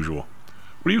wrong as usual.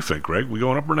 What do you think, Greg? We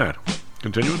going up or not?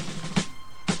 Continuing?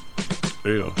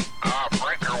 There you go.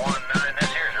 Breaker 19, this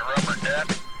here's a rubber duck.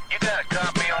 You got a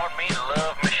copy on me,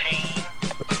 Love Machine?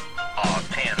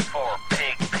 10-4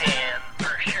 pig pen,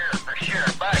 for sure.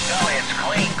 By golly, it's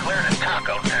clear to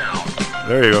Tacotown.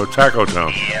 There you go,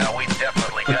 Tacotown. Yeah, we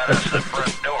definitely got us the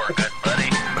front door, good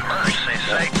buddy. Mercy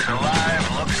sakes alive,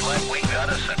 looks like we got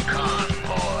us a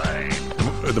convoy.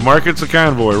 The market's a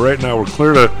convoy. Right now, we're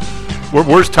clear to...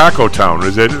 Where's Tacotown?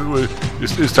 Is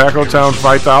Tacotown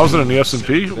 5,000 in the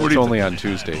S&P? It's only on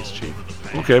Tuesdays,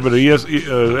 Chief. Okay, but the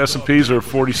S&Ps are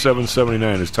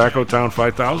 47.79. Is Tacotown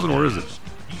 5,000 or is it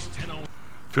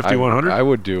 5,100? I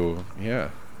would do,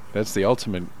 yeah. That's the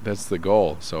ultimate. That's the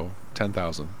goal. So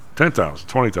 10,000. 10,000,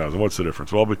 20,000. What's the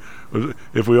difference?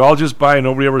 If we all just buy and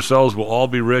nobody ever sells, we'll all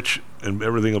be rich and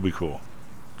everything will be cool.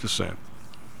 Just saying.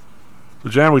 So,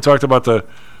 John, we talked about the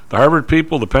Harvard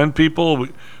people, the Penn people. We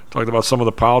talked about some of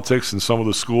the politics and some of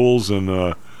the schools, and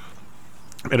at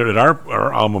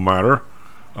our alma mater,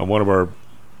 one of our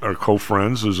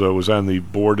co-friends was on the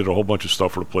board, did a whole bunch of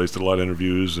stuff for the place, did a lot of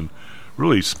interviews, and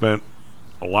really spent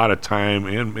a lot of time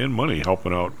and money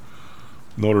helping out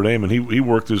Notre Dame. And he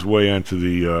worked his way onto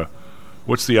the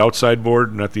what's the outside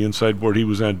board, not the inside board. He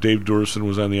was on. Dave Durson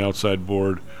was on the outside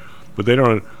board, but they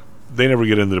never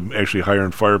get into actually hire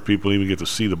and fire people, even get to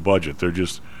see the budget.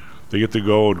 They get to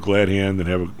go with glad hand and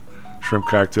have a shrimp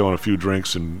cocktail and a few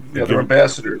drinks. And they're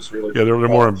ambassadors, really. Yeah, they're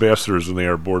more ambassadors than they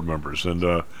are board members.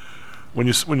 And when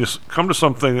you come to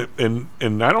something,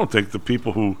 and I don't think the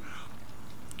people who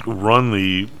run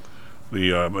the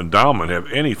endowment have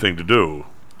anything to do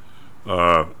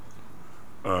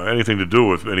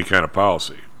with any kind of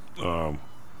policy. So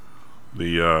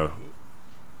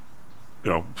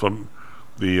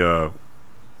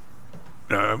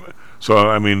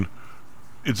I mean.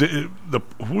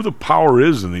 Who the power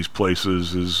is in these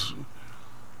places is.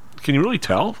 Can you really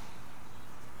tell?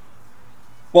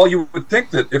 Well, you would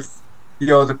think that if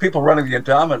the people running the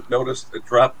endowment noticed a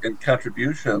drop in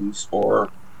contributions or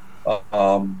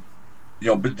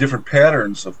different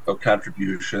patterns of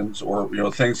contributions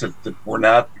or things that were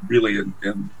not really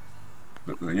in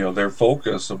their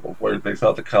focus of where they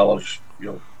thought the college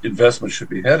investment should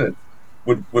be headed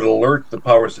would alert the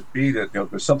powers that be that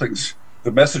there's something's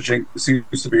the messaging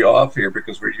seems to be off here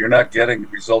because you're not getting the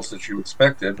results that you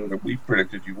expected or that we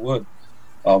predicted you would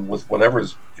with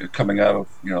whatever's coming out of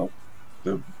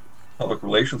the public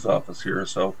relations office here.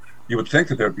 So you would think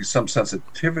that there'd be some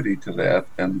sensitivity to that,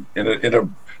 and in a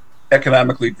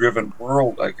economically driven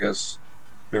world, I guess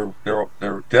there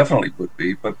definitely would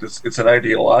be, but it's an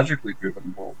ideologically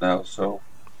driven world now. So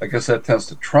I guess that tends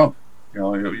to trump.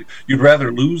 You'd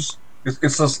rather lose.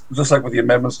 It's just like with the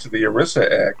amendments to the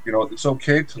ERISA Act. It's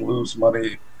okay to lose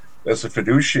money as a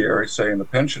fiduciary, say in the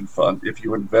pension fund, if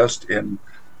you invest in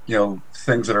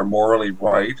things that are morally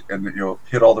right and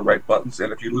hit all the right buttons.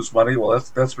 And if you lose money, well,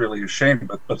 that's really a shame.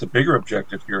 But the bigger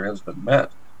objective here has been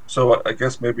met. So I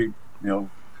guess maybe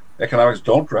economics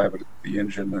don't drive the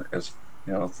engine as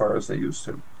far as they used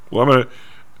to. Well,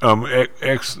 I'm gonna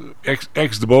ex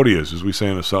the Bodias, as we say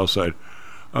on the South Side.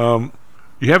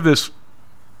 You have this.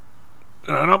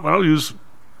 I don't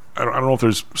know if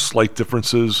there's slight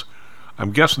differences.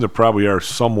 I'm guessing there probably are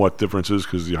somewhat differences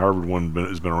because the Harvard one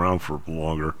has been around for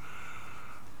longer.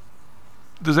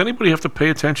 Does anybody have to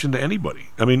pay attention to anybody?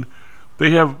 I mean,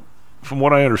 they have, from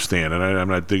what I understand, and I'm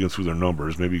not digging through their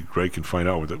numbers. Maybe Greg can find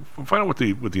out what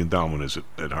the endowment is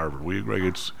at Harvard. Will you, Greg?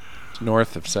 It's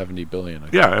north of $70 billion.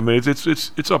 Yeah, I mean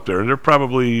it's up there, and they're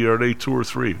probably are they 2 or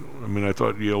 3? I mean, I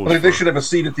thought Yale was. Well, they should have a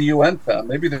seat at the UN, Tom.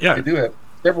 Maybe they do have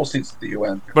several seats at the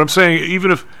UN. But I'm saying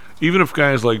even if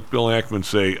guys like Bill Ackman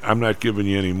say I'm not giving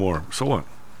you any more, so what?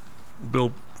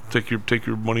 Bill, take your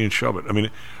money and shove it. I mean,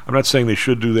 I'm not saying they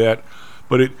should do that,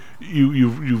 but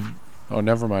you've. Oh,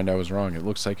 never mind. I was wrong. It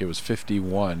looks like it was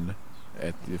 51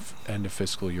 at the end of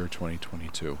fiscal year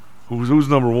 2022. Who's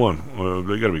number one?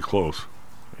 They got to be close.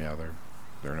 Yeah,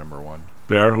 they're number one.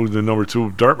 They are. Who's the number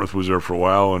 2? Dartmouth was there for a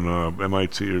while, and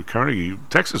MIT or Carnegie.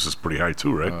 Texas is pretty high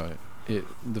too, right?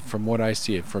 From what I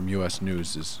see from U.S.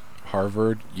 News is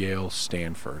Harvard, Yale,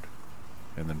 Stanford,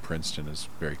 and then Princeton is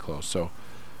very close.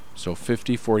 So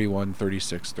 50, 41,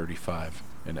 36, 35,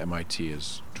 and MIT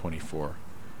is 24.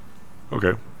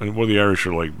 Okay. And what are the Irish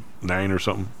are like 9 or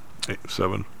something?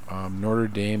 7? Notre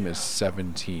Dame is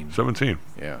 17. 17?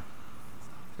 Yeah.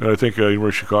 And I think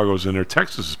University of Chicago is in there.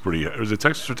 Texas is pretty high. Is it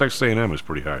Texas or Texas A&M is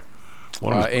pretty high?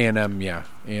 A&M, yeah.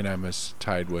 A&M is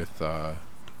tied with,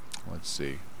 let's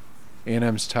see.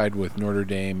 A&M's tied with Notre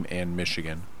Dame and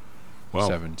Michigan. Wow.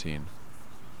 17.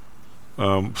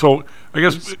 So I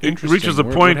guess it reaches the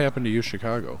point. What happened to U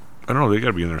Chicago? I don't know. They got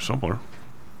to be in there somewhere.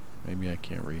 Maybe I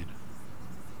can't read.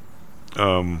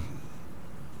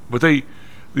 But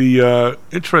the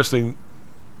interesting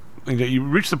thing that you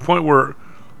reach the point where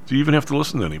do you even have to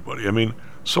listen to anybody? I mean,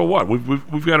 so what?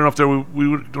 We've got enough there.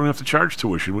 We don't have to charge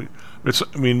tuition.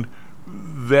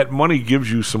 That money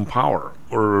gives you some power,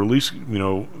 or at least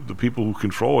the people who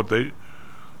control it.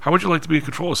 How would you like to be in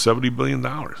control of $70 billion?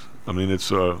 I mean,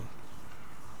 it's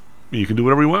you can do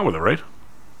whatever you want with it, right?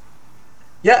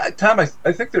 Yeah, Tom.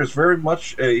 I think there's very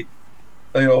much a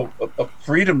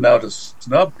freedom now to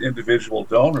snub individual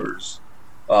donors,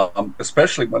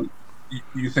 especially when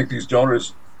you think these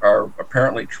donors are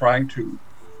apparently trying to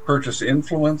purchase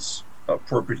influence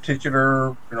for a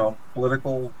particular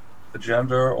political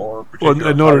agenda or particular. Well,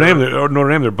 at Notre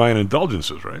Dame, they're buying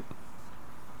indulgences, right?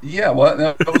 Yeah, well,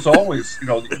 that was always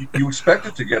you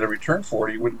expected to get a return for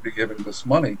it. You wouldn't be given this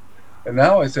money, and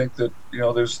now I think that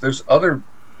there's other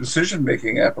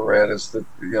decision-making apparatus that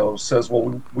says,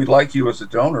 well, we like you as a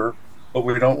donor, but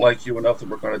we don't like you enough that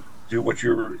we're going to do what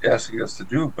you're asking us to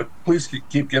do. But please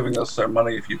keep giving us our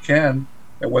money if you can,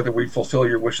 and whether we fulfill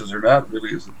your wishes or not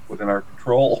really isn't within our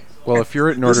control. Well, if you're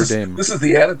at Notre Dame, this is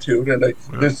the attitude, and there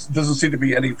doesn't seem to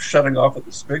be any shutting off of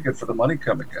the spigot for the money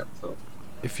coming in. So,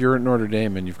 if you're at Notre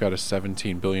Dame and you've got a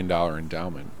 $17 billion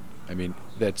endowment, I mean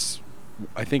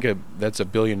I think that's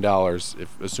 $1 billion,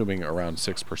 if assuming around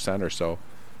 6% or so.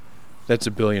 That's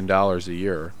 $1 billion a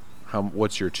year.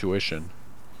 What's your tuition?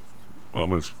 Well,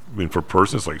 I mean, for a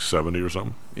person, it's like 70 or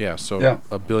something. Yeah, so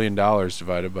 $1 billion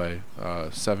divided by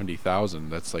 70,000,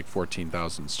 that's like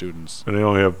 14,000 students. And they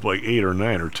only have like 8 or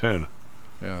 9 or 10.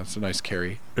 Yeah, it's a nice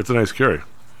carry. It's a nice carry.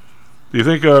 Do you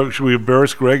think, should we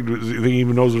embarrass Greg? Do you think he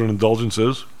even knows what an indulgence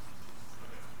is?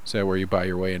 Is that where you buy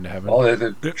your way into heaven?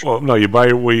 Well, no, you buy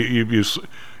your way,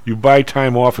 you buy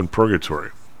time off in purgatory.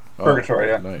 Purgatory,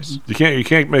 yeah. Nice. You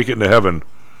can't make it into heaven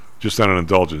just on an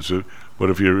indulgence. But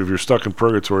if you're stuck in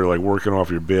purgatory, like working off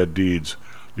your bad deeds,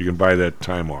 you can buy that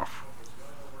time off.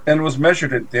 And it was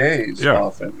measured in days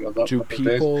often. Do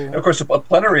people? And of course, a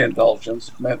plenary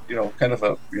indulgence meant kind of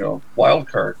a wild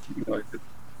card. You could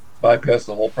bypass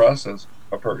the whole process.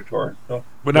 a purgatory. So,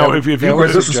 But now, if That you would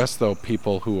this is- suggest, though,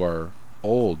 people who are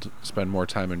old spend more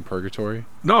time in purgatory.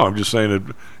 No, I'm just saying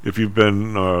that if you've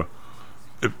been,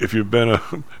 if you've been a,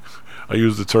 I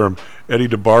use the term Eddie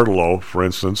DeBartolo, for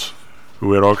instance,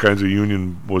 who had all kinds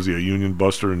of was he a union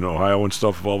buster in Ohio and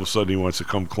stuff? If all of a sudden he wants to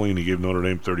come clean, he gave Notre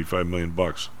Dame $35 million.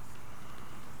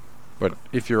 But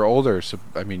if you're older, so,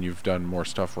 I mean, you've done more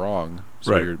stuff wrong,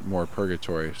 so Right. you're more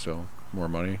purgatory, so more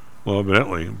money. Well,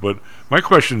 evidently. But my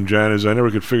question, John, is I never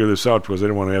could figure this out because I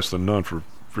didn't want to ask the nun for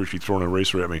she throwing a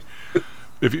eraser at me.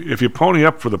 If you pony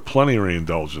up for the plenary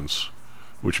indulgence,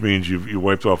 which means you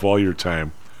wiped off all your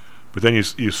time, but then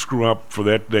you screw up for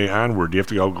that day onward, do you have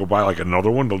to go buy like another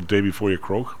one the day before you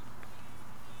croak?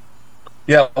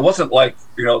 yeah, it wasn't like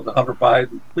the Hunter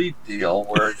Biden plea deal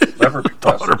where you'd never be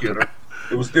prosecuted.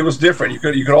 It was different. You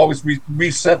could always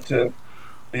reset to,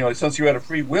 since you had a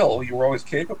free will, you were always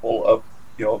capable of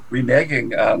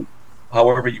reneging on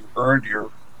however you earned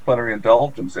your plenary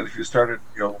indulgence. And if you started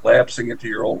lapsing into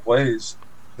your old ways,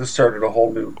 this started a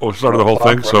whole new. Oh, it started the whole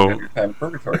thing. So your time in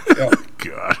purgatory. Yeah.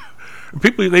 God,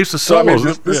 people they used to sell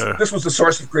those. This was the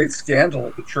source of great scandal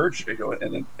at the church,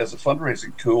 and as a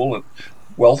fundraising tool and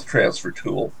wealth transfer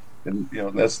tool. And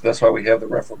that's why we have the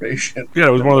Reformation. Yeah,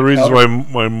 it was one of the reasons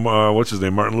why what's his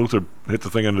name, Martin Luther, hit the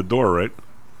thing on the door, right?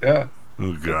 Yeah.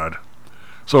 Oh God.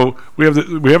 So we have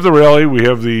the rally. We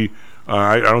have the.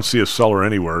 I don't see a seller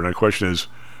anywhere, and the question is,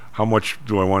 how much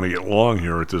do I want to get long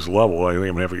here at this level? I think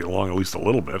I'm gonna have to get long at least a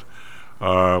little bit.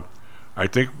 I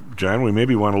think, John, we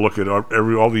maybe want to look at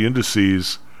all the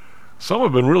indices. Some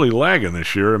have been really lagging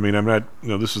this year. I mean, I'm not.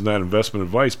 This is not investment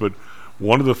advice, but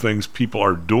one of the things people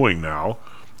are doing now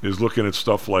is looking at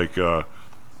stuff like, I'm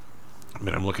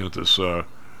looking at this, and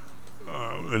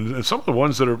some of the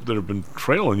ones that have been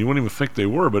trailing, you wouldn't even think they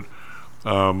were, but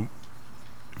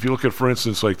if you look at, for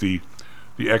instance, like the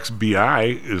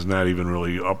XBI is not even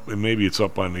really up, and maybe it's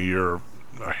up on the year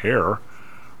a hair.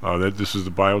 That this is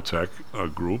the biotech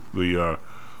group. The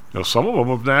some of them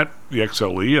have not. The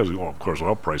XLE, of course,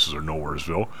 oil prices are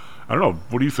nowheresville. I don't know.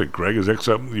 What do you think, Greg? Is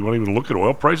XL? You want to even look at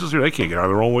oil prices here? They can't get out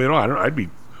of their own way at all. I'd be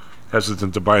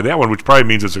hesitant to buy that one, which probably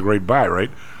means it's a great buy,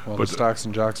 right? Well, but the Stocks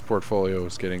and Jocks portfolio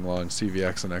is getting long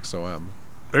CVX and XOM.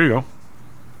 There you go.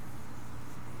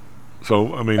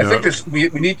 So, I mean, I think we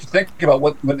need to think about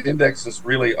what indexes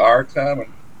really are, Tom.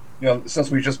 And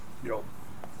since we just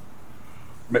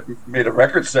made a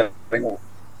record-setting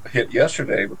hit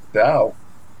yesterday with the Dow,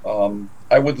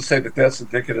 I wouldn't say that that's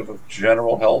indicative of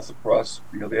general health across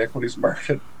the equities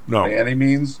market by any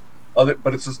means. But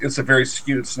it's a very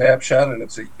skewed snapshot, and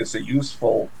it's a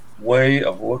useful way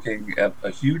of looking at a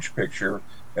huge picture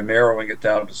and narrowing it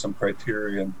down to some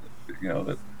criterion,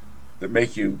 that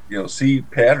make you see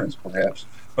patterns perhaps.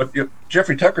 But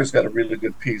Jeffrey Tucker's got a really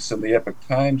good piece in the Epoch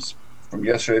Times from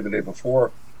yesterday, the day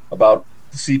before, about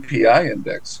the CPI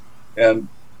index, and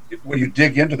when you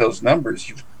dig into those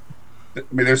numbers,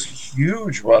 there's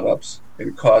huge run-ups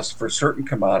in costs for certain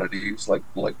commodities like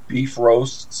beef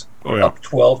roasts. Up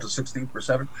 12 to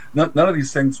 16%. None of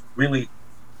these things really,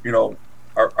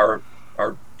 are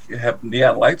have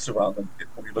neon lights around them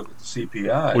when you look at the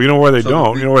CPI. Well, you know where they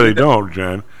don't. You know where they don't,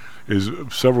 John, is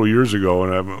several years ago,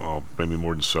 and maybe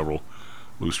more than several,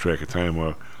 lose track of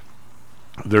time.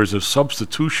 There's a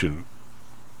substitution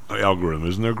algorithm,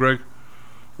 isn't there, Greg?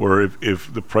 Where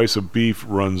if the price of beef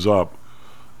runs up,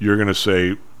 you're going to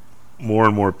say more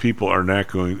and more people are not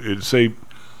going. Say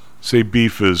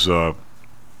beef is.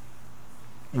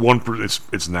 1%,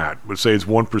 it's not, but say it's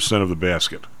 1% of the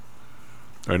basket,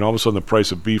 and all of a sudden the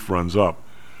price of beef runs up.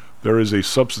 There is a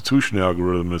substitution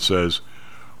algorithm that says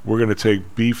we're going to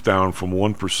take beef down from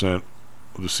 1% of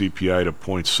the CPI to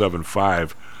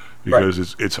 0.75 because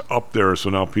it's up there. So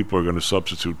now people are going to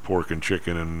substitute pork and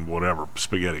chicken and whatever,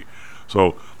 spaghetti.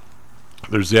 So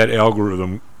there's that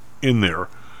algorithm in there.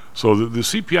 So the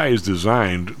CPI is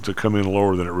designed to come in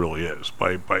lower than it really is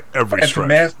by every stretch.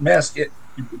 And to mask it.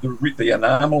 The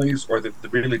anomalies or the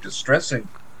really distressing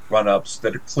run-ups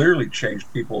that have clearly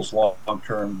changed people's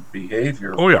long-term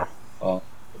behavior. Oh yeah,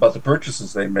 about the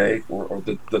purchases they make or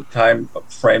the time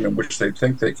frame in which they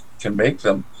think they can make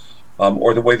them,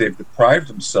 or the way they've deprived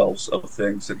themselves of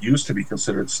things that used to be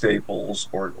considered staples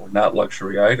or not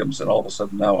luxury items, and all of a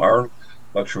sudden now are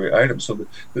luxury items. So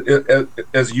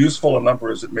as useful a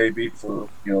number as it may be for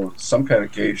some kind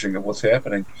of gauging of what's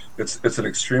happening, it's an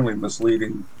extremely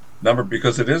misleading number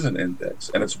because it is an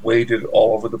index and it's weighted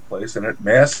all over the place, and it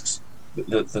masks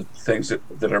the things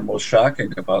that are most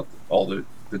shocking about all the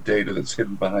data that's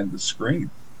hidden behind the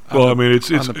screen. Well, I mean, it's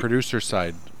on the producer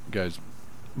side, guys.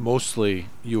 Mostly,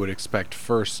 you would expect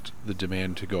first the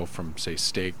demand to go from, say,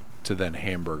 steak to then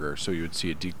hamburger. So you would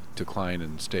see a decline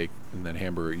in steak and then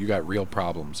hamburger. You got real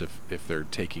problems if they're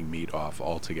taking meat off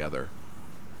altogether.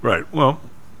 Right. Well.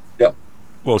 Yep.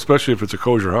 Well, especially if it's a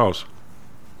kosher house.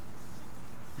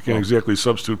 You can't exactly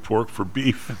substitute pork for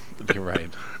beef. You're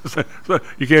right.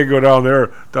 You can't go down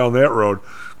that road.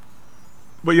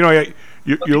 But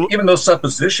even those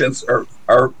suppositions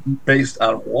are based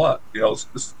on what?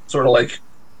 It's sort of like,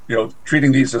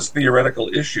 treating these as theoretical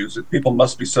issues. That people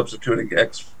must be substituting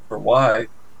X for Y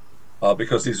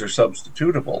because these are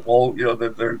substitutable. Well,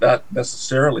 they're not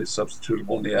necessarily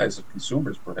substitutable in the eyes of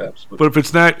consumers, perhaps. But if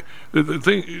it's not, the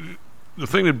thing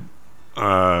that,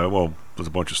 well, there's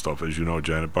a bunch of stuff, as you know,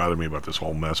 Jen. It bothered me about this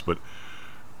whole mess. But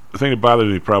the thing that bothered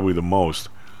me probably the most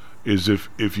is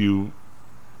if you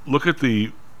look at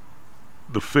the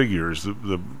figures,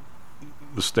 the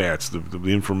stats, the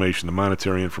information, the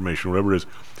monetary information, whatever it is.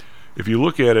 If you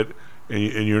look at it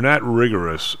and you're not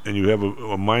rigorous and you have a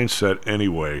mindset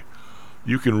anyway,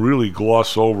 you can really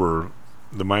gloss over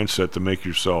the mindset to make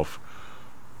yourself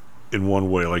in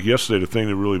one way. Like yesterday, the thing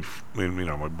that really,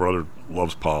 my brother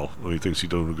loves Paul and he thinks he's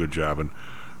doing a good job, and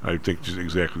I think just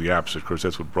exactly the opposite. Of course,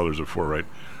 that's what brothers are for, right?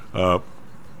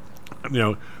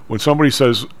 When somebody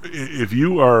says, if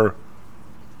you are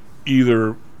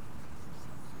either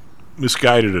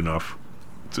misguided enough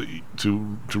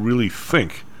to really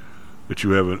think that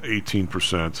you have an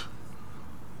 18%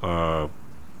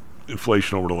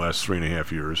 inflation over the last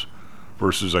 3.5 years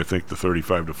versus I think the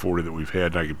 35 to 40 that we've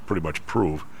had, and I can pretty much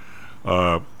prove.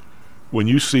 When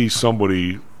you see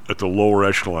somebody at the lower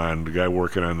echelon, the guy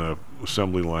working on the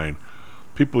assembly line,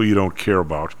 people you don't care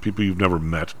about, people you've never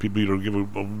met, people you don't give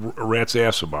a rat's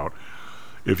ass about,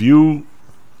 if you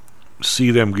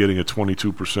see them getting a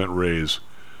 22% raise,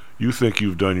 you think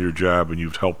you've done your job and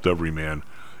you've helped every man,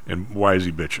 and why is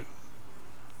he bitching?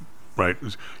 Right?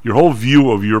 Your whole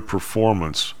view of your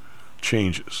performance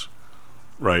changes,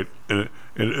 right? Right.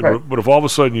 But if all of a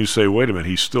sudden you say, wait a minute,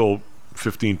 he's still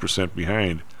 15%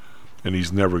 behind and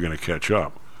he's never going to catch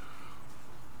up,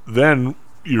 then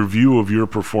your view of your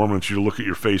performance, you look at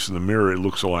your face in the mirror, it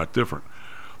looks a lot different.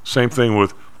 Same thing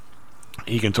with,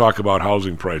 he can talk about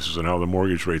housing prices and how the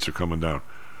mortgage rates are coming down.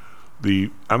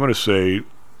 I'm going to say,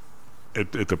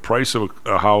 at the price of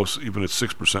a house, even at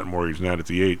 6% mortgage, not at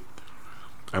the 8%,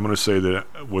 I'm going to say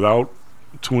that without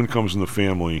two incomes in the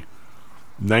family,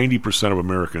 90% of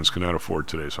Americans cannot afford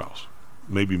today's house,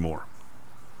 maybe more.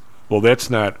 Well, that's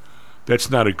not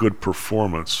a good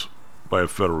performance by a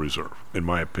Federal Reserve, in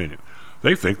my opinion.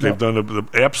 They think they've done the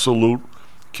absolute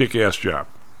kick-ass job,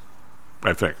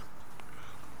 I think.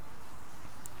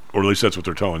 Or at least that's what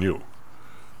they're telling you.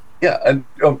 Yeah, and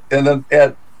then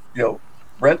add,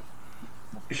 rent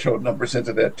numbers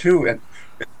into that too. And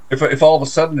if all of a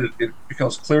sudden it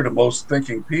becomes clear to most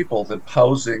thinking people that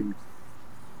housing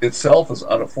itself is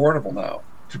unaffordable now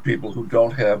to people who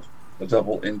don't have a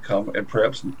double income and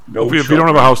perhaps no. If you don't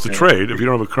have a house to trade, if you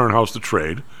don't have a current house to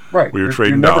trade, right, where you're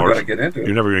trading dollars, you're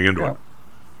never going to get into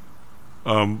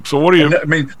it. So what do you? I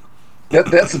mean,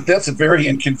 that's a very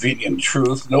inconvenient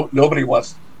truth. Nobody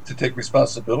wants to take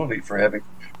responsibility for having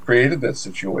created that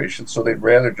situation, so they'd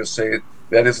rather just say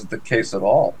that isn't the case at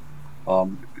all.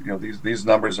 These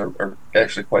numbers are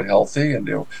actually quite healthy, and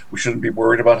we shouldn't be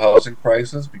worried about housing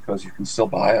prices because you can still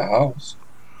buy a house.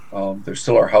 There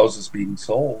still are houses being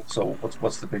sold, so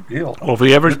what's the big deal? Well, if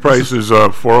the average price is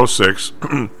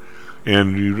 $406,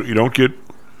 and you don't get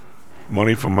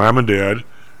money from mom and dad,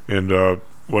 and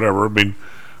whatever. I mean,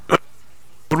 what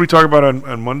did we talk about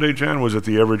on Monday, Jan? Was it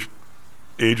the average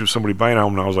age of somebody buying a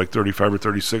home now is like 35 or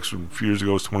 36, and a few years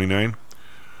ago it was 29?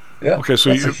 Yeah, okay, so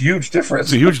that's a huge difference.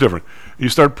 It's a huge difference. You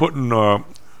start putting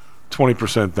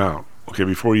 20% down, okay,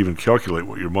 before you even calculate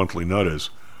what your monthly nut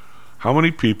is. How many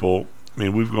people, I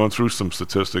mean, we've gone through some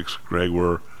statistics, Greg,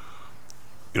 where,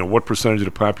 what percentage of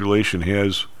the population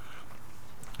has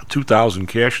 $2,000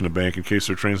 cash in the bank in case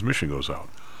their transmission goes out?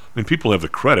 I mean, people have the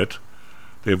credit,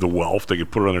 they have the wealth, they can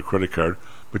put it on their credit card,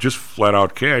 but just flat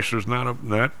out cash, there's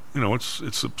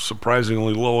it's a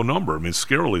surprisingly low number. I mean, it's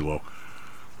scarily low.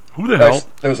 Who the hell?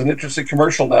 There's an interesting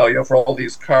commercial now, for all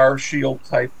these car shield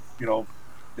type,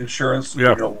 insurance,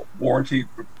 warranty,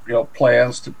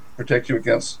 plans to protect you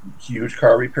against huge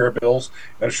car repair bills.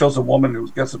 And it shows a woman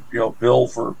who gets a bill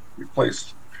for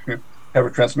have her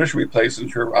transmission replaced,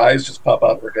 and her eyes just pop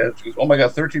out of her head. She goes, "Oh my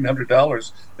God,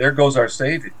 $1,300! There goes our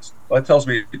savings." Well, that tells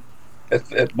me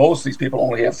at most these people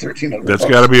only have $1,300. That's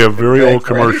got to be a very old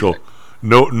commercial.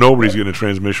 Nobody's getting a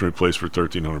transmission replaced for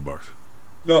 $1,300.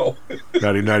 No,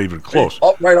 not even close.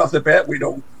 Right off the bat, we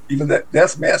don't even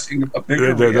that's masking a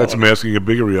bigger reality. That's masking a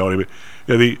bigger reality.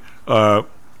 But I'm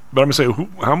going to say,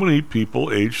 how many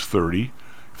people age 30,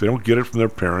 if they don't get it from their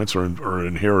parents or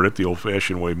inherit it the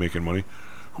old-fashioned way of making money,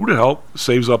 who the hell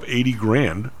saves up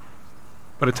 $80,000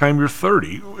 by the time you're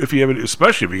 30? If you have it,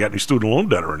 especially if you got any student loan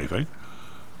debt or anything,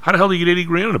 how the hell do you get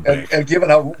 $80,000 in the bank? And given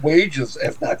how wages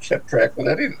have not kept track with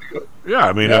anything. Yeah,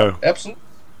 I mean, absolutely.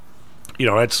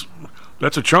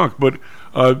 That's a chunk. But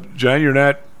John, you're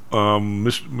not.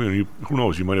 Who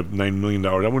knows? You might have $9 million.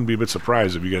 I wouldn't be a bit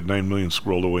surprised if you got $9 million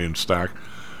squirreled away in stock.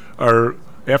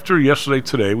 After yesterday,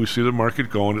 today, we see the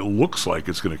market going. It looks like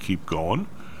it's going to keep going.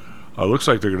 It looks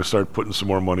like they're going to start putting some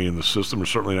more money in the system, or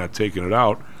certainly not taking it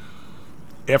out.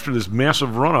 After this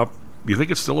massive run-up, do you think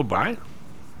it's still a buy?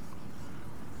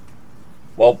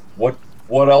 Well,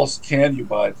 what else can you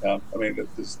buy, Tom? I mean,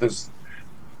 there's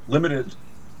limited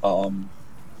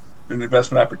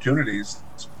investment opportunities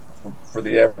for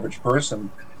the average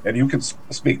person, and you can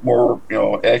speak more,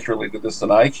 accurately to this than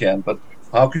I can. But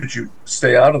how could you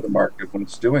stay out of the market when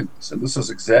it's doing this? And this is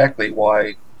exactly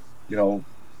why,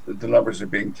 the numbers are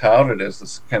being touted as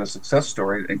this kind of success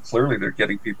story, and clearly they're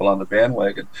getting people on the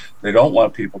bandwagon. They don't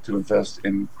want people to invest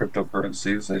in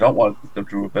cryptocurrencies. They don't want them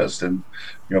to invest in,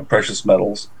 precious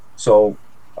metals. So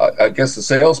I guess the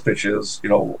sales pitch is,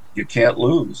 you can't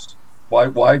lose.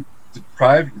 Why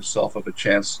deprive yourself of a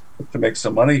chance to make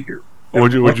some money here?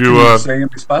 Would you say in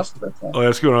response to that? I'll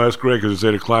ask Greg because it's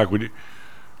 8:00.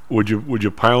 Would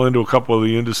you pile into a couple of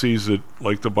the indices that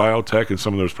like the biotech, and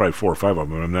some of there's probably 4 or 5 of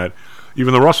them. I'm not.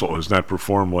 Even the Russell has not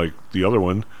performed like the other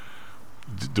one.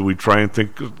 Do we try and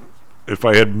think, if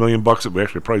I had $1 million, we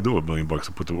actually probably do have $1 million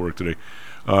to put to work today.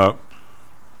 I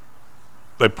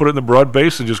put it in the broad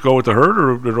base and just go with the herd,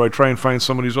 or do I try and find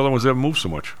some of these other ones that haven't moved so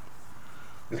much?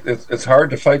 It's hard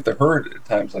to fight the herd at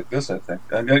times like this, I think.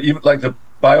 And even like the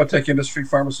biotech industry,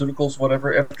 pharmaceuticals,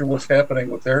 whatever, after what's happening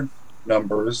with their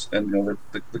numbers and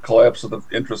the collapse of the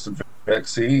interest in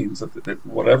vaccines,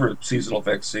 whatever seasonal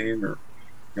vaccine or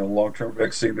long-term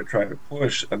vaccine they're trying to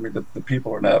push. I mean, the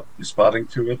people are not responding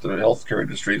to it. The healthcare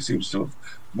industry seems to have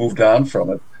moved on from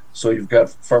it. So you've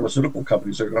got pharmaceutical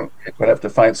companies that are going to have to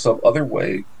find some other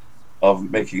way of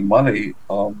making money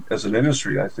as an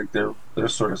industry. I think they're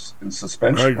sort of in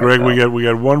suspension. All right, Greg, we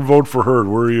got one vote for herd.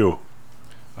 Where are you?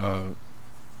 I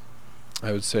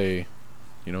would say,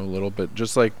 a little bit,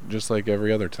 just like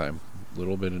every other time, a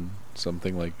little bit in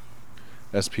something like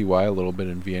SPY, a little bit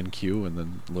in VNQ, and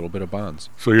then a little bit of bonds.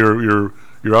 So you're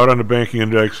out on the banking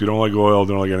index. You don't like oil.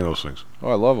 Don't like any of those things.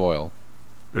 Oh, I love oil.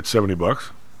 It's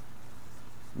 $70.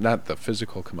 Not the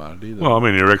physical commodity. Well, I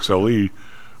mean, your XLE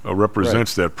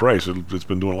represents that price. It's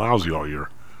been doing lousy all year.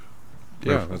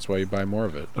 Yeah, that's why you buy more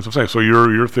of it. That's what I'm saying. So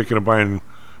you're thinking of buying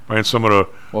some of the.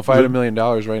 Well, if I had $1 million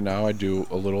right now, I'd do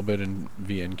a little bit in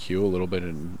VNQ, a little bit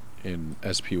in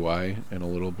SPY, and a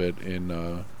little bit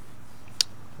in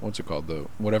what's it called?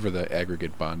 Whatever the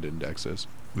aggregate bond index is.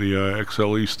 The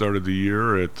XLE started the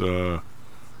year at where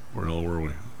the hell were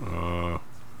we?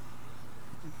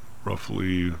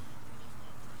 Roughly,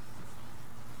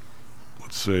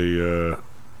 let's say, I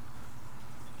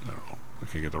don't know, I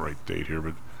can't get the right date here,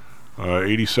 but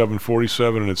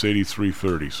 87.47, and it's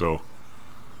 83.30. So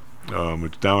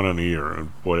it's down on the year.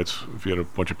 And boy, if you had a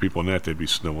bunch of people in that, they'd be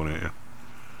snowing at you.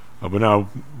 But now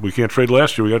we can't trade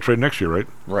last year. We got to trade next year, right?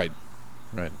 Right.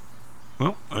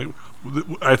 Well,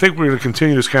 I think we're going to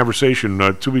continue this conversation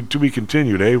to be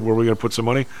continued, eh? Where we're going to put some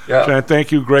money. Yeah. So,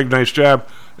 thank you, Greg. Nice job.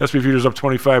 SP Futures up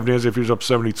 25. NASDAQ Futures up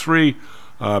 73.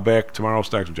 Back tomorrow.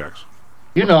 Stacks and Jacks.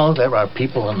 There are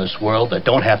people in this world that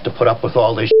don't have to put up with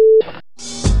all this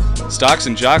Stocks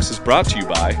and Jocks is brought to you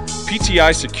by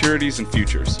PTI Securities and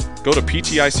Futures. Go to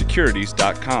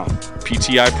PTIsecurities.com.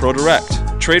 PTI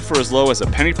ProDirect. Trade for as low as a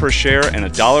penny per share and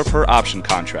 $1 per option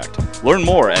contract. Learn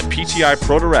more at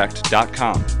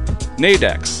PTIProDirect.com.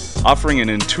 Nadex, offering an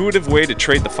intuitive way to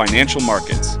trade the financial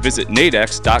markets. Visit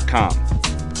nadex.com.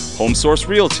 Home Source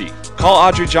Realty. Call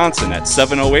Audrey Johnson at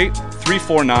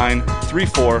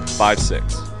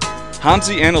 708-349-3456.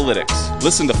 Hamzi Analytics.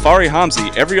 Listen to Fari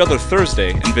Hamzi every other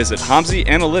Thursday and visit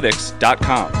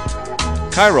HamziAnalytics.com.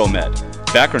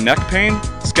 ChiroMed. Back or neck pain?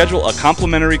 Schedule a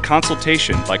complimentary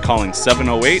consultation by calling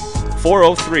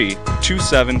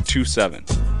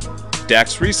 708-403-2727.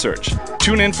 DAX Research.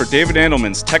 Tune in for David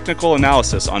Andelman's technical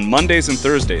analysis on Mondays and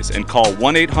Thursdays and call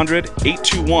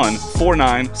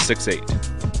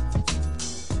 1-800-821-4968.